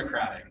perfectly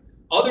democratic.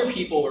 Other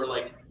people are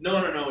like,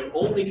 no, it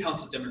only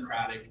counts as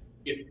democratic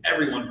if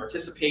everyone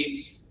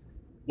participates.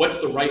 What's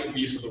the right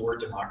use of the word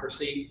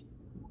democracy?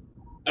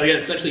 Again,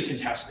 essentially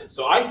contested.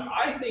 So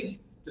I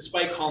think,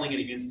 despite calling it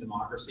against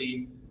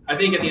democracy, I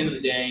think at the end of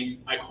the day,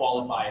 I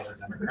qualify as a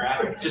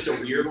Democrat, just a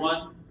weird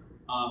one.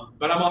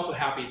 But I'm also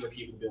happy for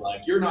people to be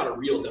like, you're not a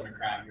real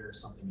Democrat, you're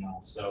something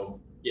else. So,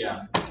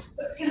 yeah.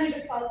 So can I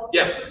just follow up?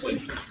 Yes,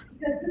 please.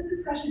 Because this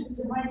discussion is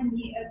reminding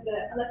me of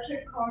the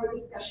electric car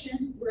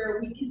discussion, where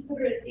we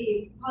consider it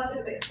a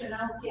positive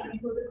externality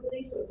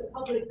unequivocally, so it's a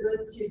public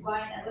good to buy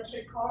an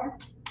electric car.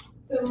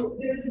 So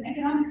there's an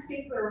economics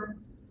paper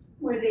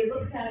where they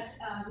looked at,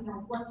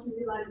 once you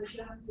realize that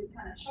you have to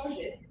kind of charge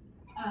it,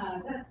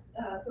 that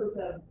throws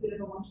a bit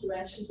of a monkey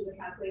wrench into the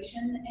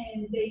calculation,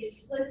 and they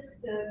split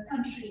the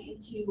country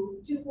into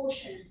two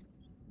portions.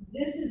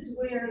 This is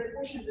where the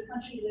portion of the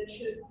country that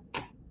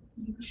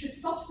you should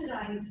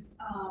subsidize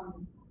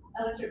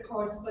electric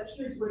cars, but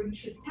here's where you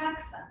should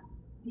tax them,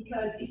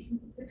 because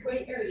it's a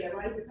gray area,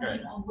 right?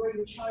 Depending on where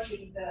you're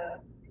charging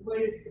where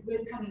is the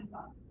grid coming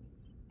from.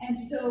 And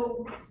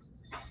so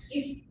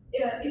if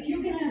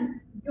you're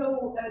gonna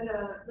go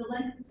the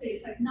length to say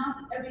it's like not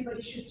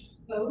everybody should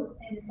vote,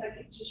 and it's like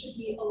it just should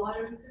be a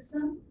lottery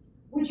system,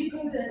 would you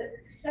go the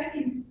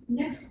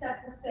next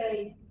step to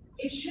say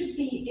it should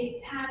be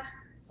a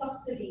tax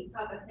subsidy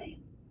type of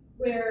thing,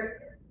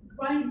 where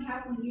Brian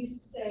Kaplan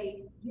used to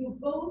say, you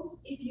vote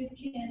if you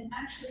can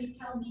actually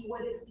tell me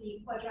what is the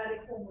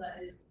quadratic formula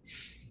is.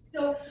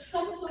 So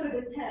some sort of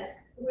a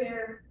test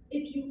where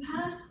if you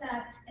pass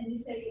that and you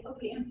say,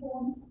 okay,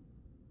 informed,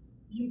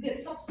 you get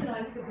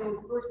subsidized to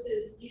vote,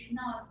 versus if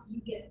not, you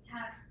get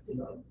taxed to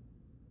vote.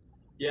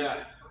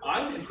 Yeah,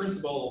 I'm in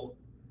principle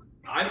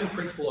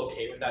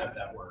okay with that if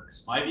that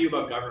works. My view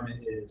about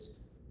government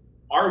is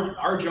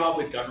our job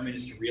with government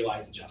is to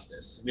realize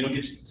justice. We don't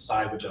get to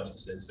decide what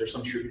justice is. There's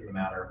some truth in the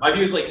matter. My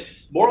view is like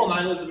moral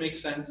nihilism makes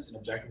sense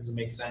and objectivism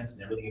makes sense,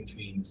 and everything in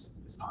between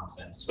is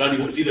nonsense. But I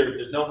mean, it's either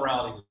there's no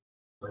morality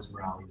or there's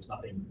morality. There's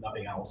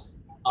nothing else.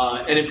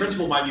 And in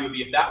principle, my view would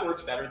be if that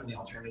works better than the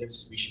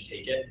alternatives, we should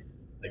take it.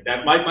 Like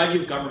that. My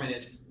view of government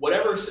is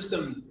whatever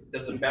system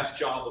does the best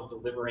job of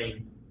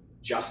delivering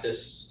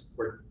justice,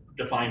 or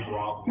defined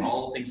broadly,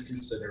 all things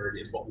considered,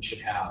 is what we should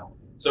have.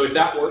 So if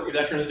that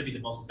turns out to be the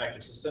most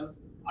effective system,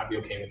 I'd be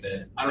okay with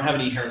it. I don't have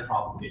any inherent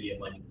problem with the idea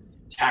of like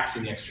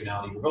taxing the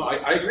externality.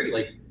 I agree.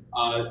 Like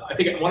I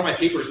think one of my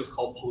papers was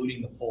called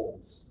 "Polluting the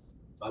Polls."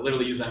 So I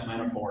literally use that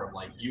metaphor of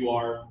like you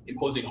are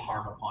imposing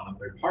harm upon a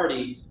third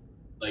party.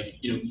 Like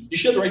you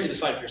should have the right to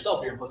decide for yourself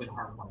if you're imposing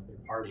harm upon a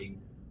third party.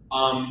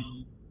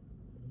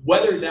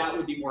 Whether that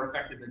would be more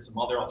effective than some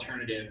other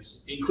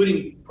alternatives,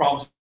 including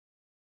problems.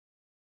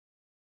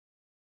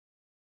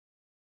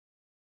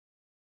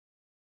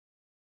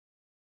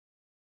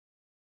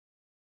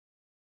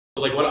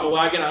 Like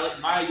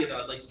my idea that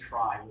I'd like to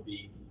try would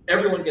be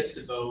everyone gets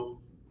to vote.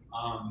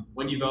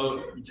 When you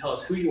vote, you tell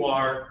us who you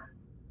are,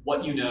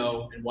 what you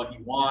know, and what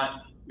you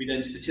want. We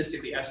then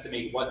statistically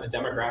estimate what a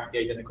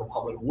demographically identical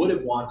public would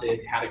have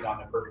wanted had it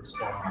gotten a perfect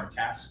score on our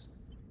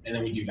test, and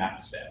then we do that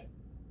instead,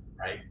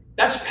 right?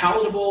 That's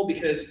palatable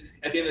because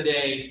at the end of the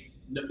day,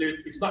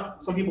 it's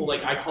not. Some people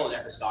I call it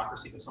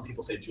epistocracy, but some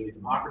people say it's really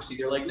democracy.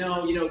 They're like,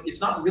 no,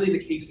 it's not really the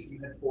case that you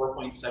had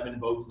 4.7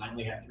 votes and I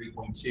only had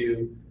 3.2,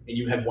 and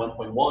you had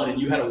 1.1, and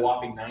you had a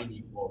whopping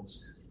 90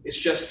 votes. It's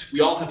just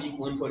we all have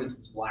equal input into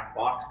this black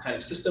box kind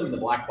of system, and the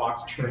black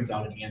box churns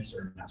out an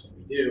answer, and that's what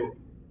we do.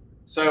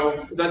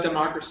 So is that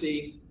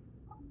democracy?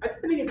 I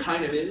think it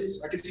kind of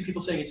is. I can see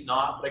people saying it's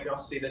not, but I can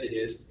also say that it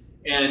is,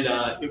 and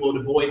it will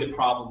avoid the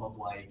problem of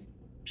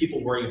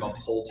people worrying about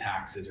poll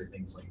taxes or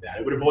things like that.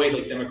 It would avoid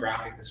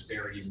demographic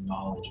disparities in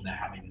knowledge and that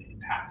having an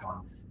impact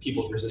on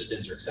people's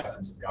resistance or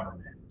acceptance of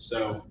government.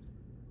 So,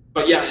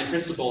 but yeah, in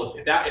principle,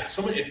 if a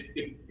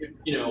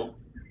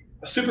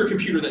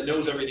supercomputer that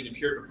knows everything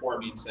appeared before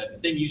me and said the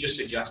thing you just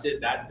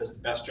suggested that does the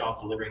best job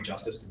delivering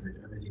justice compared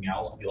to everything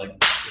else, I'd be like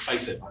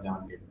decisive. I'm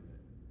down here.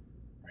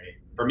 Right?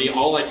 For me,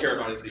 all I care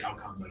about is the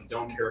outcomes. I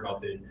don't care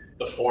about the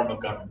form of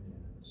government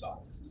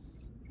itself.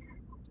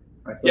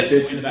 Right, so yes,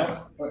 in the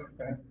back.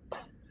 Okay.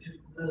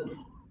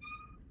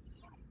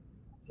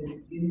 So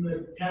in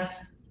the task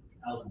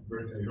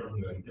algorithm,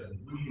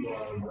 who you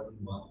are and what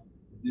you want,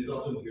 there's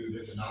also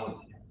there's a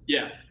knowledge test.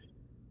 Yeah.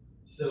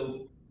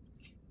 So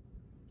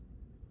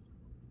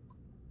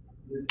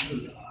this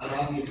is an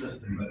obvious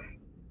question, but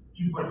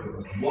two parts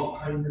of it.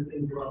 What kinds of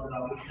things are on the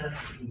knowledge test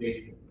and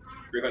basic?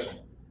 Great question.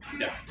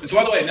 Yeah. And so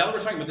by the way, now that we're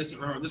talking about this,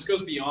 remember this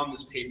goes beyond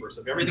this paper.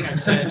 So if everything I've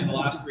said in the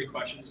last 3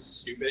 questions is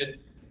stupid,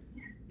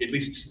 at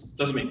least it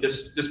doesn't make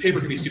this paper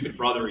can be stupid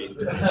for other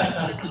reasons.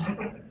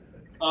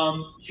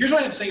 Here's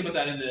what I'm saying about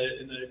that in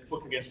the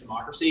book Against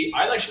Democracy.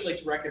 I'd actually like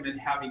to recommend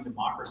having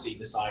democracy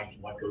decide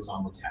what goes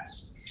on the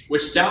test,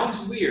 which sounds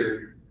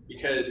weird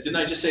because didn't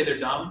I just say they're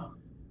dumb?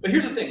 But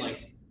here's the thing,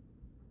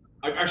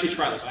 I actually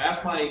tried this. I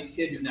asked my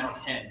kid who's now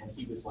 10 when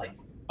he was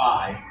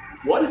 5,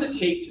 what does it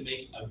take to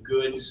make a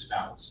good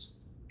spouse?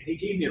 And he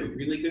gave me a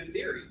really good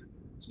theory.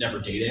 He's never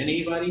dated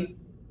anybody,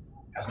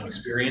 has no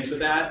experience with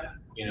that.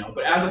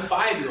 But as a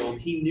 5-year-old,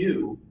 he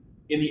knew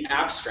in the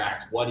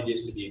abstract what it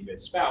is to be a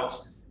good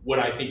spouse. Would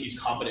I think he's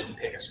competent to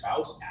pick a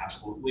spouse?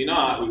 Absolutely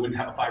not. We wouldn't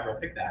have a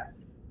 5-year-old pick that.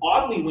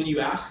 Oddly, when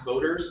you ask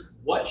voters,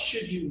 what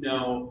should you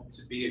know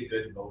to be a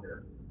good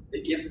voter?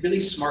 They give really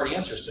smart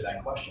answers to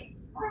that question,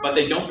 but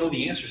they don't know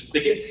the answers. So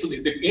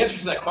the answer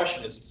to that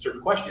question is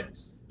certain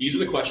questions. These are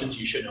the questions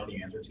you should know the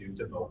answer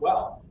to vote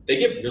well. They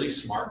give really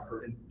smart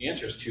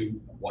answers to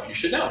what you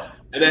should know.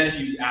 And then if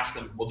you ask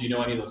them, well, do you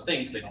know any of those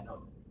things? They don't know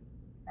them.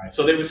 Right?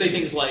 So they would say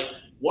things like,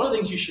 one of the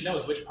things you should know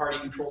is which party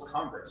controls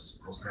Congress.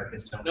 Most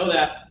Americans don't know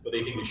that, but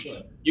they think they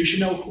should. You should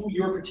know who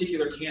your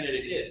particular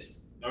candidate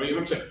is.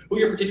 Who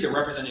your particular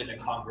representative in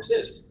Congress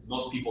is.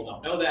 Most people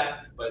don't know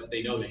that, but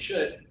they know they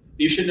should.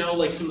 You should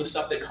know some of the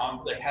stuff that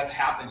has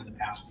happened in the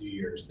past few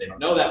years. They don't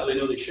know that, but they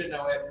know they should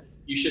know it.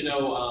 You should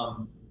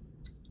know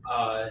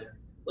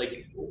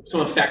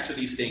some effects of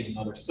these things and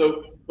others.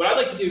 So what I'd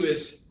like to do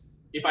is,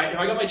 if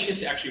I got my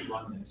chance to actually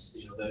run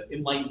this, the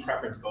enlightened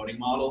preference voting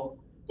model,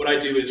 what I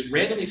do is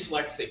randomly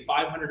select, say,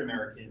 500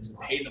 Americans and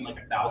pay them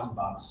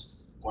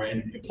 $1,000 or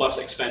plus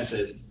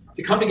expenses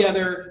to come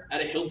together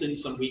at a Hilton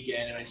some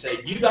weekend. And I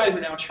say, you guys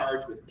are now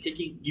charged with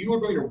you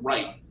are going to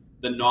write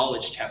the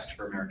knowledge test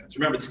for Americans.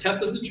 Remember, this test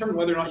doesn't determine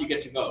whether or not you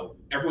get to vote.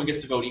 Everyone gets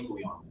to vote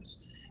equally on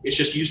this. It's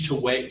just used to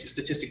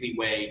statistically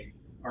weigh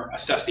or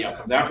assess the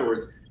outcomes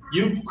afterwards.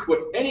 You put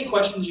any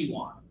questions you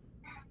want.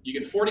 You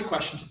get 40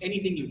 questions,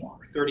 anything you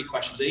want, or 30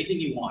 questions, anything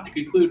you want. It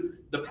could include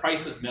the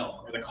price of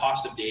milk or the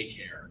cost of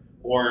daycare,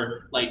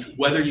 or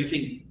whether you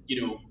think,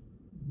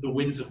 the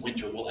winds of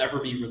winter will ever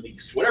be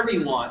released. Whatever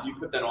you want, you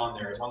put that on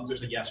there as long as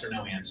there's a yes or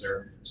no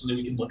answer, so that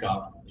we can look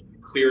up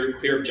clear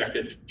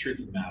objective truth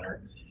of the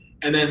matter.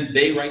 And then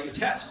they write the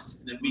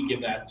test, and then we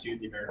give that to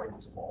the Americans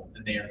as a whole,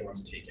 and they are the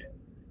ones who take it.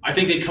 I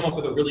think they'd come up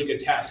with a really good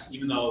test,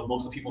 even though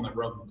most of the people in the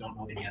room don't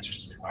know the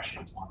answers to the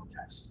questions on the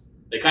test.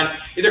 They're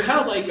kind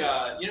of like,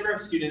 you ever have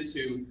students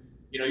who,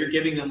 you're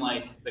giving them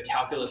like the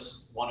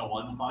calculus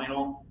 101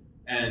 final,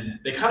 and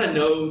they kind of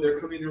know, they're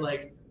coming, they're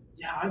like,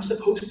 yeah, I'm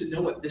supposed to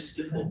know what this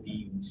symbol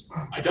means.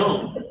 I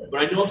don't,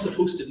 but I know I'm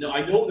supposed to know.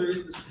 I know there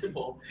is this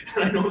symbol,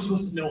 and I know I'm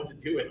supposed to know what to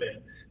do with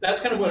it. That's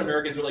kind of what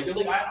Americans are like. They're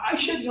like, I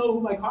should know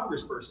who my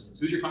congressperson is.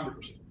 Who's your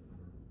congressperson?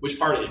 Which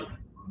party?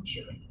 I'm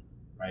sure,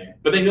 right?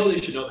 But they know they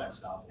should know that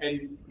stuff.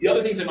 And the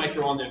other things they might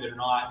throw on there that are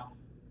not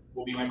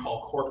what we might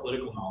call core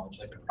political knowledge,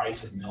 like the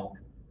price of milk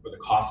or the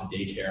cost of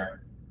daycare.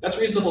 That's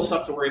reasonable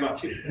stuff to worry about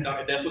too.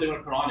 If that's what they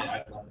want to put on it,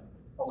 I'd love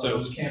that. So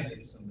those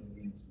candidates, some of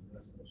the answers to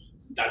those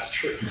questions. That's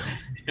true.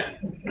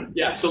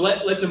 Yeah. So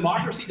let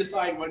democracy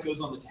decide what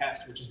goes on the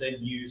test, which is then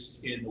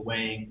used in the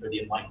weighing or the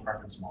enlightened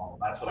preference model.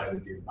 That's what I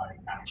would do if I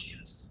had a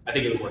chance. I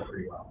think it would work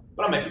pretty well,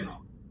 but I might be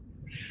wrong.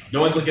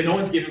 No one's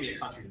giving me a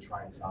country to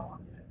try this out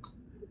on yet.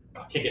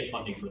 I can't get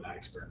funding for that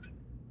experiment.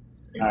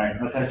 All right,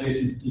 let's have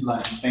Jason keep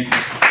line. Thank you.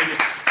 Thank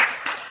you.